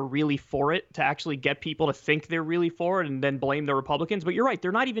if they're really for it, to actually get people to think they're really for it and then blame the Republicans. But you're right,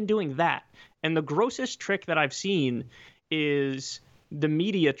 they're not even doing that. And the grossest trick that I've seen is the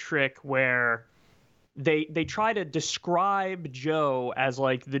media trick where they try to describe Joe as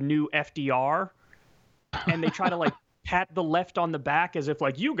like the new FDR, and they try to like pat the left on the back as if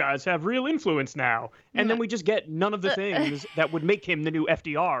like, you guys have real influence now. And then we just get none of the things that would make him the new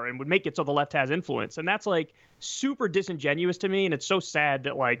FDR and would make it so the left has influence. And that's like super disingenuous to me. And it's so sad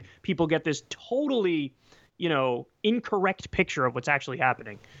that like people get this totally, incorrect picture of what's actually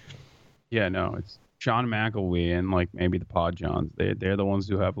happening. Yeah, no, it's Sean McElwee and like maybe the Pod Johns. They're the ones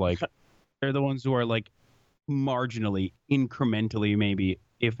who have like, they're the ones who are like marginally, incrementally, maybe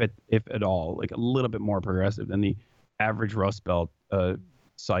if at all, like a little bit more progressive than the average Rust Belt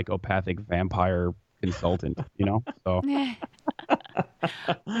psychopathic vampire consultant, So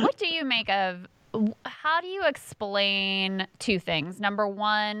what do you make of, how do you explain two things? Number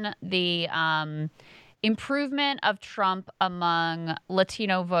one, the improvement of Trump among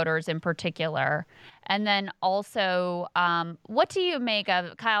Latino voters in particular. And then also, what do you make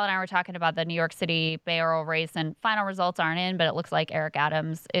of, Kyle and I were talking about the New York City mayoral race, and final results aren't in, but it looks like Eric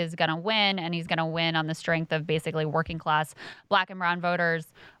Adams is going to win, and he's going to win on the strength of basically working class Black and brown voters.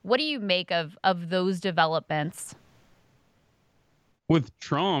 What do you make of those developments? With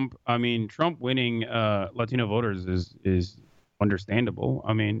Trump, I mean, Trump winning Latino voters is understandable.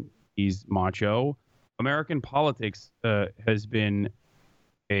 I mean, he's macho. American politics has been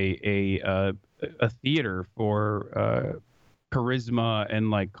a theater for charisma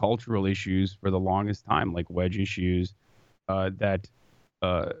and like cultural issues for the longest time, like wedge issues that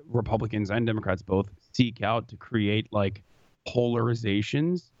Republicans and Democrats both seek out to create like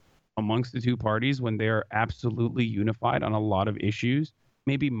polarizations amongst the two parties when they are absolutely unified on a lot of issues,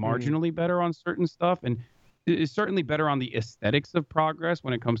 maybe marginally better on certain stuff. And is certainly better on the aesthetics of progress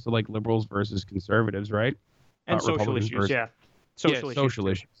when it comes to like liberals versus conservatives, right? And social Republicans issues, versus yeah. Social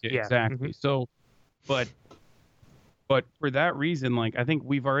issues. Yeah, Yeah. exactly. Mm-hmm. So, but for that reason, like I think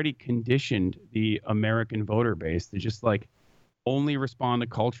we've already conditioned the American voter base to just like only respond to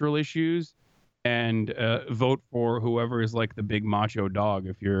cultural issues and vote for whoever is like the big macho dog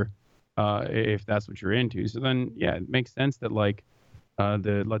if that's what you're into. So then, yeah, it makes sense that like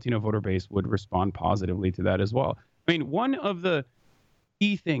the Latino voter base would respond positively to that as well. I mean, one of the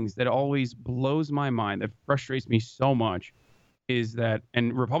key things that always blows my mind, that frustrates me so much, is that,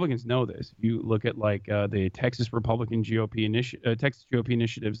 and Republicans know this. If you look at like the Texas Republican Texas GOP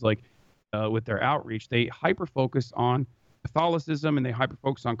initiatives, like with their outreach, they hyper focus on Catholicism and they hyper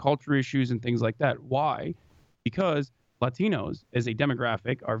focus on culture issues and things like that. Why? Because Latinos as a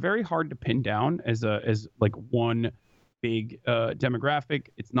demographic are very hard to pin down as like one big demographic.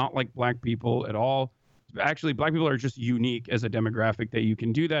 It's not like Black people at all. Actually, Black people are just unique as a demographic that you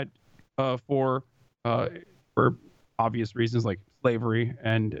can do that for obvious reasons like slavery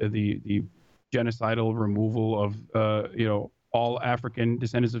and the genocidal removal of all African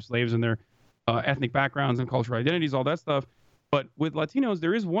descendants of slaves and their ethnic backgrounds and cultural identities, all that stuff. But with Latinos,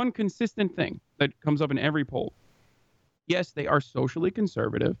 there is one consistent thing that comes up in every poll. Yes, they are socially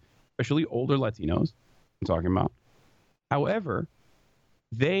conservative, especially older Latinos I'm talking about. However,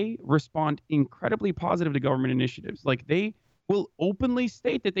 they respond incredibly positive to government initiatives. Like they will openly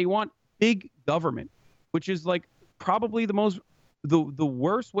state that they want big government, which is like probably the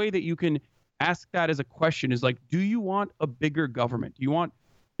worst way that you can ask that as a question is like, do you want a bigger government? Do you want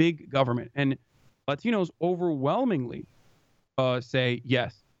big government? And Latinos overwhelmingly say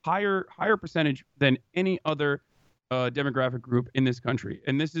yes, higher percentage than any other demographic group in this country.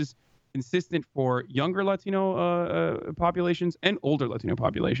 And this is consistent for younger Latino populations and older Latino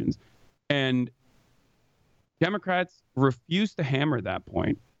populations. And Democrats refuse to hammer that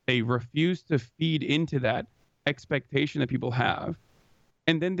point. They refuse to feed into that expectation that people have.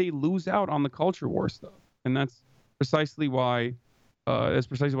 And then they lose out on the culture war stuff. And that's precisely why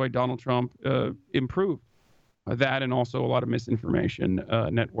Donald Trump improved that, and also a lot of misinformation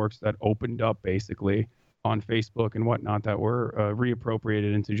networks that opened up basically on Facebook and whatnot that were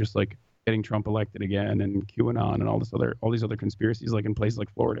reappropriated into just like getting Trump elected again and QAnon and all these other conspiracies, like in places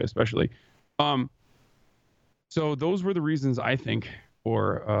like Florida, especially. So those were the reasons I think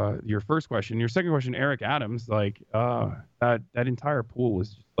for your first question. Your second question, Eric Adams, like that entire pool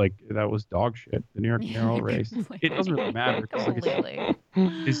was just like, that was dog shit. The New York mayoral race. It doesn't really matter. Completely.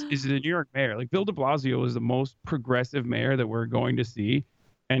 Is the New York mayor. Like Bill de Blasio is the most progressive mayor that we're going to see.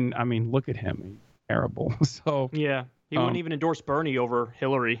 And I mean, look at him. He's terrible. So yeah, he wouldn't even endorse Bernie over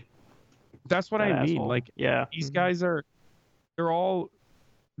Hillary. That's what I mean. Asshole. Like, yeah, these guys they're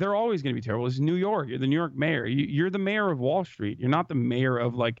always going to be terrible. It's New York. You're the New York mayor. You're the mayor of Wall Street. You're not the mayor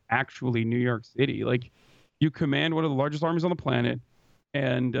of like actually New York City. Like, you command one of the largest armies on the planet,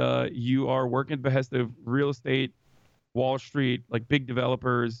 and you are working at the behest of real estate, Wall Street, like big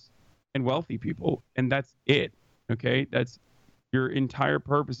developers and wealthy people. And that's it. Okay. That's your entire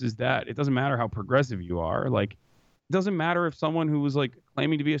purpose is that. It doesn't matter how progressive you are. Like, it doesn't matter if someone who was like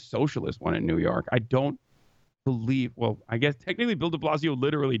claiming to be a socialist won in New York. I don't believe, well, I guess technically Bill de Blasio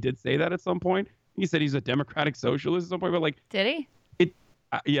literally did say that at some point. He said he's a democratic socialist at some point, but like, did he?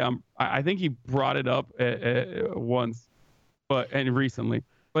 I think he brought it up once, and recently,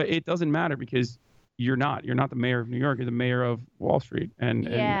 but it doesn't matter because you're not the mayor of New York. You're the mayor of Wall Street and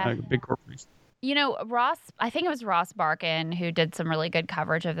a big corporation. You know, I think it was Ross Barkan who did some really good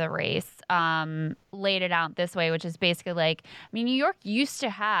coverage of the race, laid it out this way, which is basically like, I mean, New York used to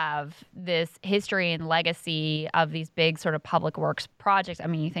have this history and legacy of these big sort of public works projects. I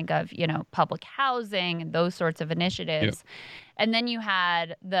mean, you think of, public housing and those sorts of initiatives. Yeah. And then you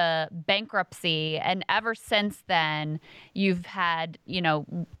had the bankruptcy. And ever since then, you've had,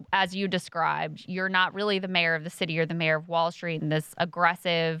 as you described, you're not really the mayor of the city, you're the mayor of Wall Street, and this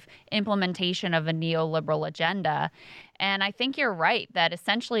aggressive implementation of a neoliberal agenda. And I think you're right that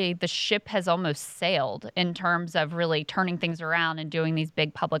essentially the ship has almost sailed in terms of really turning things around and doing these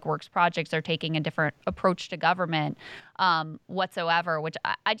big public works projects or taking a different approach to government whatsoever, which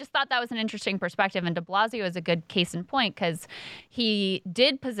I just thought that was an interesting perspective. And de Blasio is a good case in point because he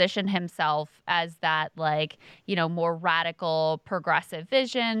did position himself as that, like, more radical progressive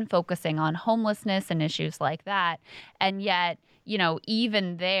vision, focusing on homelessness and issues like that. And yet,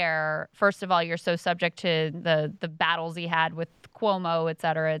 even there, first of all, you're so subject to the battles he had with Cuomo, et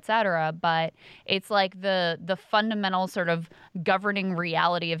cetera, but it's like the fundamental sort of governing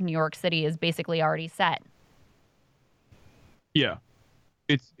reality of New York City is basically already set. Yeah.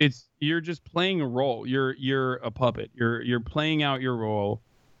 it's you're just playing a role. You're a puppet. You're playing out your role.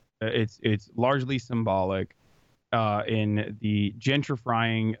 It's largely symbolic in the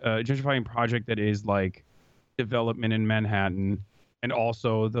gentrifying project that is like development in Manhattan, and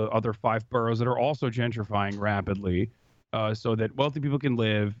also the other 5 boroughs that are also gentrifying rapidly, so that wealthy people can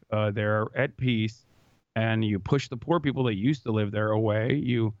live there at peace, and you push the poor people that used to live there away.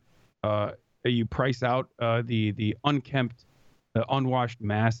 You price out the unkempt, unwashed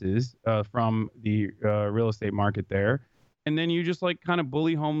masses from the real estate market there, and then you just like kind of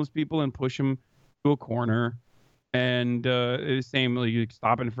bully homeless people and push them to a corner. And same, like, you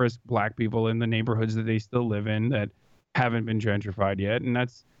stop and frisk black people in the neighborhoods that they still live in that haven't been gentrified yet, and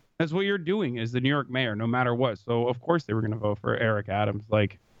that's what you're doing as the New York mayor, no matter what. So of course they were going to vote for Eric Adams.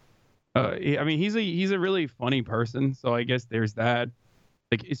 Like, I mean, he's a really funny person, so I guess there's that.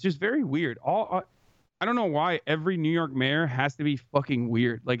 Like, it's just very weird. I don't know why every New York mayor has to be fucking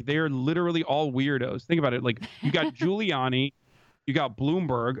weird. Like, they are literally all weirdos. Think about it. Like, you got Giuliani, you got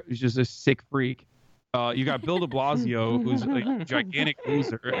Bloomberg, who's just a sick freak. You got Bill de Blasio, who's a gigantic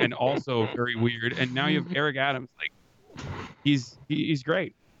loser and also very weird. And now you have Eric Adams. Like, he's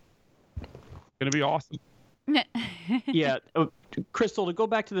great. Gonna be awesome. Yeah. Crystal, to go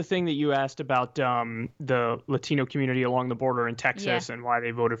back to the thing that you asked about the Latino community along the border in Texas and why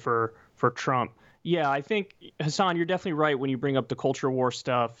they voted for Trump. Yeah, I think, Hasan, you're definitely right when you bring up the culture war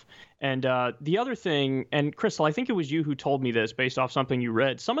stuff. And the other thing, and Crystal, I think it was you who told me this based off something you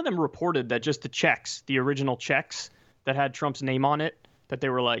read. Some of them reported that just the checks, the original checks that had Trump's name on it, that they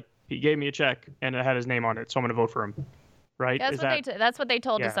were like, he gave me a check and it had his name on it, so I'm going to vote for him. Right? That's what they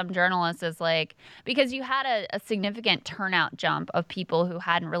told to some journalists, is like, because you had a significant turnout jump of people who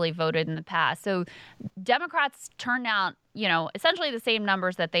hadn't really voted in the past. So Democrats turned out, essentially the same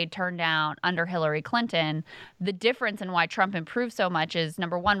numbers that they turned down under Hillary Clinton. The difference in why Trump improved so much is,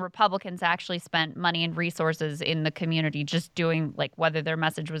 number one, Republicans actually spent money and resources in the community just doing, like, whether their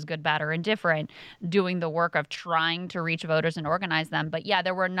message was good, bad, or indifferent, doing the work of trying to reach voters and organize them. But yeah,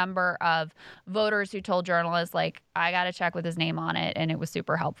 there were a number of voters who told journalists, like, I got a check with his name on it, and it was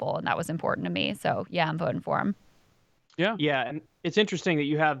super helpful, and that was important to me. So yeah, I'm voting for him. Yeah, and it's interesting that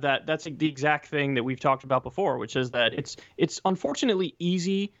you have that. That's the exact thing that we've talked about before, which is that it's unfortunately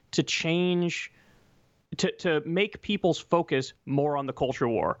easy to change, to make people's focus more on the culture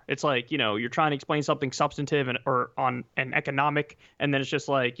war. It's like, you're trying to explain something substantive or on an economic, and then it's just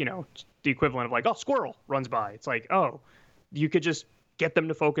like, the equivalent of like, oh, squirrel runs by. It's like, oh, you could just get them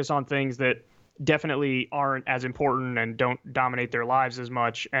to focus on things that definitely aren't as important and don't dominate their lives as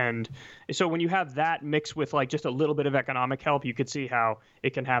much. And so when you have that mixed with like just a little bit of economic help, you could see how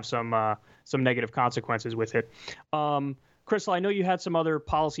it can have some negative consequences with it. Crystal, I know you had some other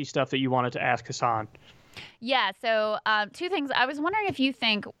policy stuff that you wanted to ask Hasan. Yeah. So 2 things. I was wondering if you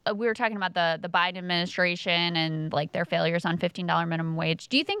think, we were talking about the Biden administration and like their failures on $15 minimum wage.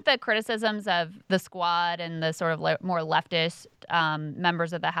 Do you think the criticisms of the squad and the sort of more leftist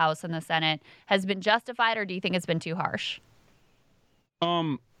members of the House and the Senate has been justified, or do you think it's been too harsh?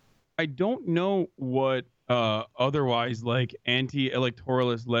 I don't know what otherwise like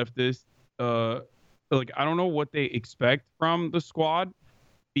anti-electoralist leftists like, I don't know what they expect from the squad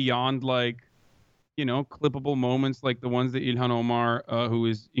beyond like, clippable moments like the ones that Ilhan Omar, who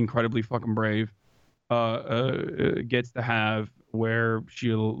is incredibly fucking brave, gets to have, where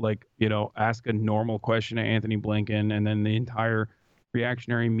she'll like, ask a normal question to Anthony Blinken, and then the entire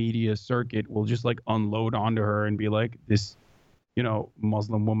reactionary media circuit will just like unload onto her and be like, this,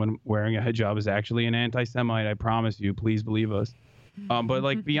 Muslim woman wearing a hijab is actually an anti-Semite. I promise you, please believe us. But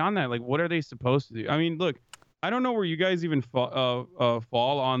like beyond that, like, what are they supposed to do? I mean, look, I don't know where you guys even fall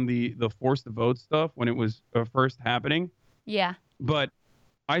on the force to vote stuff when it was first happening. Yeah. But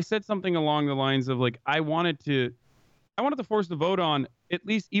I said something along the lines of like, I wanted to force the vote on at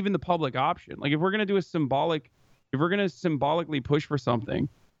least even the public option. Like, if we're going to symbolically push for something,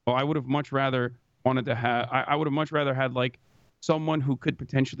 well, I would have much rather had like someone who could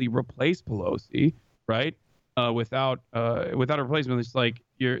potentially replace Pelosi, right? Without a replacement. It's like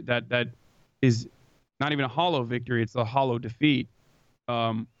that is not even a hollow victory, it's a hollow defeat.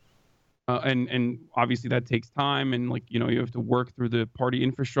 And obviously that takes time, and like, you have to work through the party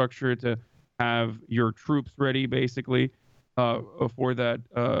infrastructure to have your troops ready, basically, for that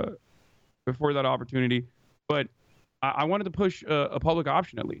opportunity. But I wanted to push a public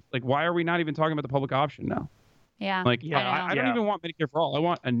option at least. Like, why are we not even talking about the public option now? Yeah. Like, I don't even want Medicare for all. I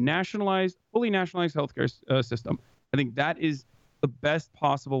want a fully nationalized healthcare system. I think that is the best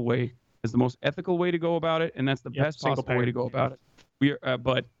possible way. Is the most ethical way to go about it, and that's the best possible way to go about it.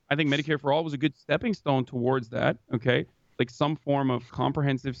 But I think Medicare for all was a good stepping stone towards that. Okay, like some form of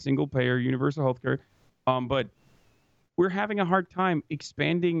comprehensive single payer universal healthcare. But we're having a hard time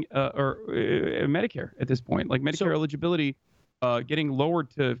expanding Medicare at this point. Like Medicare eligibility getting lowered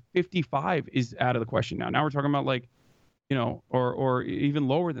to 55 is out of the question now. Now we're talking about like, or even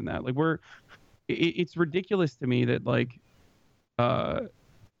lower than that. Like it's ridiculous to me that like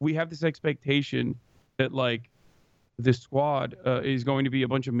we have this expectation that like the squad is going to be a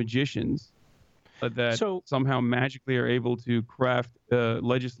bunch of magicians that somehow magically are able to craft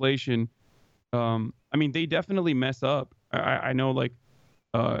legislation. I mean, they definitely mess up. I know, like,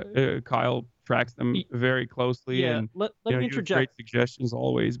 Kyle tracks them very closely, and let me interject. Great suggestions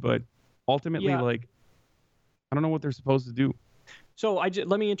always, but ultimately, like, I don't know what they're supposed to do. So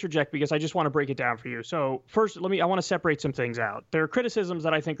let me interject because I just want to break it down for you. So first, I want to separate some things out. There are criticisms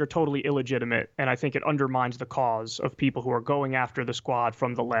that I think are totally illegitimate, and I think it undermines the cause of people who are going after the squad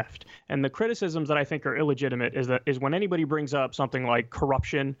from the left. And the criticisms that I think are illegitimate is when anybody brings up something like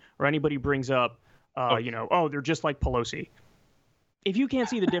corruption, or anybody brings up, they're just like Pelosi. If you can't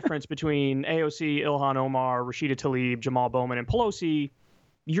see the difference between AOC, Ilhan Omar, Rashida Tlaib, Jamal Bowman, and Pelosi,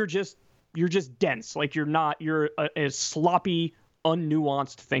 you're just dense. Like you're a sloppy,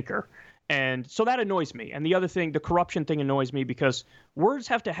 unnuanced thinker. And so that annoys me. And the other thing, the corruption thing annoys me because words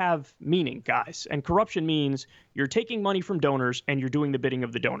have to have meaning, guys. And corruption means you're taking money from donors and you're doing the bidding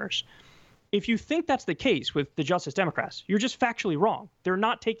of the donors. If you think that's the case with the Justice Democrats, you're just factually wrong. They're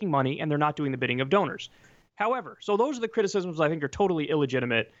not taking money and they're not doing the bidding of donors. However, so those are the criticisms I think are totally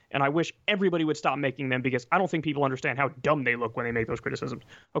illegitimate, and I wish everybody would stop making them because I don't think people understand how dumb they look when they make those criticisms.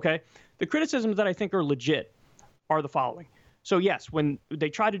 Okay? The criticisms that I think are legit are the following. So yes, when they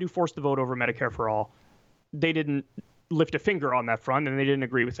tried to do force the vote over Medicare for all, they didn't lift a finger on that front and they didn't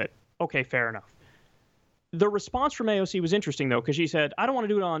agree with it. Okay, fair enough. The response from AOC was interesting, though, because she said, I don't want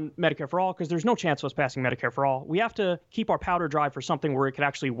to do it on Medicare for all because there's no chance of us passing Medicare for all. We have to keep our powder dry for something where it could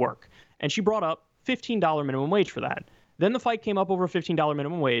actually work. And she brought up $15 minimum wage for that. Then the fight came up over $15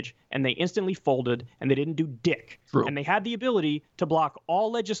 minimum wage, and they instantly folded, and they didn't do dick. True. And they had the ability to block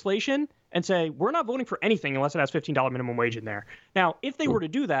all legislation and say, we're not voting for anything unless it has $15 minimum wage in there. Now, if they were to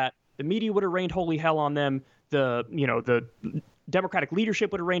do that, the media would have rained holy hell on them. The Democratic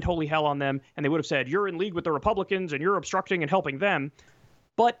leadership would have rained holy hell on them, and they would have said, you're in league with the Republicans, and you're obstructing and helping them.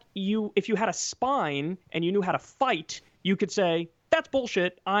 But if you had a spine and you knew how to fight, you could say, that's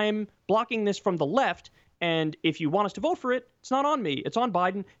bullshit. I'm blocking this from the left. And if you want us to vote for it, it's not on me. It's on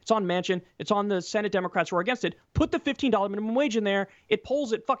Biden. It's on Manchin. It's on the Senate Democrats who are against it. Put the $15 minimum wage in there. It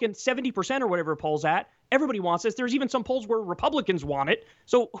polls at fucking 70% or whatever it polls at. Everybody wants this. There's even some polls where Republicans want it.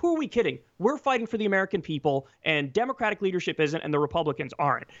 So who are we kidding? We're fighting for the American people, and Democratic leadership isn't, and the Republicans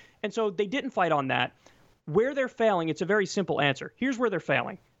aren't. And so they didn't fight on that. Where they're failing, it's a very simple answer. Here's where they're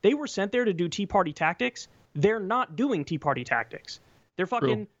failing. They were sent there to do Tea Party tactics. They're not doing Tea Party tactics. They're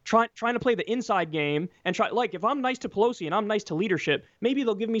fucking trying to play the inside game and like, if I'm nice to Pelosi and I'm nice to leadership, maybe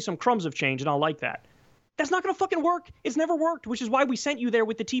they'll give me some crumbs of change and I'll like that. That's not going to fucking work. It's never worked, which is why we sent you there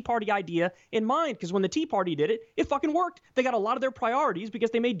with the Tea Party idea in mind, because when the Tea Party did it, it fucking worked. They got a lot of their priorities because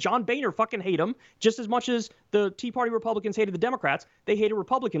they made John Boehner fucking hate them just as much as the Tea Party Republicans hated the Democrats. They hated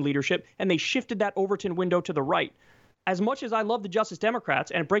Republican leadership, and they shifted that Overton window to the right. As much as I love the Justice Democrats,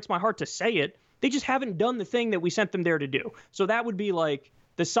 and it breaks my heart to say it, they just haven't done the thing that we sent them there to do. So that would be like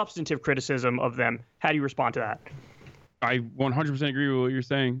the substantive criticism of them. How do you respond to that? I 100% agree with what you're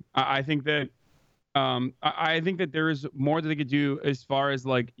saying. I think that I think that there is more that they could do as far as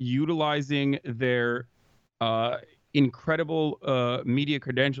like utilizing their incredible media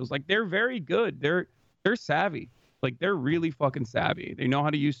credentials. Like they're very good. They're savvy. Like they're really fucking savvy. They know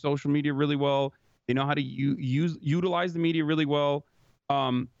how to use social media really well. They know how to utilize the media really well.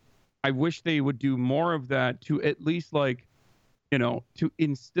 I wish they would do more of that to at least like, to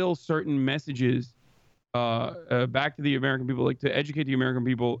instill certain messages back to the American people, like to educate the American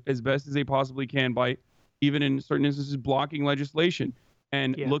people as best as they possibly can by even in certain instances blocking legislation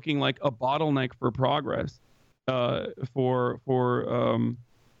and looking like a bottleneck for progress for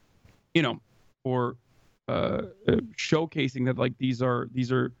showcasing that like these are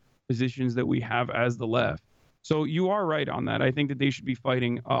positions that we have as the left. So you are right on that. I think that they should be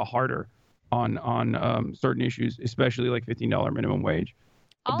fighting harder on certain issues, especially like $15 minimum wage.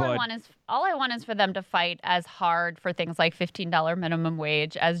 All I want is for them to fight as hard for things like $15 minimum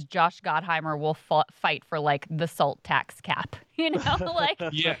wage as Josh Gottheimer will fight for like the SALT tax cap. Like,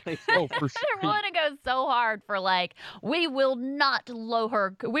 yeah, oh, for sure. they're willing to go so hard for like, we will not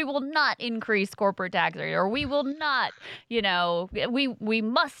increase corporate tax rate, or we will not, we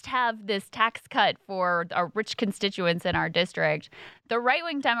must have this tax cut for our rich constituents in our district. The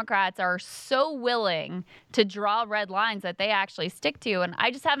right-wing Democrats are so willing to draw red lines that they actually stick to, and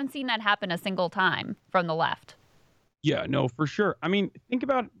I just haven't seen that happen a single time from the left. Yeah, no, for sure. I mean, think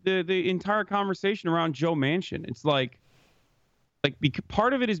about the entire conversation around Joe Manchin. It's like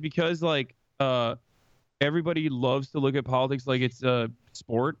part of it is because everybody loves to look at politics like it's a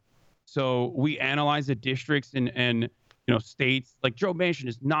sport. So we analyze the districts and states. Like Joe Manchin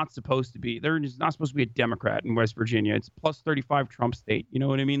is not supposed to be. They're just not supposed to be a Democrat in West Virginia. It's plus 35 Trump state. You know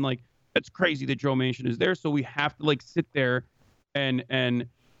what I mean? Like that's crazy that Joe Manchin is there. So we have to sit there and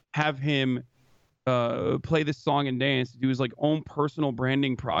have him play this song and dance, do his own personal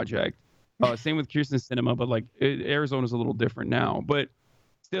branding project. Same with Kirsten Sinema, but Arizona's a little different now. But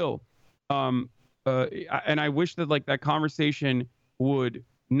still, and I wish that that conversation would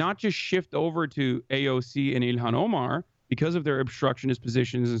not just shift over to AOC and Ilhan Omar because of their obstructionist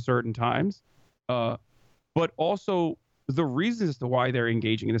positions in certain times, but also the reasons as to why they're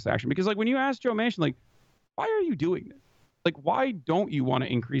engaging in this action. Because when you ask Joe Manchin, why are you doing this? Why don't you want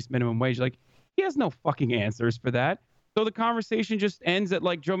to increase minimum wage? He has no fucking answers for that. So the conversation just ends at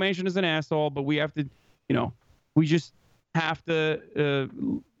Joe Manchin is an asshole, but we have to, we just have to,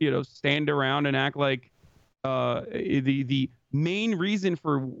 stand around and act like the main reason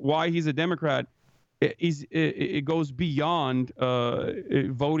for why he's a Democrat is it goes beyond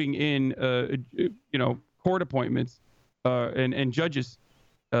voting in, court appointments and judges,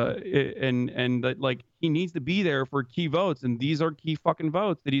 and that he needs to be there for key votes, and these are key fucking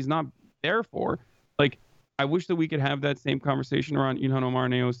votes that he's not there for. I wish that we could have that same conversation around Ilhan Omar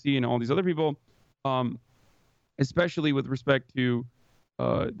and AOC and all these other people, especially with respect to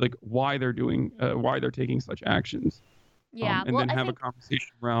why they're taking such actions. Yeah, and then have a conversation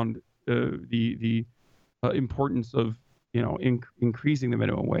around the importance of increasing the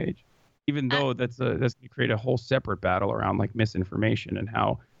minimum wage, even though that's going to create a whole separate battle around misinformation and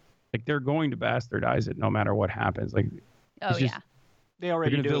how they're going to bastardize it no matter what happens. They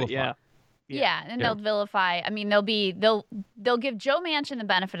already do it. Yeah, and they'll vilify. I mean, they'll give Joe Manchin the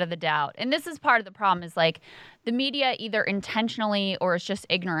benefit of the doubt. And this is part of the problem is the media either intentionally or is just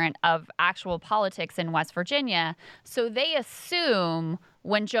ignorant of actual politics in West Virginia. So they assume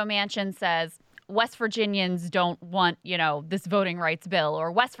when Joe Manchin says West Virginians don't want, this voting rights bill,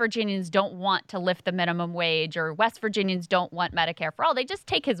 or West Virginians don't want to lift the minimum wage, or West Virginians don't want Medicare for all. They just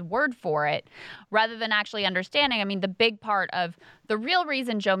take his word for it rather than actually understanding. I mean, the big part of the real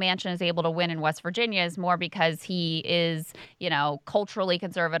reason Joe Manchin is able to win in West Virginia is more because he is, culturally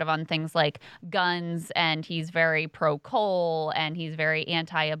conservative on things like guns, and he's very pro-coal, and he's very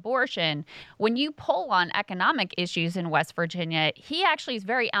anti-abortion. When you poll on economic issues in West Virginia, he actually is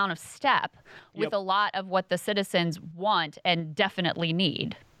very out of step with a lot of what the citizens want and definitely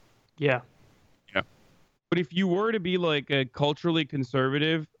need. Yeah. But if you were to be a culturally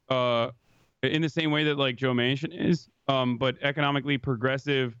conservative, in the same way that Joe Manchin is, but economically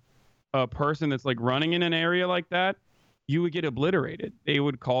progressive person that's running in an area like that, you would get obliterated. They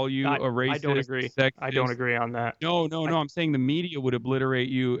would call you a racist. I don't agree. Sexist. I don't agree on that. No. I'm saying the media would obliterate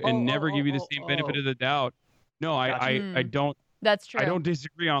you and never give you the same benefit of the doubt. No, I don't. That's true. I don't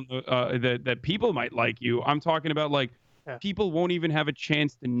disagree on that people might like you. I'm talking about people won't even have a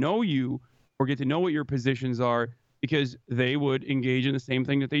chance to know you or get to know what your positions are because they would engage in the same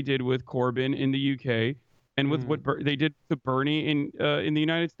thing that they did with Corbyn in the UK and with what they did to Bernie in the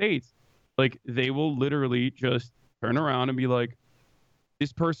United States. They will literally just turn around and be like,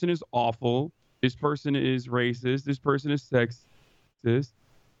 this person is awful. This person is racist. This person is sexist.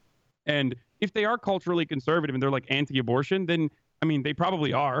 And if they are culturally conservative and they're anti-abortion, then, I mean, they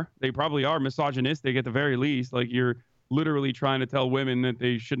probably are. They probably are misogynistic at the very least. You're literally trying to tell women that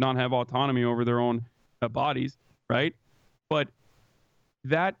they should not have autonomy over their own bodies, right? But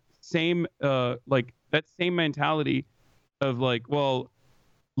that same mentality of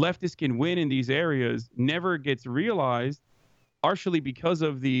leftists can win in these areas never gets realized, partially because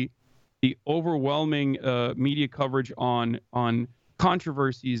of the overwhelming media coverage on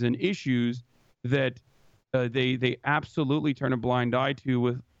controversies and issues that they absolutely turn a blind eye to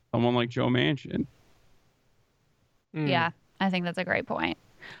with someone like Joe Manchin. Yeah, I think that's a great point.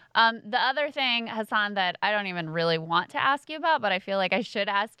 The other thing, Hasan, that I don't even really want to ask you about, but I feel like I should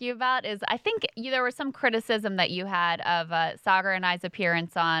ask you about is I think there was some criticism that you had of Sagar and I's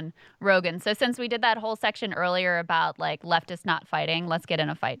appearance on Rogan. So since we did that whole section earlier about leftists not fighting, let's get in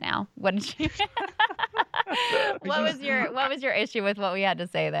a fight now. What did you... What was your issue with what we had to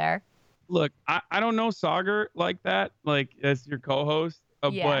say there? Look, I don't know Sagar like that, like as your co-host,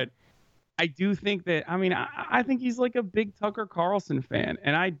 but I do think that, I think he's like a big Tucker Carlson fan,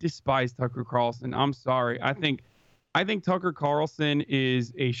 and I despise Tucker Carlson. I'm sorry. I think Tucker Carlson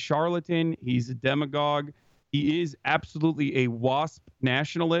is a charlatan. He's a demagogue. He is absolutely a WASP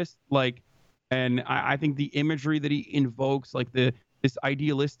nationalist. And I think the imagery that he invokes, like this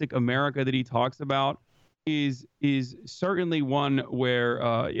idealistic America that he talks about, is certainly one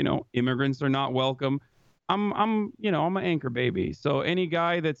where immigrants are not welcome. I'm an anchor baby. So any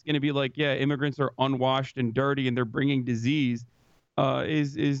guy that's going to be like, yeah, immigrants are unwashed and dirty and they're bringing disease,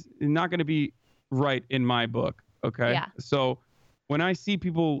 is not going to be right in my book. Okay. Yeah. So when I see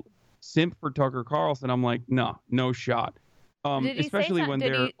people simp for Tucker Carlson, I'm like, no shot. Especially when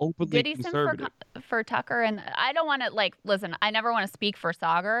they're openly conservative. Simp for Tucker? And I don't want to listen, I never want to speak for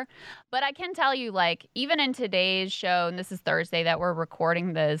Sagar, but I can tell you, even in today's show, and this is Thursday that we're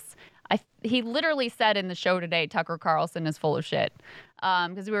recording this, he literally said in the show today, Tucker Carlson is full of shit.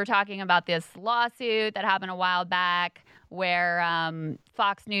 Because we were talking about this lawsuit that happened a while back where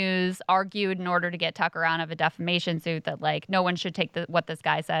Fox News argued in order to get Tucker out of a defamation suit that no one should take what this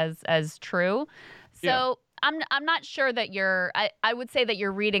guy says as true. So yeah. I'm not sure that I would say that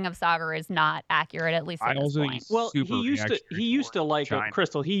your reading of Sagar is not accurate, at least at this point. Well, he used to like him,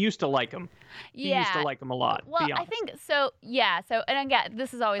 Crystal. He used to like him. Yeah. He used to like him a lot. Well, I think so. Yeah. So, and again,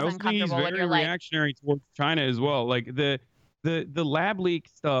 this is always uncomfortable when you're reactionary towards China as well. Like the lab leak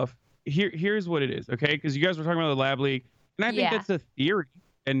stuff. Here's what it is, okay? Because you guys were talking about the lab leak, and I think that's a theory,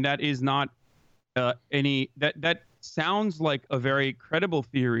 and that is not that sounds like a very credible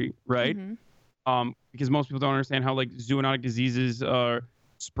theory, right? Mm-hmm. Because most people don't understand how zoonotic diseases are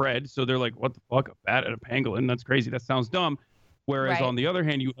spread. So they're like, what the fuck, a bat and a pangolin? That's crazy. That sounds dumb. Whereas on the other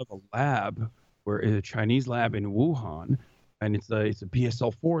hand, you have a lab, a Chinese lab in Wuhan, and it's a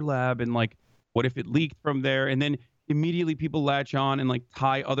BSL-4 lab. And what if it leaked from there? And then immediately people latch on and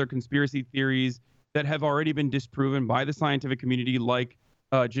tie other conspiracy theories that have already been disproven by the scientific community,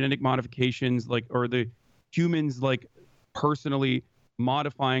 genetic modifications, or the humans personally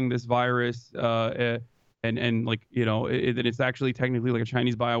modifying this virus, that it's actually technically a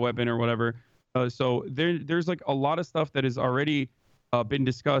Chinese bioweapon or whatever. So there's a lot of stuff that has already been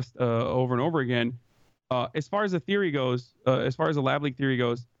discussed over and over again. As far as the theory goes, as far as the lab leak theory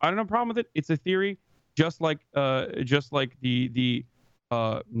goes, I don't have a problem with it. It's a theory, just like the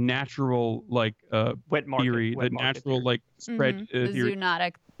natural wet market, theory, the natural theory. Spread the theory.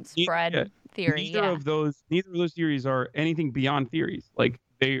 Zoonotic spread theory. Neither of those theories are anything beyond theories.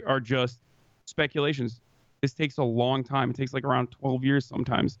 They are just speculations. This takes a long time. It takes around 12 years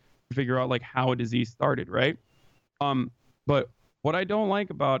sometimes to figure out how a disease started, right? But what I don't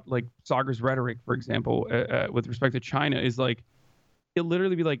like about Sagar's rhetoric, for example, with respect to China, is he'll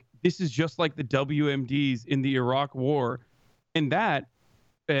literally be this is just like the WMDs in the Iraq War, and that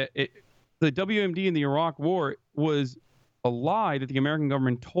the WMD in the Iraq War was a lie that the American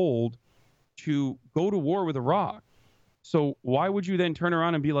government told to go to war with Iraq. So why would you then turn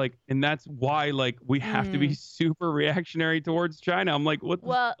around and be and that's why we have to be super reactionary towards China? I'm what?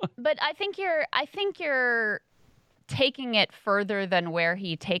 Well, but I think you're taking it further than where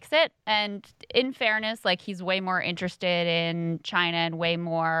he takes it. And in fairness, he's way more interested in China and way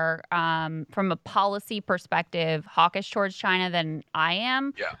more from a policy perspective hawkish towards China than I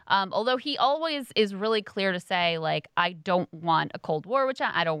am. Yeah. Although he always is really clear to say I don't want a Cold War with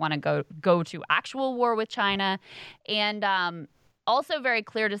China. I don't want to go to actual war with China. And also very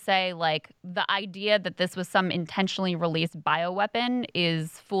clear to say the idea that this was some intentionally released bioweapon is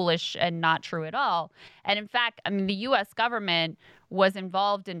foolish and not true at all. And in fact, the U.S. government was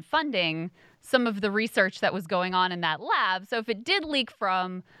involved in funding some of the research that was going on in that lab. So if it did leak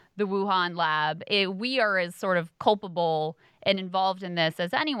from the Wuhan lab, we are as sort of culpable and involved in this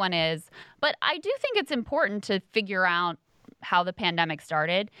as anyone is. But I do think it's important to figure out how the pandemic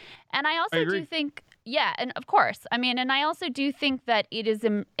started. And I also do think... Yeah, and of course. And I also do think that it is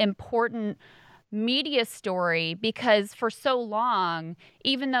an important media story because for so long,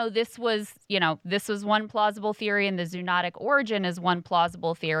 even though this was one plausible theory and the zoonotic origin is one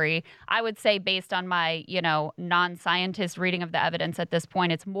plausible theory, I would say based on my, non-scientist reading of the evidence at this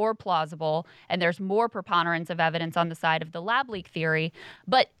point, it's more plausible and there's more preponderance of evidence on the side of the lab leak theory.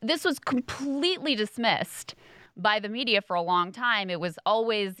 But this was completely dismissed by the media for a long time. It was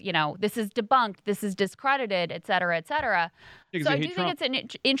always, this is debunked, this is discredited, et cetera, et cetera. So I do think it's an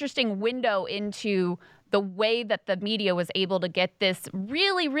interesting window into the way that the media was able to get this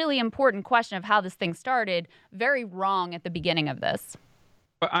really, really important question of how this thing started very wrong at the beginning of this.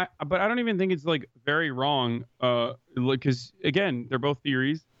 but I don't even think it's like very wrong. Because again, they're both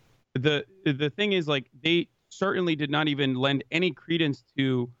theories. The thing is, like, they certainly did not even lend any credence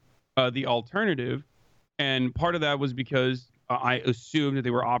to the alternative, and part of that was because I assumed that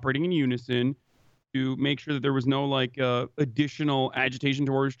they were operating in unison to make sure that there was no like additional agitation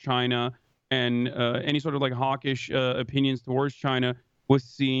towards China, and any sort of like hawkish opinions towards China was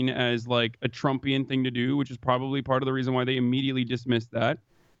seen as like a Trumpian thing to do, which is probably part of the reason why they immediately dismissed that.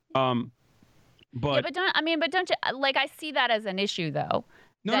 But don't you like? I see that as an issue, though.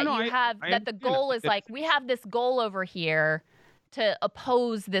 That the goal is like, we have this goal over here to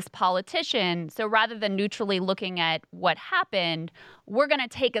oppose this politician. So rather than neutrally looking at what happened, we're going to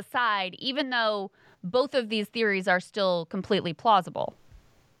take a side, even though both of these theories are still completely plausible.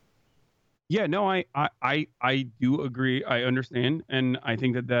 Yeah, no, I do agree. I understand, and I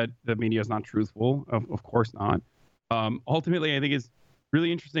think that the media is not truthful. Of course not. Ultimately, I think it's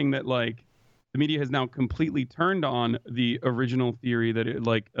really interesting that like the media has now completely turned on the original theory that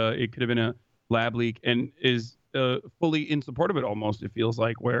it could have been a lab leak, and is fully in support of it. Almost, it feels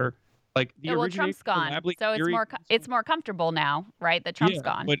like, where like the Trump's gone, so it's more comfortable now, right? That Trump's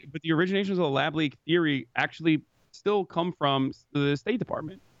gone. But the originations of the lab leak theory actually still come from the State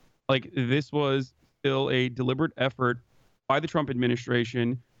Department. Like, this was still a deliberate effort by the Trump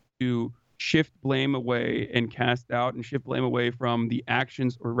administration to shift blame away and cast doubt and shift blame away from the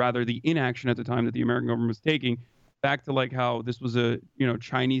actions, or rather the inaction at the time, that the American government was taking, back to like how this was a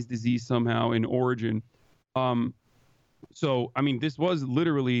Chinese disease somehow in origin. So I mean, this was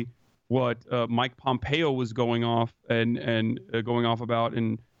literally what Mike Pompeo was going off and going off about,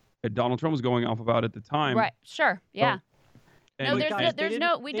 and Donald Trump was going off about at the time. Right. Sure. Yeah. So,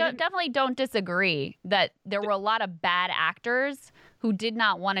 we definitely don't disagree that there were a lot of bad actors who did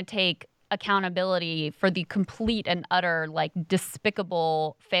not want to take accountability for the complete and utter, like,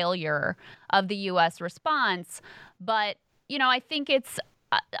 despicable failure of the U.S. response. But,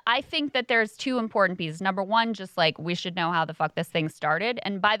 I think that there's two important pieces. Number one, just like, we should know how the fuck this thing started.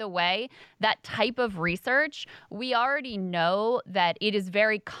 And by the way, that type of research, we already know that it is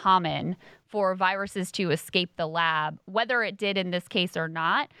very common for viruses to escape the lab, whether it did in this case or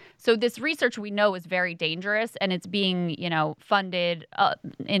not. So this research, we know, is very dangerous, and it's being, funded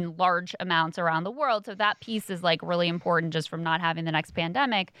in large amounts around the world. So that piece is like really important, just from not having the next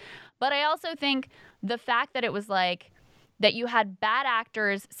pandemic. But I also think the fact that it was like, that you had bad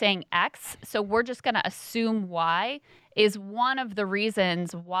actors saying X, so we're just going to assume Y, is one of the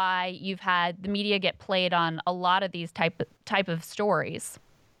reasons why you've had the media get played on a lot of these type of stories.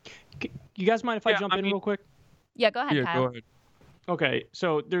 You guys mind if I jump in real quick? Yeah, go ahead, Kyle. Go ahead. Okay,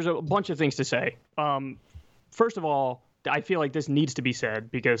 so there's a bunch of things to say. First of all, I feel like this needs to be said,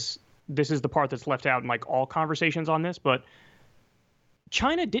 because this is the part that's left out in like all conversations on this, but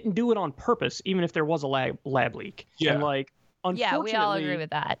China didn't do it on purpose, even if there was a lab leak. Yeah. And like, unfortunately, we all agree with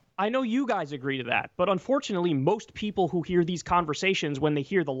that. I know you guys agree to that, but unfortunately, most people who hear these conversations, when they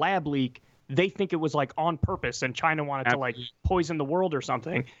hear the lab leak, they think it was like on purpose and China wanted to like poison the world or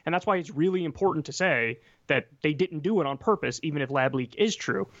something. And that's why it's really important to say that they didn't do it on purpose, even if lab leak is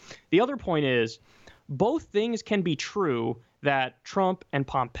true. The other point is, both things can be true, that Trump and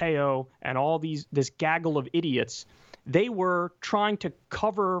Pompeo and all this gaggle of idiots, they were trying to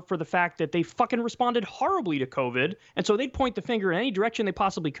cover for the fact that they fucking responded horribly to COVID. And so they'd point the finger in any direction they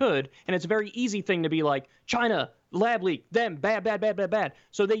possibly could. And it's a very easy thing to be like, China, lab leak, them, bad, bad, bad, bad, bad.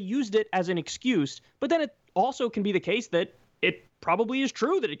 So they used it as an excuse. But then it also can be the case that it probably is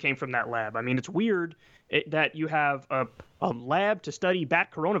true that it came from that lab. I mean, it's weird that you have a lab to study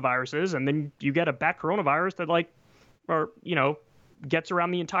bat coronaviruses, and then you get a bat coronavirus that gets around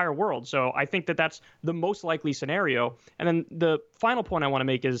the entire world. So I think that that's the most likely scenario. And then the final point I want to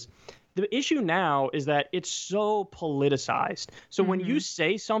make is, the issue now is that it's so politicized. So when you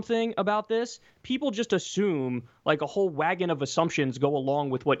say something about this, people just assume like a whole wagon of assumptions go along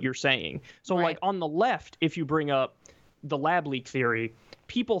with what you're saying. So like on the left, if you bring up the lab leak theory,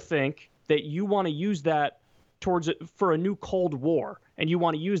 people think that you want to use that for a new Cold War, and you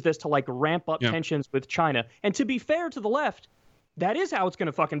want to use this to like ramp up tensions with China. And to be fair to the left, that is how it's going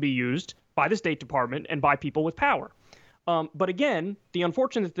to fucking be used by the State Department and by people with power. But again, the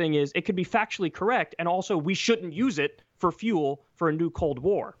unfortunate thing is it could be factually correct, and also we shouldn't use it for fuel for a new Cold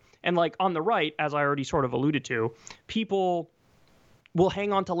War. And like on the right, as I already sort of alluded to, people will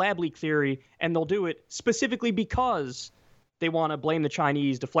hang on to lab leak theory, and they'll do it specifically because they want to blame the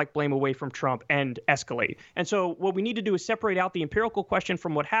Chinese, deflect blame away from Trump, and escalate. And so what we need to do is separate out the empirical question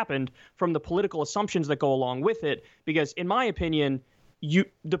from what happened from the political assumptions that go along with it. Because in my opinion,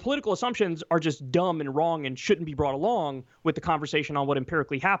 the political assumptions are just dumb and wrong and shouldn't be brought along with the conversation on what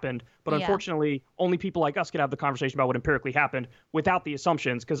empirically happened. But unfortunately, only people like us can have the conversation about what empirically happened without the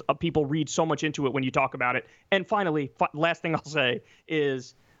assumptions, because people read so much into it when you talk about it. And finally, last thing I'll say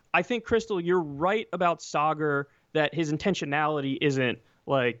is, I think, Crystal, you're right about Sagar, that his intentionality isn't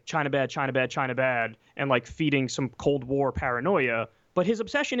like China bad, China bad, China bad, and like feeding some Cold War paranoia. But his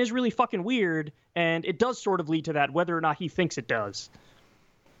obsession is really fucking weird, and it does sort of lead to that, whether or not he thinks it does.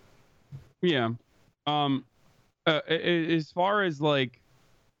 Yeah. As far as like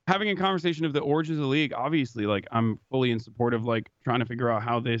having a conversation of the origins of the league, obviously, like I'm fully in support of like trying to figure out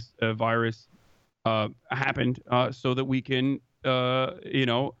how this virus happened, so that we can,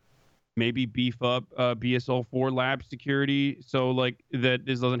 maybe beef up BSL-4 lab security so like that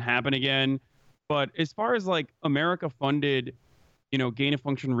this doesn't happen again. But as far as like America funded, gain of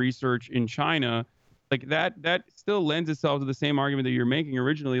function research in China, like that still lends itself to the same argument that you're making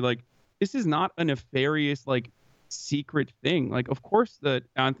originally. Like, this is not a nefarious, like, secret thing. Like, of course, that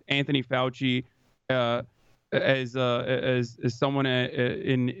Anthony Fauci, as someone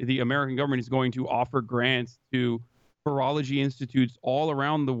in the American government, is going to offer grants to virology institutes all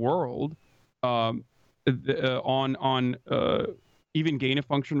around the world, on even gain of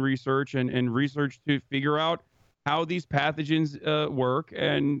function research and research to figure out how these pathogens work,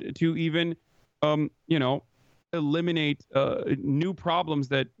 and to even eliminate new problems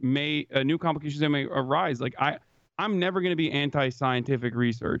that may new complications that may arise. Like I'm never going to be anti-scientific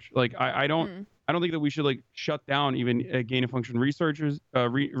research. Like I don't think that we should like shut down even gain of function researchers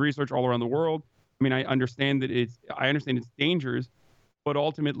research all around the world. I mean, I understand its dangers, but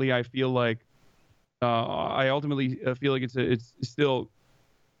ultimately I feel like it's still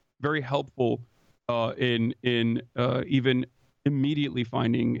very helpful in even immediately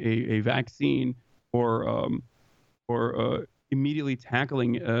finding a vaccine or immediately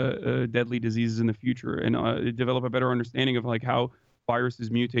tackling deadly diseases in the future, and develop a better understanding of like how viruses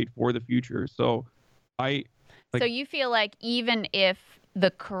mutate for the future. So so you feel like even if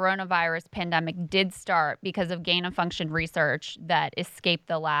the coronavirus pandemic did start because of gain of function research that escaped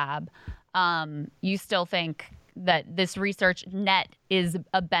the lab, you still think that this research net is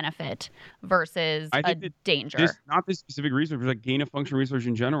a benefit versus a danger? Not this specific research, but like gain of function research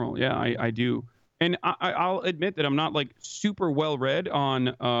in general. Yeah, I do. And I'll admit that I'm not like super well read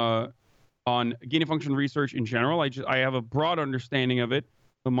on gain of function research in general. I have a broad understanding of it,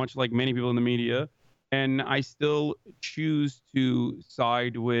 much like many people in the media, and I still choose to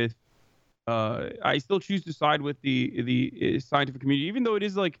side with the scientific community, even though it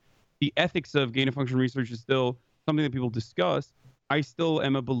is like the ethics of gain of function research is still something that people discuss. I still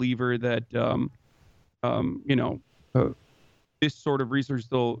am a believer that this sort of research is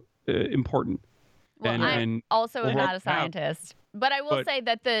still important. Well, I'm also not a scientist, but I will say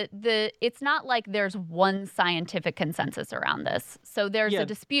that the it's not like there's one scientific consensus around this. So there's a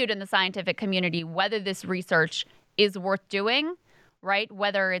dispute in the scientific community whether this research is worth doing, right?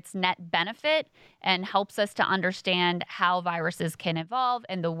 Whether it's net benefit and helps us to understand how viruses can evolve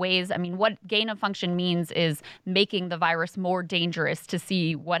and the ways. I mean, what gain of function means is making the virus more dangerous to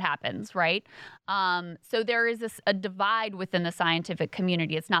see what happens, right? So there is a divide within the scientific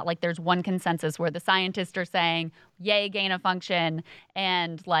community. It's not like there's one consensus where the scientists are saying, yay, gain of function,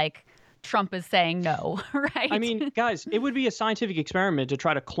 and like Trump is saying no, right? I mean, guys, it would be a scientific experiment to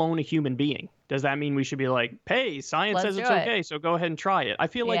try to clone a human being. Does that mean we should be like, hey, science says it's okay, so go ahead and try it? I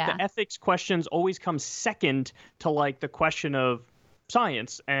feel like the ethics questions always come second to like the question of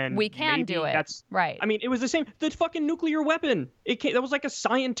science, and we can do it. That's right. I mean, it was the same. The fucking nuclear weapon. That was like a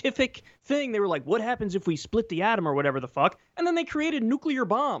scientific thing. They were like, what happens if we split the atom or whatever the fuck? And then they created nuclear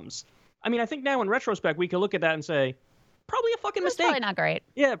bombs. I mean, I think now in retrospect we can look at that and say, probably a fucking mistake. Probably not great.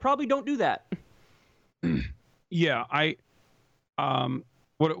 Yeah, probably don't do that. Yeah, the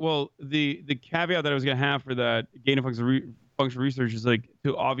caveat that I was gonna have for that gain of function research is like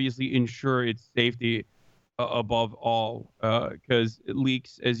to obviously ensure its safety above all, because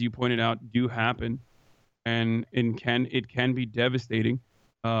leaks, as you pointed out, do happen, and it can be devastating.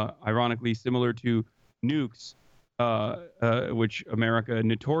 Ironically, similar to nukes, which America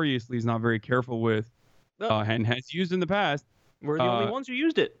notoriously is not very careful with. And has used in the past. We're the only ones who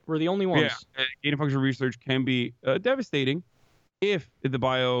used it. We're the only ones. Yeah, gain of function research can be devastating if the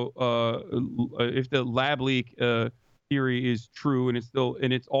lab leak theory is true, and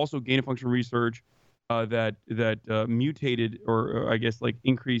it's also gain of function research that mutated or I guess like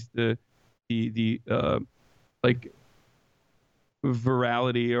increased the like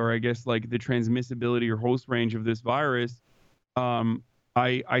virality, or I guess like the transmissibility or host range of this virus.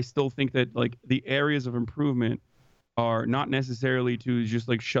 I still think that like the areas of improvement are not necessarily to just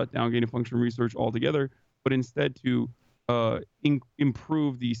like shut down gain of function research altogether, but instead to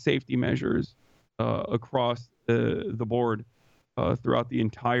improve the safety measures across the board throughout the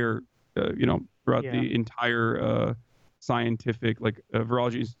entire, the entire scientific, like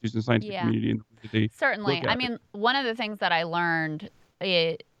virology institutes and scientific community. Certainly. I mean, one of the things that I learned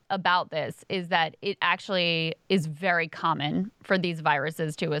about this is that it actually is very common for these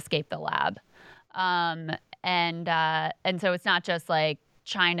viruses to escape the lab. And so it's not just like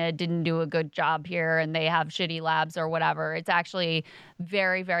China didn't do a good job here and they have shitty labs or whatever. It's actually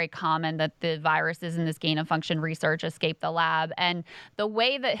very, very common that the viruses in this gain of function research escape the lab. And the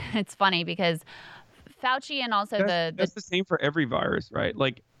way that it's funny because Fauci and also that's the same for every virus, right?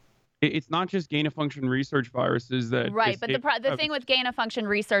 Like it's not just gain of function research viruses that right. But the thing with gain of function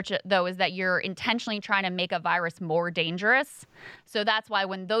research though is that you're intentionally trying to make a virus more dangerous. So that's why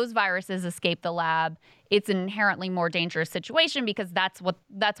when those viruses escape the lab, it's an inherently more dangerous situation because that's what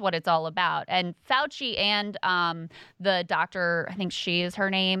it's all about. And Fauci and the doctor, I think she is her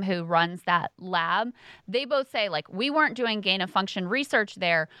name, who runs that lab, they both say, like, we weren't doing gain of function research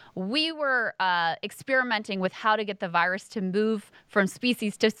there. We were experimenting with how to get the virus to move from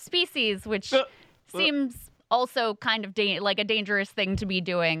species to species, which seems also kind of like a dangerous thing to be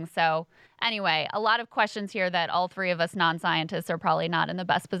doing. So anyway, a lot of questions here that all three of us non-scientists are probably not in the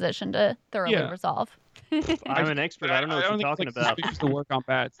best position to thoroughly resolve. I'm an expert. I don't know what you're talking about. Just to work on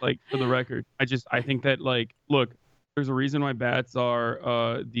bats, like for the record, I think that like, look, there's a reason why bats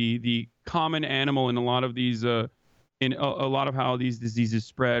are the common animal in a lot of these in a lot of how these diseases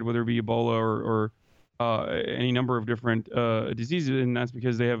spread, whether it be Ebola or any number of different diseases, and that's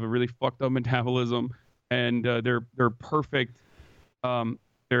because they have a really fucked up metabolism, and they're perfect.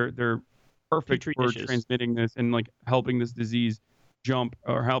 They're perfect for transmitting this and like helping this disease jump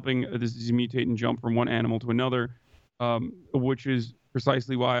or helping this disease mutate and jump from one animal to another, which is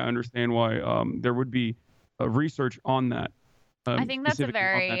precisely why I understand why there would be research on that. I think that's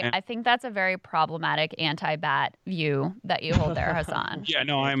a very problematic anti-bat view that you hold there, Hasan. Yeah,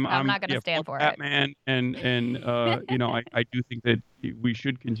 no, I'm not going to stand for it. Batman, and I do think that we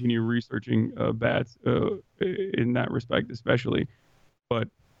should continue researching bats in that respect, especially. But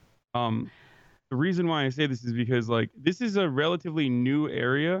the reason why I say this is because like this is a relatively new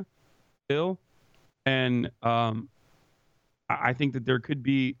area still, and I think that there could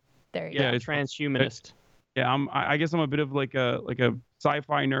be it's transhumanist. Yeah, I guess I'm a bit of like a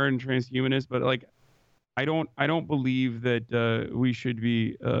sci-fi nerd and transhumanist, but like I don't believe that we should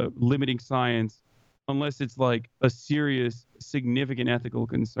be limiting science unless it's like a serious, significant ethical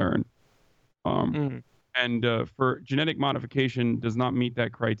concern. And for genetic modification does not meet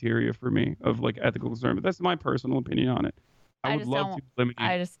that criteria for me of like ethical concern. But that's my personal opinion on it. I would love to eliminate.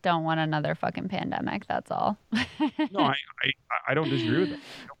 I just don't want another fucking pandemic. That's all. No, I don't disagree with that.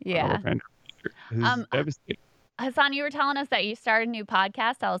 Yeah. This is devastating. Hasan, you were telling us that you started a new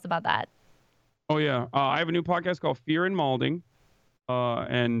podcast. Tell us about that. Oh yeah, I have a new podcast called Fear and Malding,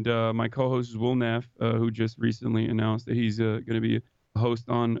 and my co-host is Will Neff, who just recently announced that he's going to be a host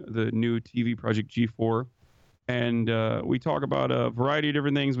on the new TV project G4, and we talk about a variety of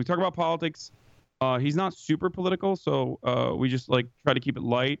different things. We talk about politics. He's not super political, so we just like try to keep it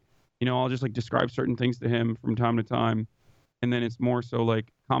light. You know, I'll just like describe certain things to him from time to time, and then it's more so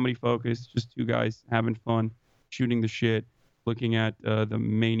like comedy focused, just two guys having fun, shooting the shit, looking at the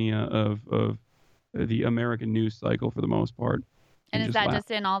mania of the American news cycle for the most part. And is that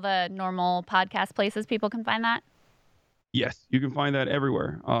just in all the normal podcast places people can find that? Yes, you can find that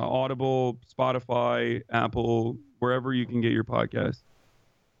everywhere. Audible, Spotify, Apple, wherever you can get your podcast.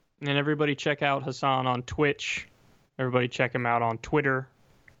 And everybody check out Hasan on Twitch. Everybody check him out on Twitter.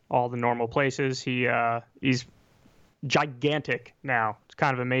 All the normal places. He's gigantic now. It's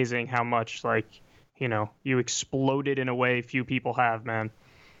kind of amazing how much you exploded in a way few people have, man.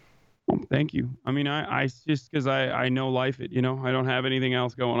 Thank you. I mean, I just because I know life. I don't have anything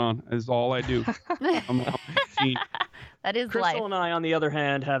else going on. It's all I do. I'm that is Crystal life. And I, on the other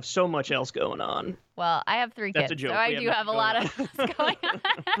hand, have so much else going on. Well, I have 3 kids, That's a joke. So I do have a lot of going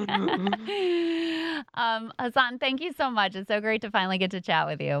on. Hasan, thank you so much. It's so great to finally get to chat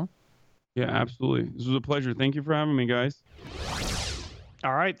with you. Yeah, absolutely. This was a pleasure. Thank you for having me, guys.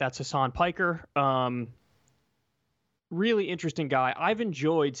 All right, that's Hasan Piker. Really interesting guy. I've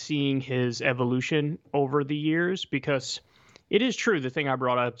enjoyed seeing his evolution over the years because it is true, the thing I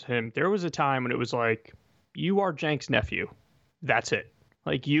brought up to him, there was a time when it was like, you are Cenk's nephew. That's it.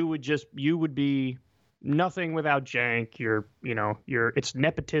 Like you would be nothing without Cenk. It's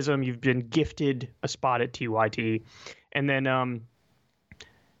nepotism. You've been gifted a spot at TYT. And then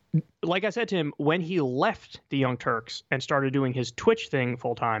like I said to him, when he left the Young Turks and started doing his Twitch thing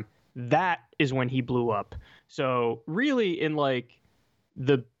full time, that is when he blew up. So really, in like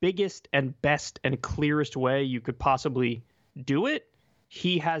the biggest and best and clearest way you could possibly do it,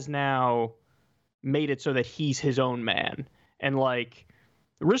 he has now made it so that he's his own man. And like,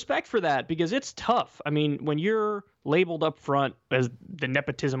 respect for that, because it's tough. I mean, when you're labeled up front as the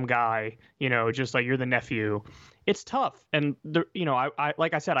nepotism guy, just like you're the nephew, it's tough. And I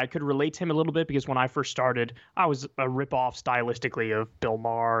like I said, I could relate to him a little bit, because when I first started, I was a ripoff stylistically of Bill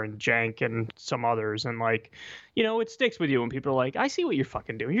Maher and Jank and some others. And like, it sticks with you when people are like, I see what you're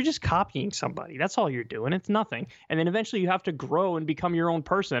fucking doing. You're just copying somebody. That's all you're doing. It's nothing. And then eventually you have to grow and become your own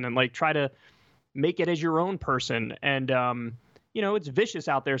person and like try to make it as your own person. And, it's vicious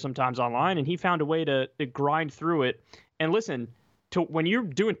out there sometimes online, and he found a way to grind through it. And listen, to when you're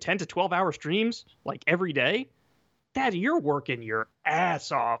doing 10 to 12 hour streams like every day, Dad, you're working your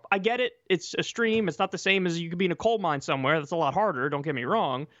ass off. I get it. It's a stream. It's not the same as you could be in a coal mine somewhere. That's a lot harder. Don't get me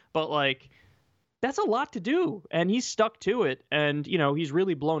wrong. But like, that's a lot to do. And he's stuck to it. And, he's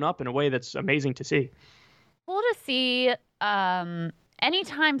really blown up in a way that's amazing to see. Cool to see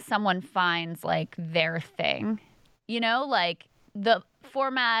anytime someone finds like their thing, like the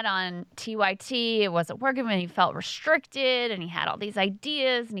format on TYT, it wasn't working when he felt restricted and he had all these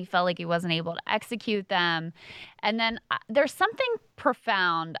ideas and he felt like he wasn't able to execute them. And then there's something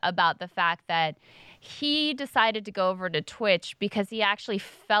profound about the fact that he decided to go over to Twitch because he actually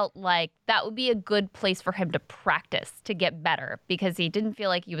felt like that would be a good place for him to practice, to get better, because he didn't feel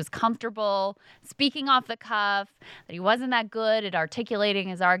like he was comfortable speaking off the cuff, that he wasn't that good at articulating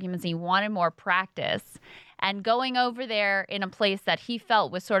his arguments, and he wanted more practice. And going over there in a place that he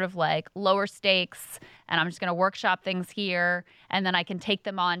felt was sort of like lower stakes, and I'm just going to workshop things here, and then I can take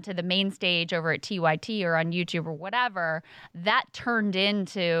them on to the main stage over at TYT or on YouTube or whatever, that turned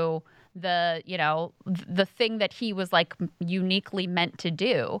into the thing that he was like uniquely meant to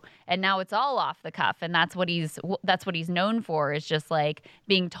do. And now it's all off the cuff, and that's what he's known for, is just like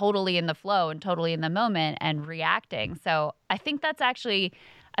being totally in the flow and totally in the moment and reacting. So I think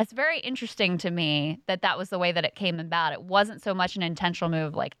it's very interesting to me that was the way that it came about. It wasn't so much an intentional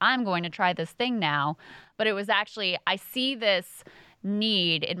move like, I'm going to try this thing now, but it was actually, I see this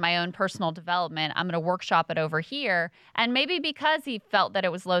need in my own personal development. I'm going to workshop it over here. And maybe because he felt that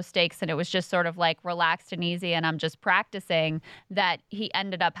it was low stakes and it was just sort of like relaxed and easy and I'm just practicing, that he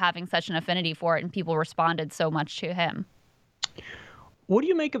ended up having such an affinity for it and people responded so much to him. What do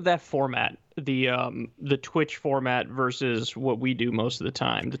you make of that format, the Twitch format versus what we do most of the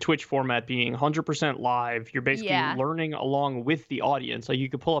time? The Twitch format being 100% live. You're basically learning along with the audience. Like, you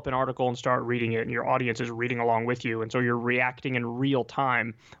could pull up an article and start reading it, and your audience is reading along with you, and so you're reacting in real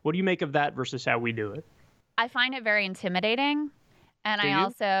time. What do you make of that versus how we do it? I find it very intimidating, and I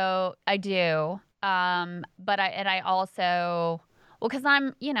do. But I also, well, because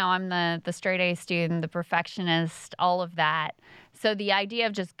I'm the straight A student, the perfectionist, all of that. So the idea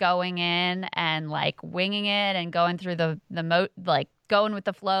of just going in and like winging it and going through going with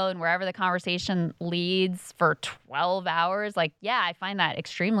the flow and wherever the conversation leads for 12 hours, I find that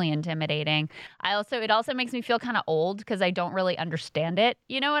extremely intimidating. It also makes me feel kind of old because I don't really understand it.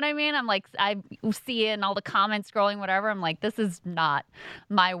 You know what I mean? I'm like, I see it in all the comments scrolling, whatever. I'm like, this is not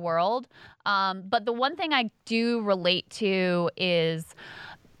my world. But the one thing I do relate to is,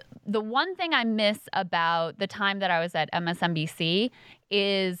 the one thing I miss about the time that I was at MSNBC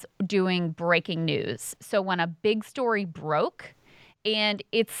is doing breaking news. So when a big story broke, and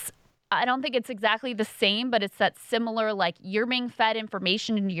I don't think it's exactly the same, but it's that similar, like, you're being fed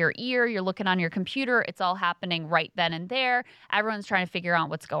information into your ear, you're looking on your computer, it's all happening right then and there. Everyone's trying to figure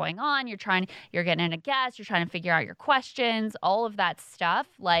out what's going on. You're getting in a guest, you're trying to figure out your questions, all of that stuff.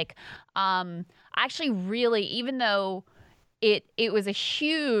 Actually really, even though it was a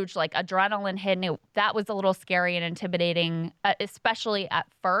huge, like, adrenaline hit, and that was a little scary and intimidating, especially at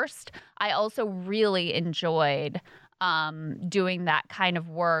first. I also really enjoyed doing that kind of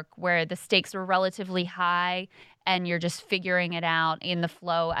work where the stakes were relatively high and you're just figuring it out in the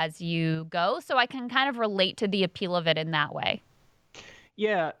flow as you go. So I can kind of relate to the appeal of it in that way.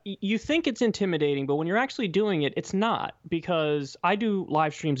 Yeah, you think it's intimidating, but when you're actually doing it, it's not, because I do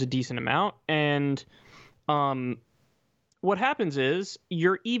live streams a decent amount, and what happens is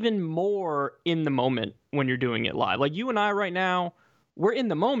you're even more in the moment when you're doing it live. Like, you and I right now, we're in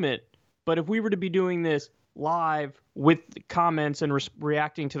the moment, but if we were to be doing this live with comments and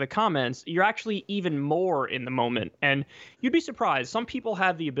reacting to the comments, you're actually even more in the moment. And you'd be surprised. Some people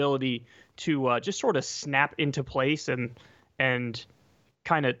have the ability to just sort of snap into place and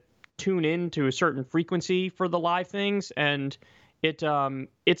kind of tune in to a certain frequency for the live things. And it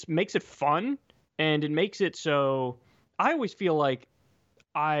makes it fun, and it makes it so I always feel like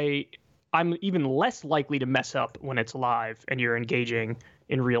I'm even less likely to mess up when it's live and you're engaging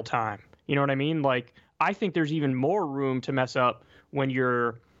in real time. You know what I mean? Like, I think there's even more room to mess up when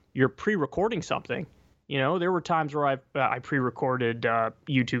you're pre-recording something. You know, there were times where I pre-recorded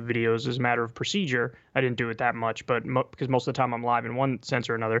YouTube videos as a matter of procedure. I didn't do it that much, but because most of the time I'm live in one sense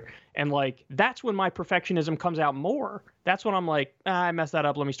or another. And like, that's when my perfectionism comes out more. That's when I'm like, I messed that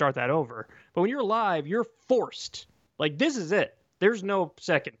up. Let me start that over. But when you're live, you're forced. Like, this is it. There's no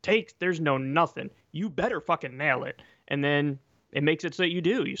second takes. There's no nothing. You better fucking nail it. And then it makes it so that you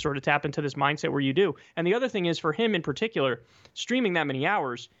do. You sort of tap into this mindset where you do. And the other thing is, for him in particular, streaming that many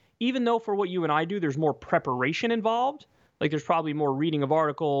hours, even though for what you and I do, there's more preparation involved, like there's probably more reading of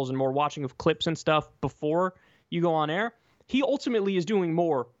articles and more watching of clips and stuff before you go on air, he ultimately is doing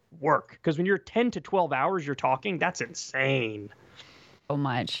more work. Because when you're 10 to 12 hours you're talking, that's insane. So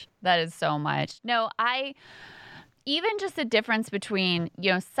much. That is so much. No, even just the difference between,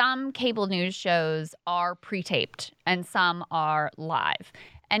 some cable news shows are pre-taped and some are live.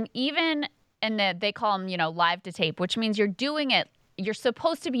 And they call them, live to tape, which means you're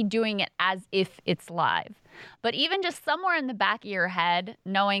supposed to be doing it as if it's live. But even just somewhere in the back of your head,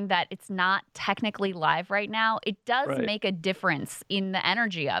 knowing that it's not technically live right now, it does make a difference in the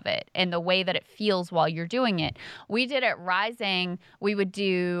energy of it and the way that it feels while you're doing it. We did at Rising, we would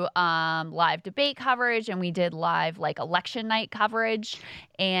do live debate coverage, and we did live election night coverage.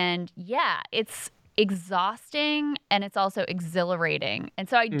 And yeah, it's exhausting and it's also exhilarating. And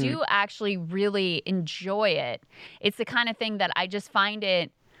so I do actually really enjoy it. It's the kind of thing that I just find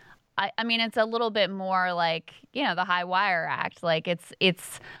it, I mean, it's a little bit more like, the high wire act. Like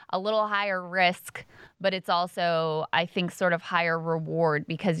it's a little higher risk, but it's also, I think, sort of higher reward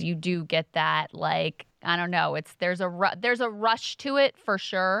because you do get that, I don't know, there's a rush to it for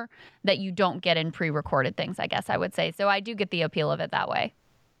sure that you don't get in pre-recorded things, I guess I would say. So I do get the appeal of it that way.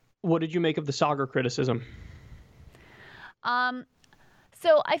 What did you make of the Sagar criticism?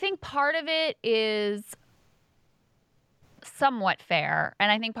 So I think part of it is somewhat fair,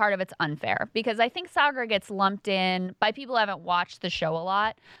 and I think part of it's unfair because I think Sagar gets lumped in by people who haven't watched the show a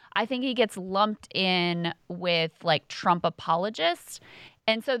lot. I think he gets lumped in with Trump apologists,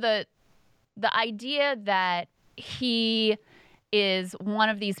 and so the idea that he is one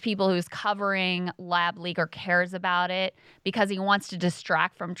of these people who's covering lab leak or cares about it because he wants to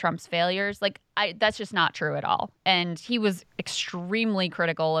distract from Trump's failures. That's just not true at all. And he was extremely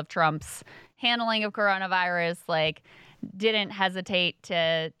critical of Trump's handling of coronavirus, didn't hesitate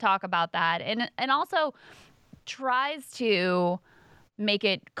to talk about that. And also tries to make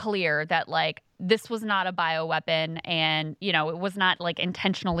it clear that this was not a bioweapon and, it was not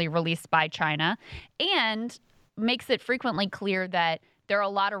intentionally released by China, and makes it frequently clear that there are a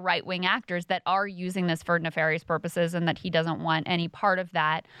lot of right-wing actors that are using this for nefarious purposes and that he doesn't want any part of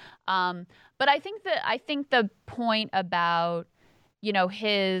that. But I think the point about,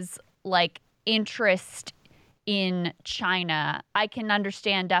 his interest in China, I can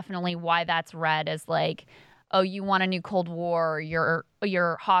understand definitely why that's read as oh, you want a new Cold War, or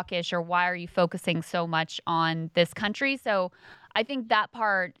you're hawkish, or why are you focusing so much on this country? So I think that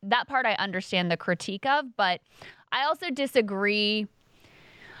part I understand the critique of, but I also disagree.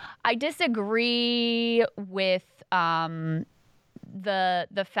 I disagree with the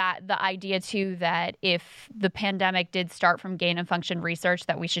idea too that if the pandemic did start from gain of function research,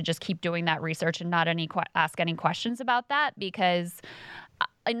 that we should just keep doing that research and not ask any questions about that, because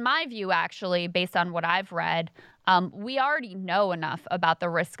in my view, actually, based on what I've read, we already know enough about the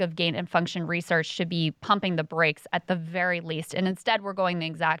risk of gain and function research to be pumping the brakes at the very least. And instead, we're going the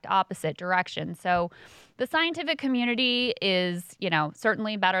exact opposite direction. So the scientific community is,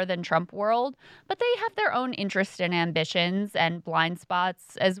 certainly better than Trump world, but they have their own interests and ambitions and blind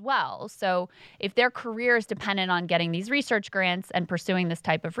spots as well. So if their career is dependent on getting these research grants and pursuing this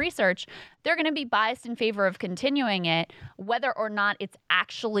type of research, they're going to be biased in favor of continuing it, whether or not it's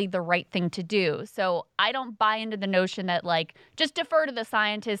actually the right thing to do. So I don't buy into the notion that just defer to the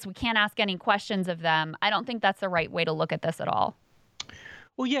scientists. We can't ask any questions of them. I don't think that's the right way to look at this at all.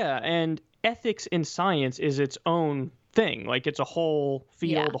 Well, yeah. And ethics in science is its own thing. It's a whole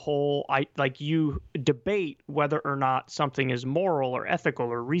field, you debate whether or not something is moral or ethical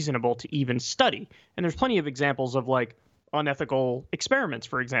or reasonable to even study. And there's plenty of examples of unethical experiments,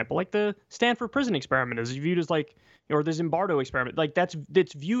 for example, the Stanford prison experiment is viewed as or the Zimbardo experiment.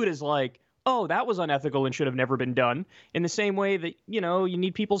 That's viewed as oh, that was unethical and should have never been done. In the same way that, you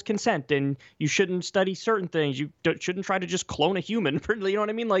need people's consent and you shouldn't study certain things. You shouldn't try to just clone a human. You know what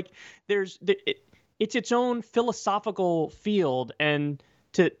I mean? it's its own philosophical field, and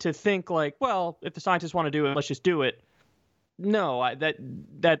to think like, well, if the scientists want to do it, let's just do it. No,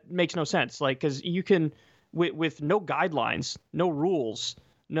 that makes no sense. Like, because you can, with no guidelines, no rules,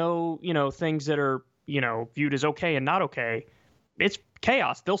 no, things that are, viewed as okay and not okay, it's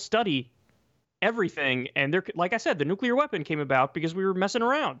chaos. They'll study everything. And they're, like I said, the nuclear weapon came about because we were messing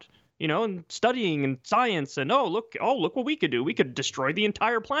around, and studying and science, and look what we could do. We could destroy the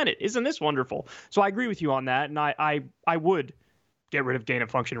entire planet. Isn't this wonderful? So I agree with you on that. And I would get rid of gain of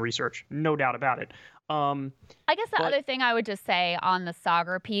function research. No doubt about it. I guess the other thing I would just say on the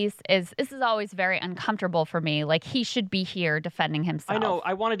Sagar piece is this is always very uncomfortable for me. Like, he should be here defending himself. I know.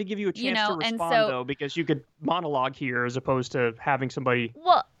 I wanted to give you a chance to respond, though, because you could monologue here as opposed to having somebody.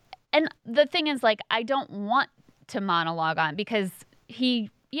 Well, and the thing is, like, I don't want to monologue on because he,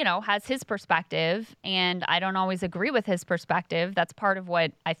 has his perspective, and I don't always agree with his perspective. That's part of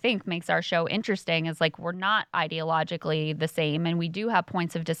what I think makes our show interesting is, like, we're not ideologically the same, and we do have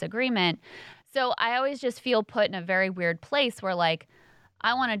points of disagreement. So I always just feel put in a very weird place where, like,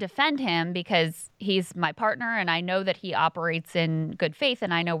 I want to defend him because he's my partner and I know that he operates in good faith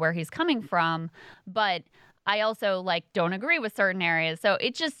and I know where he's coming from. But I also, like, don't agree with certain areas. So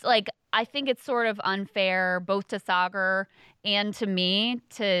it's just, like, I think it's sort of unfair both to Sagar and to me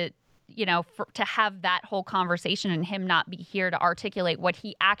to, to have that whole conversation and him not be here to articulate what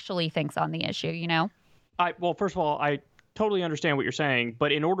he actually thinks on the issue, Well, first of all, I totally understand what you're saying.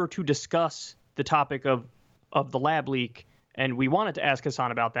 But in order to discuss the topic of the lab leak, and we wanted to ask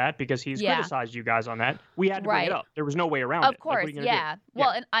Hasan about that because he's criticized you guys on that. We had to bring it up. There was no way around it. Of course, yeah.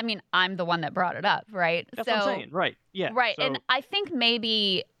 Well, and I mean, I'm the one that brought it up, right? That's what I'm saying, right? Yeah. Right, and I think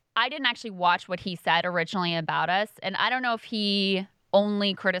maybe I didn't actually watch what he said originally about us, and I don't know if he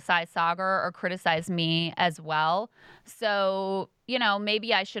only criticized Sagar or criticized me as well. So,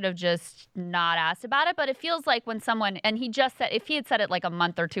 maybe I should have just not asked about it. But it feels like when someone, and he just said, if he had said it like a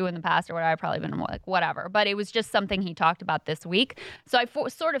month or two in the past or whatever, I'd probably been like, whatever. But it was just something he talked about this week. So I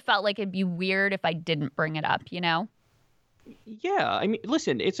sort of felt like it'd be weird if I didn't bring it up, Yeah. I mean,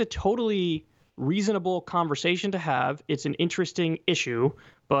 listen, it's a totally reasonable conversation to have. It's an interesting issue.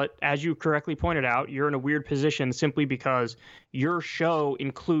 But as you correctly pointed out, you're in a weird position simply because your show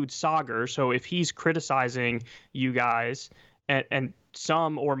includes Sagar. So if he's criticizing you guys and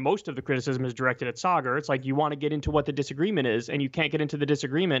some or most of the criticism is directed at Sagar, it's like you want to get into what the disagreement is, and you can't get into the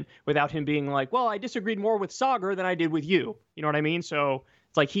disagreement without him being like, well, I disagreed more with Sagar than I did with you. You know what I mean? So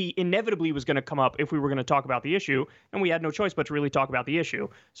it's like he inevitably was going to come up if we were going to talk about the issue, and we had no choice but to really talk about the issue.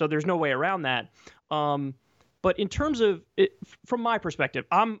 So there's no way around that. But in terms of it, from my perspective,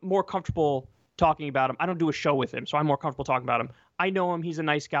 I'm more comfortable talking about him. I don't do a show with him, so I'm more comfortable talking about him. I know him. He's a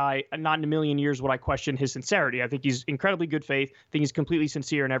nice guy. Not in a million years would I question his sincerity. I think he's incredibly good faith. I think he's completely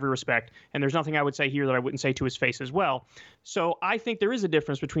sincere in every respect. And there's nothing I would say here that I wouldn't say to his face as well. So I think there is a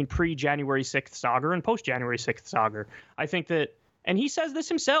difference between pre-January 6th Sagar and post-January 6th Sagar. I think that, and he says this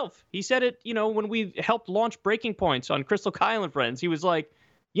himself. He said it, when we helped launch Breaking Points on Crystal Kyle and Friends. He was like,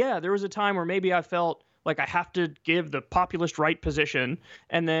 yeah, there was a time where maybe I felt like I have to give the populist right position.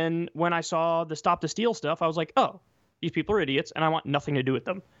 And then when I saw the Stop the Steal stuff, I was like, oh, these people are idiots and I want nothing to do with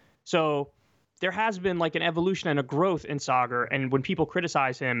them. So there has been like an evolution and a growth in Sagar. And when people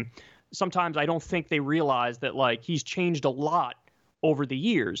criticize him, sometimes I don't think they realize that like he's changed a lot over the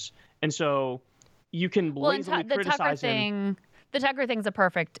years. And so you can lazily criticize him. The Tucker thing's a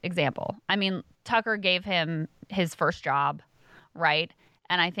perfect example. I mean, Tucker gave him his first job, right?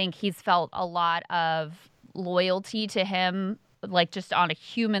 And I think he's felt a lot of loyalty to him, like just on a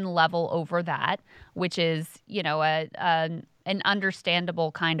human level over that, which is, an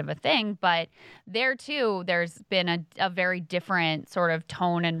understandable kind of a thing. But there, too, there's been a very different sort of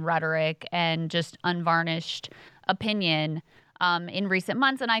tone and rhetoric and just unvarnished opinion in recent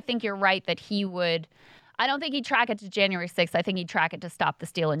months. And I think you're right that he would – I don't think he'd track it to January 6th. I think he'd track it to Stop the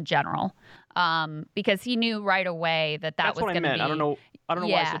Steal in general because he knew right away that was going to be – I don't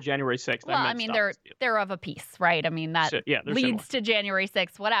know why I said January 6th. Well, I mean, they're of a piece, right? I mean, that leads to January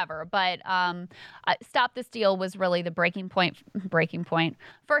 6th, whatever. But Stop the Steal was really the breaking point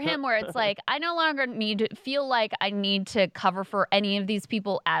for him where it's like, I no longer feel like I need to cover for any of these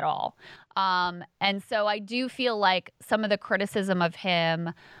people at all. And so I do feel like some of the criticism of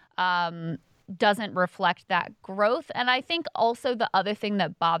him doesn't reflect that growth. And I think also the other thing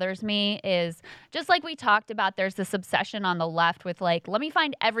that bothers me is just like we talked about, there's this obsession on the left with like, let me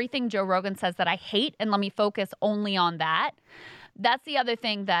find everything Joe Rogan says that I hate and let me focus only on that. That's the other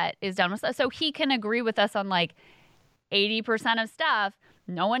thing that is done with us. So he can agree with us on like 80% of stuff,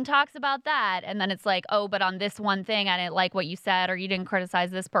 no one talks about that. And then it's like, oh, but on this one thing, I didn't like what you said, or you didn't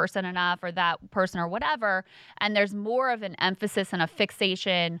criticize this person enough, or that person, or whatever. And there's more of an emphasis and a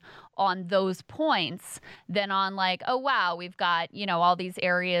fixation on those points than on like, oh, wow, we've got, you know, all these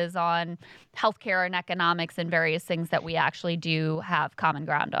areas on healthcare and economics and various things that we actually do have common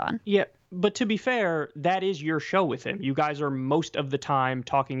ground on. Yeah. But to be fair, that is your show with him. You guys are most of the time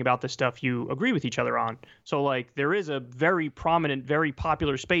talking about the stuff you agree with each other on. So, like, there is a very prominent, very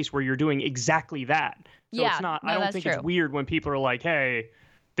popular space where you're doing exactly that. So yeah, it's not, no, I don't think it's weird when people are like, hey,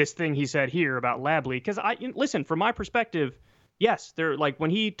 this thing he said here about Labley. Because listen, from my perspective, yes, they're like,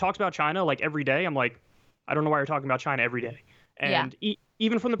 when he talks about China, like every day, I'm like, I don't know why you're talking about China every day. And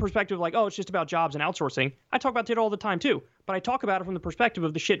even from the perspective of like, oh, it's just about jobs and outsourcing, I talk about it all the time too. But I talk about it from the perspective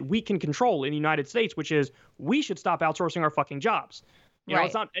of the shit we can control in the United States, which is we should stop outsourcing our fucking jobs. You know,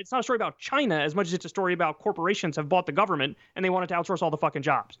 it's not a story about China as much as it's a story about corporations have bought the government and they wanted to outsource all the fucking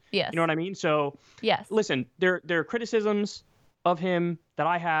jobs. Yes. You know what I mean? So listen, there are criticisms of him that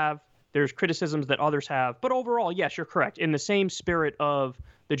I have. There's criticisms that others have. But overall, yes, you're correct. In the same spirit of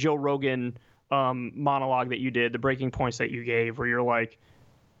the Joe Rogan monologue that you did, the breaking points that you gave, where you're like,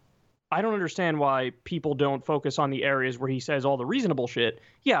 I don't understand why people don't focus on the areas where he says all the reasonable shit.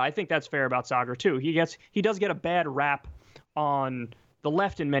 Yeah, I think that's fair about Saagar too. He does get a bad rap on the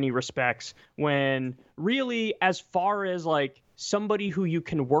left in many respects, when really, as far as like somebody who you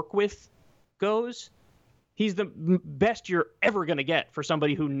can work with goes, he's the best you're ever going to get for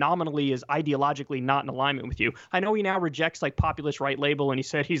somebody who nominally is ideologically not in alignment with you. I know he now rejects like populist right label, and he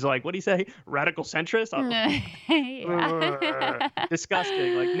said he's like, what did he say? Radical centrist?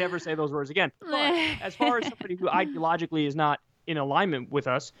 Disgusting. Like, never say those words again. But as far as somebody who ideologically is not in alignment with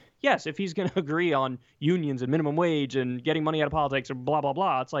us, yes, if he's going to agree on unions and minimum wage and getting money out of politics and blah, blah,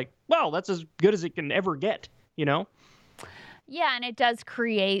 blah, it's like, well, that's as good as it can ever get, you know? Yeah, and it does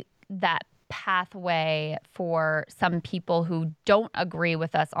create that pathway for some people who don't agree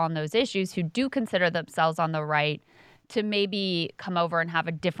with us on those issues, who do consider themselves on the right, to maybe come over and have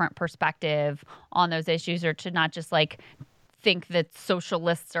a different perspective on those issues, or to not just like think that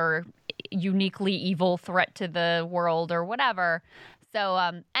socialists are uniquely evil threat to the world or whatever.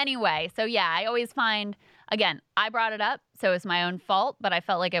 So anyway, so yeah, I always find, again, I brought it up, so it's my own fault, but I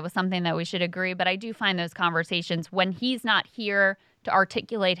felt like it was something that we should agree. But I do find those conversations when he's not here to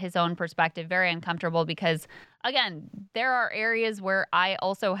articulate his own perspective very uncomfortable, because, again, there are areas where I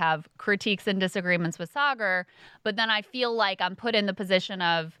also have critiques and disagreements with Saagar, but then I feel like I'm put in the position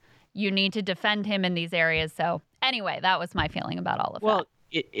of you need to defend him in these areas. So anyway, that was my feeling about all of that. Well,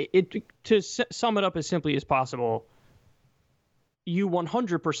 to sum it up as simply as possible, you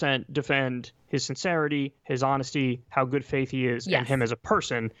 100% defend his sincerity, his honesty, how good faith he is, and him as a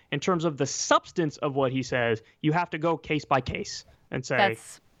person. In terms of the substance of what he says, you have to go case by case and say,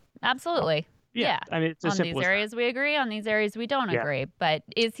 that's absolutely. Yeah. I mean, it's as on simple these as areas we agree, on these areas we don't agree. But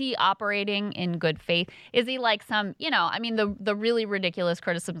is he operating in good faith? Is he like some, you know, I mean, the really ridiculous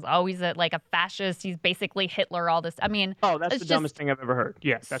criticism is always that like a fascist, he's basically Hitler, all this. I mean, oh, that's the dumbest thing I've ever heard.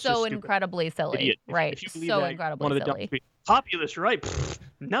 Yeah, that's so just incredibly silly. Right. If you believe so that, incredibly one of the silly. dumbest populist right? Pfft,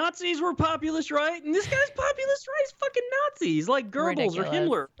 Nazis were populist right, and this guy's populist right. He's fucking Nazis, like Goebbels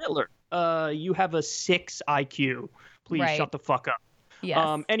or Hitler. You have a 6 IQ. Please shut the fuck up.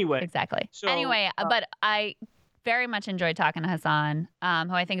 Yes. Anyway. Exactly. But I very much enjoyed talking to Hasan, who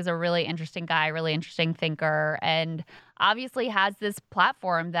I think is a really interesting guy, really interesting thinker, and obviously has this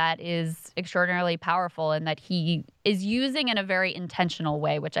platform that is extraordinarily powerful and that he is using in a very intentional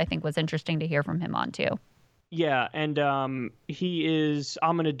way, which I think was interesting to hear from him on too. Yeah, and he is,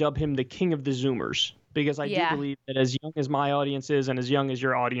 I'm going to dub him the king of the Zoomers, because I do believe that as young as my audience is and as young as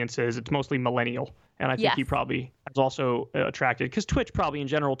your audience is, it's mostly millennial. And I think he probably is also attracted, because Twitch probably in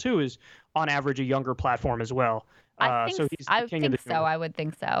general too is on average a younger platform as well. I think so. I would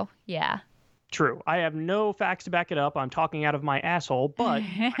think so. Yeah. True. I have no facts to back it up. I'm talking out of my asshole, but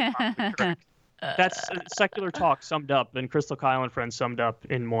I'm probably correct. That's secular talk summed up, and Crystal Kyle and Friends summed up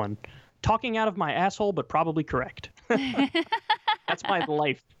in one. Talking out of my asshole, but probably correct. That's my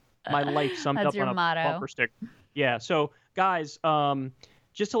life. My life summed up on a bumper sticker. Yeah. So, guys,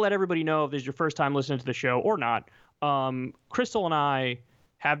 just to let everybody know, if this is your first time listening to the show or not, Crystal and I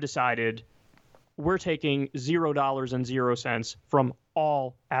have decided we're taking $0 from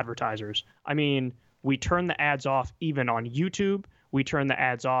all advertisers. I mean, we turn the ads off even on YouTube. We turn the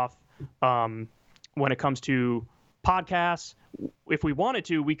ads off when it comes to podcasts. If we wanted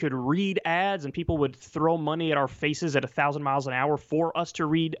to, we could read ads and people would throw money at our faces at 1,000 miles an hour for us to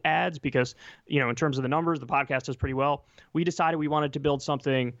read ads because, you know, in terms of the numbers, the podcast does pretty well. We decided we wanted to build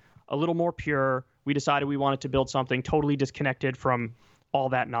something a little more pure. We decided we wanted to build something totally disconnected from all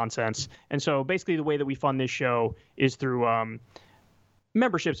that nonsense. And so basically the way that we fund this show is through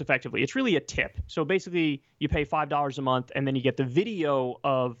memberships effectively. It's really a tip. So basically you pay $5 a month and then you get the video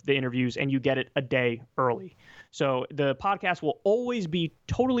of the interviews and you get it a day early. So the podcast will always be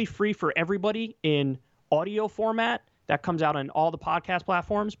totally free for everybody in audio format. That comes out on all the podcast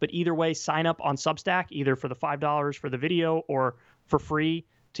platforms. But either way, sign up on Substack, either for the $5 for the video or for free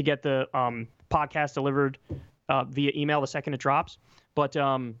to get the podcast delivered via email the second it drops. But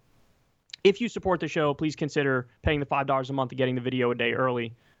if you support the show, please consider paying the $5 a month and getting the video a day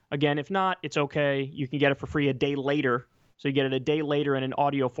early. Again, if not, it's okay. You can get it for free a day later. So you get it a day later in an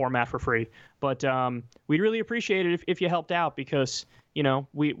audio format for free. But we'd really appreciate it if you helped out because,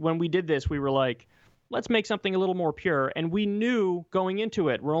 when we did this, we were like, let's make something a little more pure. And we knew going into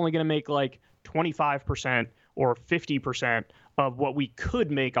it, we're only going to make like 25% or 50% of what we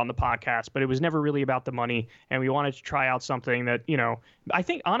could make on the podcast, but it was never really about the money. And we wanted to try out something that, I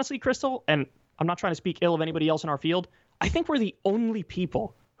think honestly, Crystal, and I'm not trying to speak ill of anybody else in our field, I think we're the only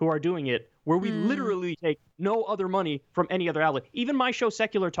people who are doing it where we literally take no other money from any other outlet. Even my show,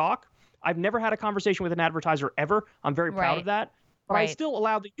 Secular Talk, I've never had a conversation with an advertiser ever. I'm very proud of that. But I still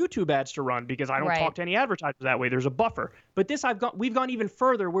allow the YouTube ads to run because I don't talk to any advertisers that way. There's a buffer. But this we've gone even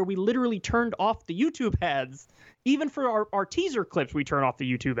further where we literally turned off the YouTube ads. Even for our teaser clips, we turn off the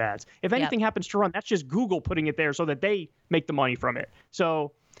YouTube ads. If anything happens to run, that's just Google putting it there so that they make the money from it.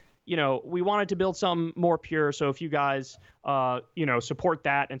 So, we wanted to build some more pure. So if you guys, support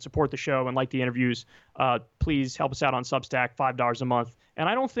that and support the show and like the interviews, please help us out on Substack, $5 a month. And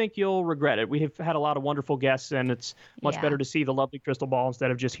I don't think you'll regret it. We have had a lot of wonderful guests, and it's much better to see the lovely Crystal Ball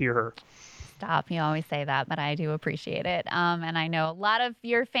instead of just hear her. Stop. You always say that, but I do appreciate it. And I know a lot of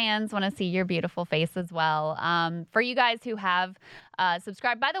your fans want to see your beautiful face as well. For you guys who have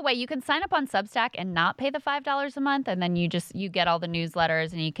subscribed, by the way, you can sign up on Substack and not pay the $5 a month, and then you get all the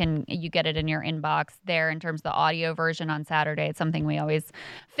newsletters, and you get it in your inbox there in terms of the audio version on Saturday. It's something we always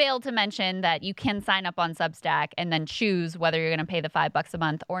fail to mention, that you can sign up on Substack and then choose whether you're going to pay the $5 a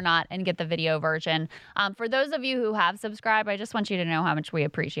month or not and get the video version. For those of you who have subscribed, I just want you to know how much we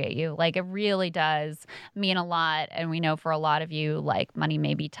appreciate you. Like, it really does mean a lot. And we know for a lot of you, like, money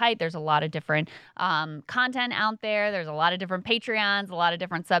may be tight. There's a lot of different content out there. There's a lot of different Patreons, a lot of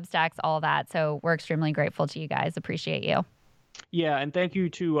different Substacks, all that. So we're extremely grateful to you guys. Appreciate you. Yeah, and thank you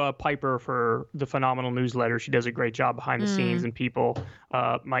to Piper for the phenomenal newsletter. She does a great job behind the scenes, and people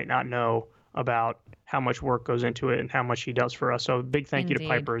might not know about how much work goes into it and how much she does for us. So big thank you to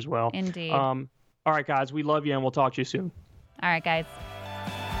Piper as well. Indeed. All right, guys, we love you, and we'll talk to you soon. All right, guys.